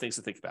 just kind of things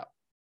to think about.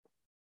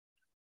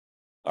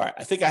 All right,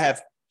 I think I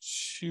have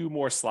 2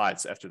 more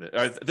slides after this,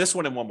 or this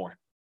one and one more.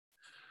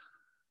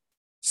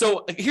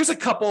 So here's a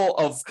couple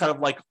of kind of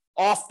like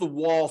off the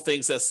wall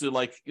things as to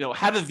like,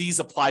 how do these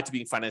apply to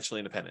being financially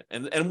independent?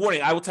 And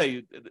warning, I will tell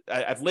you,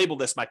 I've labeled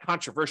this my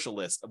controversial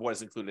list of what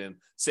is included in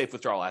safe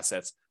withdrawal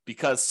assets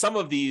because some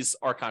of these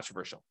are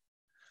controversial.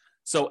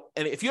 So,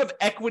 and if you have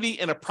equity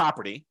in a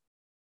property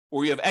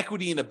or you have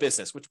equity in a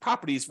business, which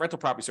rental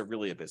properties are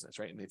really a business,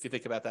 right? And if you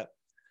think about that,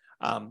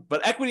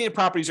 but equity in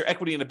properties or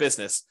equity in a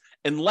business,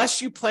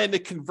 unless you plan to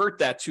convert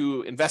that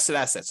to invested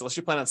assets, unless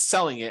you plan on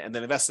selling it and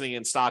then investing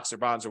in stocks or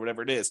bonds or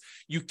whatever it is,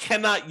 you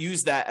cannot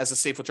use that as a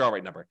safe withdrawal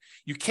rate number.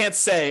 You can't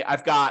say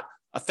I've got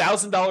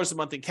 $1,000 a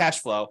month in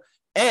cash flow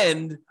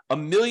and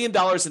 $1 million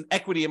in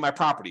equity in my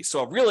property.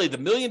 So really the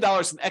 $1 million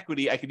in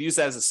equity, I could use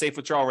that as a safe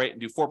withdrawal rate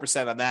and do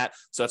 4% on that.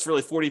 So it's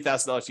really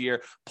 $40,000 a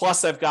year.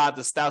 Plus I've got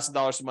this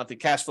 $1,000 a month in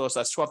cash flow. So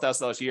that's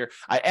 $12,000 a year.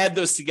 I add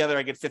those together,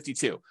 I get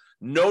 52.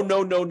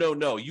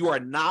 No. You are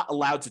not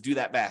allowed to do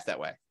that math that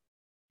way.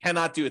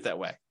 Cannot do it that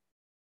way.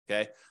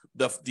 Okay.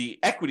 The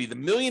equity, the $1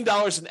 million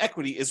in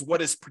equity is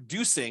what is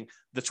producing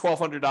the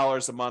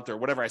 $1,200 a month or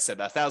whatever I said,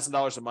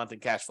 $1,000 a month in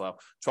cash flow,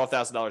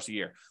 $12,000 a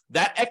year.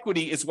 That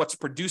equity is what's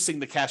producing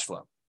the cash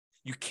flow.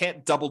 You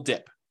can't double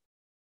dip.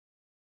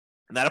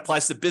 And that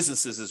applies to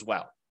businesses as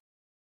well.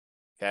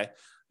 Okay.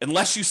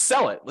 Unless you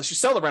sell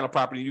the rental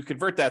property, you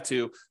convert that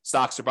to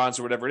stocks or bonds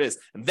or whatever it is.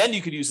 And then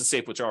you could use a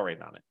safe withdrawal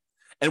rate on it.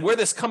 And where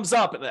this comes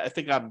up, and I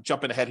think I'm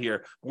jumping ahead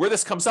here, where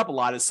this comes up a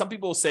lot is some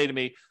people will say to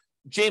me,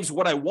 James,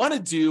 what I want to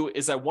do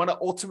is I want to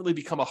ultimately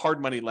become a hard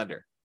money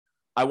lender.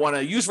 I want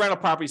to use rental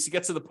properties to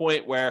get to the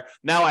point where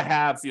now I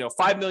have,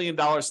 $5 million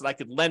that I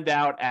could lend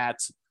out at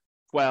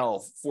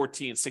 12,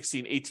 14,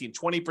 16, 18,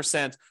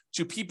 20%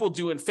 to people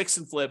doing fix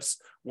and flips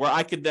where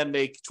I could then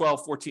make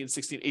 12, 14,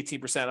 16,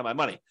 18% of my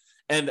money.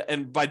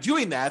 And by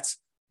doing that,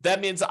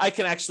 that means I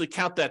can actually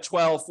count that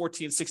 12,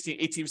 14, 16,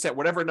 18%,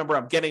 whatever number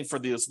I'm getting for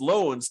those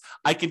loans,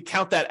 I can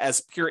count that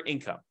as pure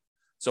income.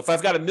 So if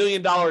I've got $1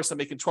 million, I'm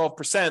making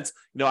 12%,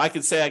 I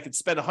could say I could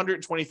spend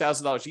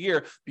 $120,000 a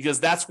year because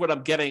that's what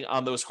I'm getting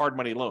on those hard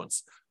money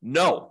loans.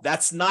 No,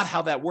 that's not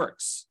how that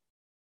works.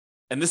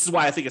 And this is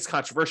why I think it's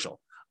controversial.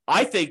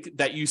 I think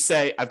that you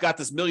say, I've got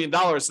this $1 million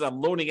that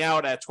I'm loaning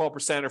out at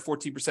 12% or 14%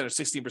 or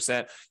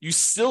 16%. You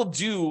still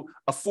do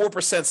a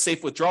 4%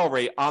 safe withdrawal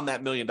rate on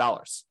that $1 million.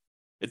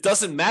 It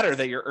doesn't matter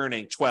that you're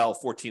earning 12,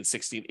 14,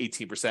 16,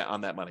 18%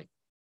 on that money.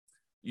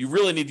 You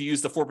really need to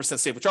use the 4%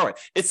 safe withdrawal rate.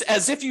 It's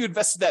as if you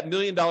invested that $1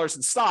 million in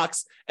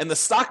stocks and the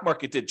stock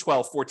market did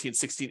 12, 14,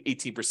 16,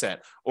 18%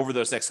 over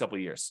those next couple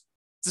of years.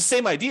 It's the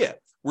same idea.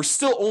 We're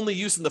still only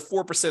using the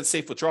 4%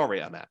 safe withdrawal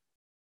rate on that.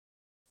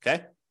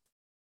 Okay?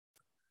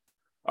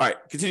 All right,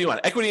 continue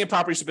on. Equity in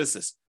properties or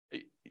business.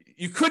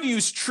 You could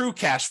use true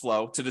cash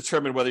flow to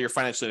determine whether you're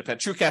financially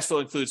independent. True cash flow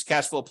includes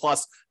cash flow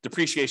plus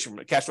depreciation,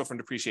 cash flow from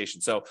depreciation.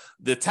 So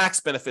the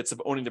tax benefits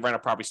of owning the rental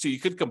properties too, you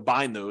could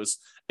combine those.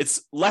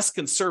 It's less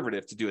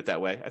conservative to do it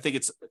that way. I think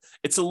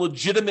it's a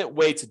legitimate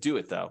way to do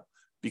it though,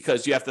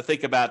 because you have to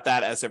think about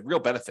that as a real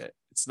benefit.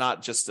 It's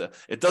not just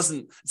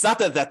it's not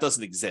that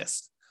doesn't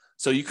exist.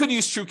 So you could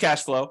use true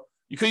cash flow.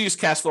 You could use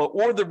cash flow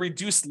or the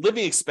reduced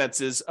living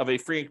expenses of a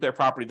free and clear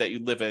property that you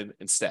live in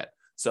instead.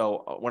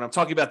 So when I'm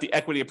talking about the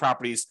equity of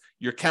properties,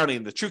 you're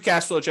counting the true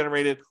cash flow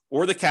generated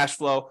or the cash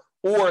flow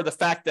or the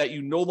fact that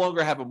you no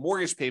longer have a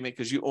mortgage payment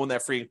because you own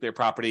that free and clear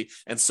property.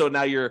 And so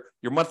now your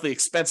monthly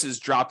expenses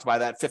dropped by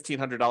that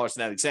 $1,500 in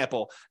that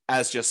example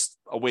as just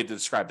a way to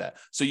describe that.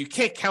 So you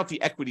can't count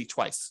the equity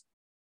twice.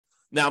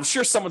 Now, I'm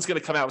sure someone's going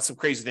to come out with some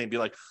crazy thing and be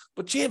like,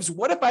 but James,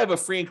 what if I have a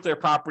free and clear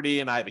property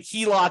and I have a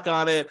HELOC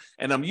on it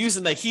and I'm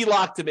using the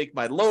HELOC to make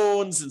my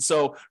loans? And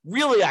so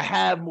really I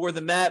have more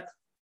than that.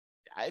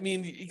 I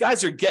mean, you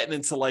guys are getting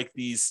into like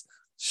these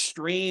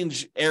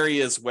strange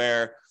areas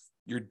where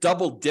you're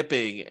double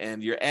dipping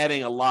and you're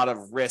adding a lot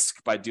of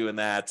risk by doing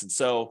that. And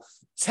so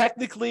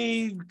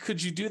technically,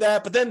 could you do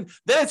that? But then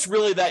it's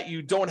really that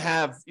you don't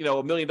have,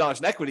 $1 million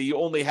in equity. You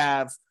only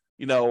have,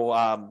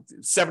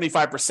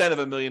 75% of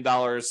 $1 million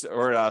or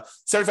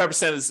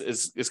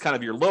 75% is kind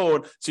of your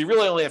loan. So you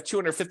really only have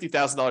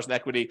 $250,000 in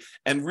equity.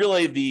 And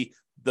really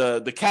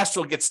the cash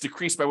flow gets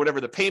decreased by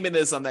whatever the payment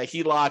is on that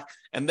HELOC.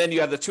 And then you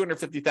have the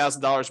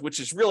 $250,000, which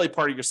is really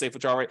part of your safe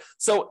withdrawal rate.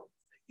 So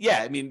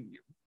yeah, I mean,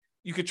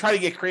 you could try to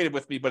get creative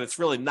with me, but it's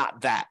really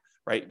not that,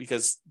 right?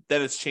 Because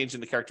then it's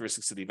changing the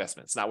characteristics of the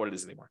investment. It's not what it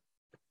is anymore.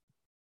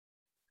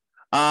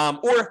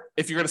 Or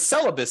if you're going to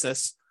sell a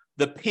business,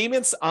 the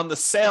payments on the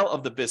sale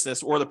of the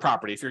business or the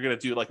property, if you're going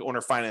to do like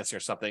owner financing or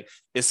something,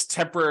 is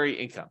temporary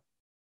income.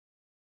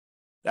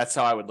 That's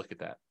how I would look at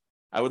that.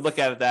 I would look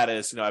at it that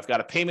as, I've got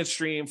a payment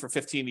stream for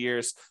 15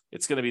 years.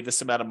 It's going to be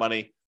this amount of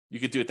money. You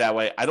could do it that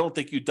way. I don't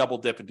think you double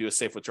dip and do a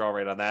safe withdrawal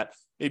rate on that.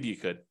 Maybe you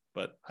could,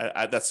 but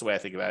that's the way I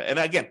think about it. And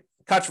again,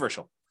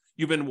 controversial.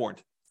 You've been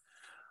warned.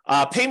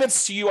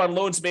 Payments to you on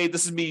loans made.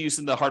 This is me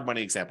using the hard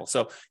money example.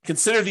 So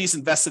consider these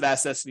invested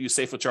assets and use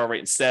safe withdrawal rate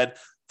instead.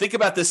 Think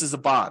about this as a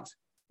bond.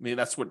 I mean,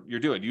 that's what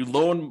you're doing. You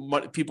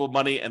loan people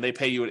money and they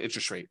pay you an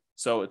interest rate.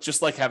 So it's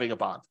just like having a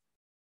bond.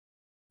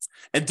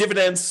 And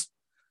dividends,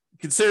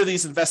 consider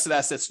these invested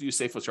assets and use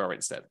safe withdrawal rate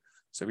instead.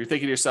 So if you're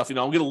thinking to yourself, I'm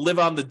going to live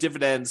on the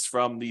dividends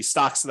from the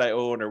stocks that I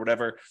own or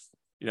whatever,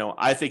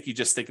 I think you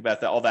just think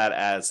about all that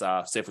as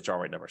safe withdrawal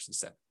rate numbers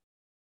instead.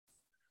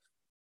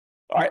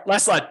 All right,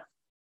 last slide.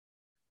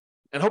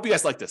 And hope you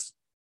guys like this.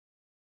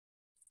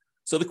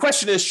 So the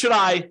question is, should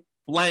I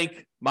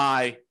blank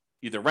my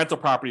either rental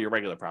property or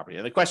regular property?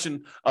 And the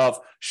question of,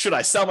 should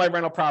I sell my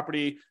rental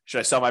property? Should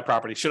I sell my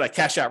property? Should I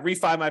cash out,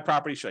 refi my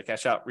property? Should I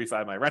cash out,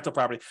 refi my rental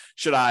property?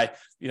 Should I,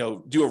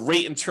 do a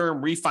rate and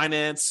term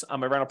refinance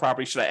on my rental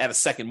property? Should I add a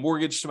second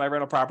mortgage to my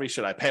rental property?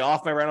 Should I pay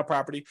off my rental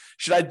property?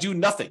 Should I do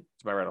nothing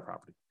to my rental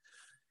property?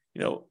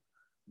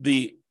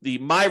 The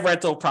my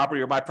rental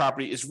property or my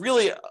property is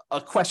really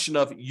a question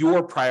of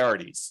your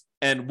priorities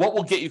and what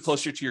will get you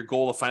closer to your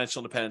goal of financial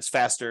independence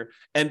faster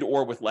and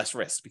or with less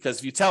risk. Because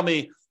if you tell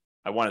me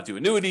I want to do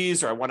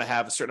annuities or I want to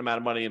have a certain amount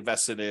of money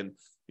invested in,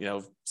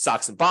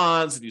 stocks and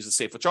bonds and use a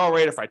safe withdrawal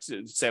rate, if I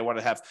say I want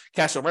to have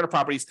cash on rental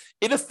properties,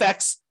 it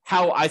affects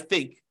how I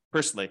think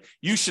personally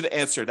you should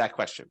answer that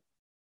question.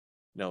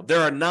 There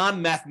are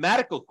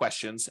non-mathematical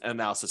questions and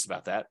analysis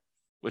about that,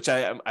 which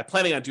I'm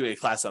planning on doing a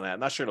class on that. I'm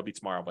not sure it'll be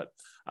tomorrow, but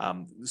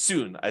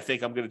soon. I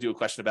think I'm going to do a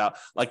question about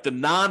like the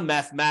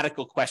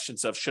non-mathematical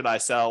questions of should I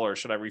sell or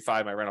should I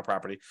refi my rental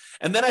property?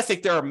 And then I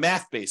think there are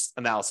math-based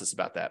analysis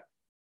about that.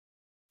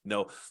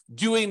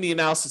 Doing the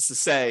analysis to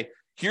say,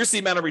 here's the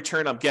amount of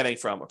return I'm getting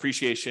from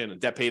appreciation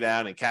and debt pay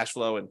down and cash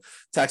flow and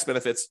tax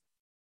benefits.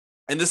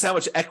 And this is how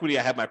much equity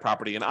I have in my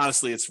property. And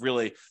honestly, it's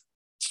really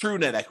true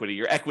net equity,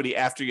 your equity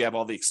after you have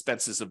all the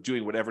expenses of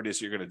doing whatever it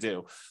is you're going to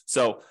do.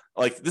 So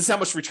like this is how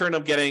much return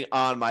I'm getting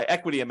on my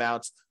equity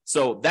amounts.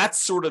 So that's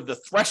sort of the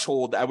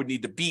threshold I would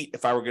need to beat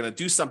if I were going to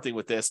do something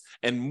with this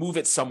and move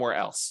it somewhere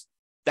else.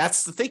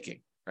 That's the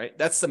thinking, right?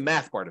 That's the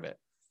math part of it.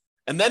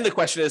 And then the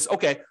question is,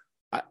 okay,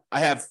 I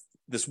have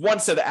this one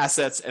set of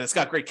assets and it's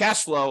got great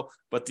cash flow,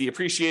 but the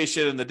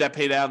appreciation and the debt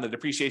pay down, the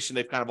depreciation,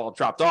 they've kind of all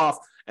dropped off.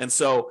 And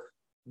so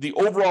the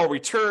overall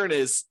return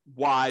is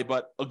Y,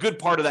 but a good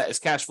part of that is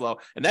cash flow.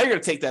 And now you're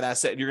going to take that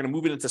asset and you're going to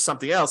move it into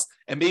something else.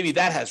 And maybe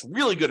that has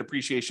really good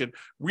appreciation,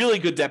 really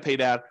good debt pay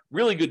down,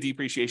 really good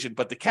depreciation,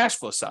 but the cash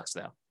flow sucks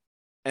now.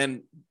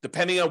 And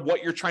depending on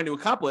what you're trying to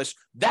accomplish,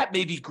 that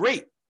may be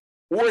great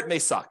or it may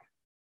suck,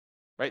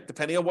 right?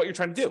 Depending on what you're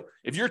trying to do.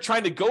 If you're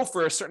trying to go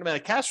for a certain amount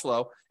of cash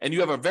flow and you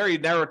have a very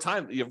narrow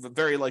time, you have a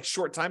very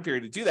short time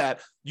period to do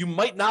that, you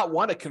might not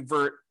want to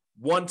convert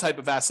one type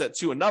of asset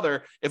to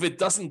another if it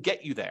doesn't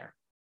get you there.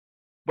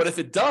 But if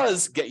it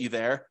does get you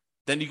there,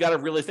 then you got to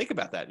really think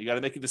about that. You got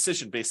to make a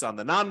decision based on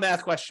the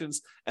non-math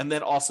questions and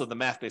then also the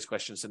math-based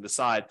questions and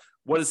decide,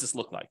 what does this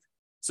look like?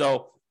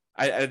 So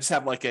I just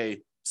have like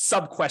a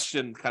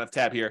sub-question kind of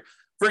tab here.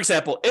 For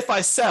example, if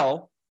I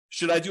sell,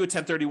 should I do a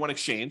 1031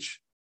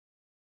 exchange?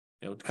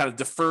 Kind of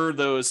defer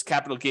those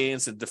capital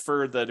gains and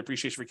defer the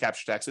depreciation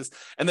recapture taxes.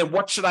 And then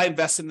what should I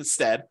invest in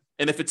instead?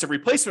 And if it's a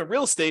replacement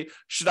real estate,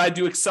 should I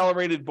do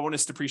accelerated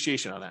bonus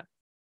depreciation on that?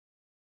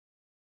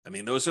 I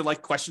mean, those are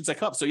like questions that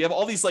come up. So you have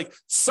all these like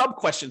sub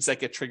questions that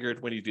get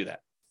triggered when you do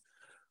that.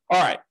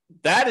 All right.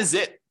 That is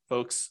it,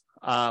 folks.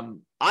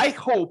 I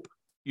hope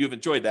you've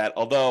enjoyed that,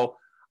 although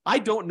I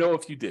don't know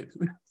if you did.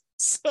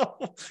 So,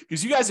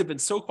 because you guys have been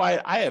so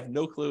quiet, I have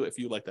no clue if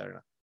you like that or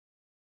not.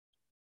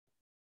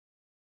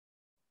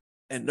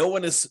 And no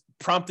one is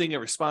prompting a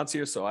response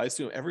here. So I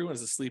assume everyone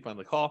is asleep on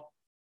the call,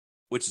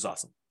 which is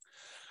awesome.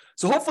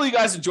 So hopefully you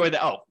guys enjoyed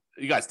that. Oh,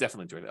 you guys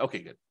definitely enjoyed it. Okay,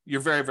 good. You're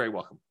very, very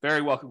welcome.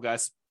 Very welcome,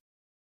 guys.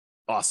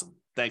 Awesome.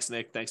 Thanks,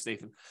 Nick. Thanks,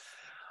 Nathan.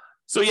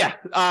 So yeah,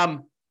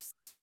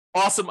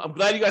 awesome. I'm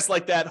glad you guys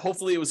like that.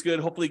 Hopefully it was good.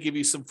 Hopefully give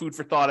you some food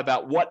for thought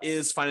about what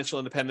is financial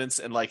independence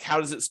and like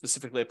how does it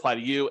specifically apply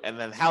to you, and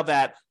then how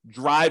that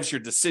drives your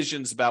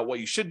decisions about what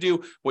you should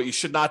do, what you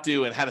should not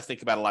do, and how to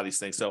think about a lot of these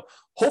things. So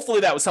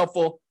hopefully that was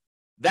helpful.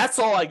 That's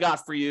all I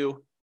got for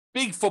you.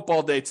 Big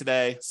football day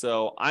today.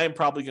 So I am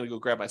probably going to go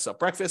grab myself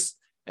breakfast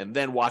and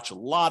then watch a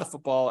lot of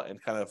football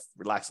and kind of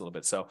relax a little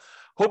bit. So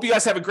hope you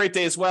guys have a great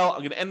day as well. I'm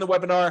going to end the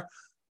webinar.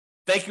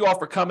 Thank you all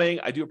for coming.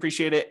 I do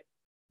appreciate it.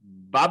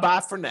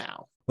 Bye-bye for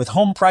now. With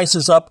home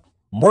prices up,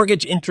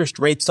 mortgage interest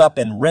rates up,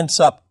 and rents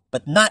up,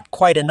 but not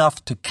quite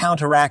enough to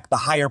counteract the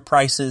higher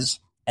prices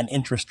and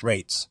interest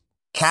rates.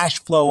 Cash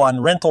flow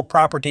on rental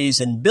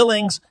properties and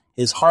billings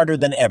is harder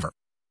than ever.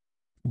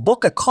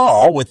 Book a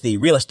call with the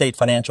Real Estate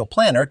Financial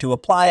Planner to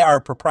apply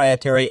our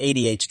proprietary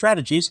 88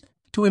 strategies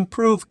to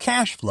improve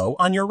cash flow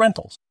on your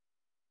rentals.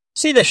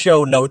 See the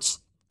show notes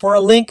for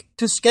a link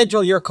to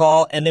schedule your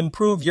call and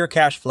improve your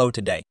cash flow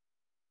today.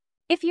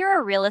 If you're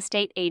a real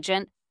estate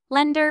agent,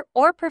 lender,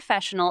 or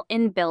professional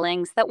in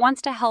Billings that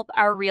wants to help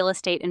our real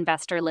estate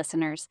investor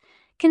listeners,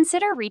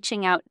 consider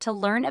reaching out to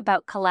learn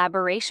about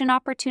collaboration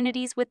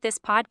opportunities with this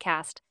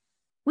podcast.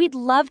 We'd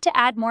love to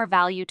add more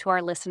value to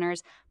our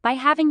listeners by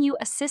having you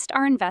assist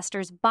our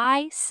investors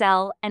buy,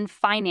 sell, and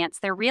finance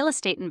their real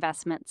estate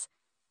investments.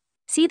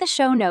 See the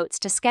show notes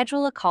to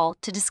schedule a call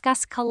to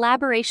discuss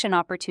collaboration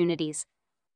opportunities.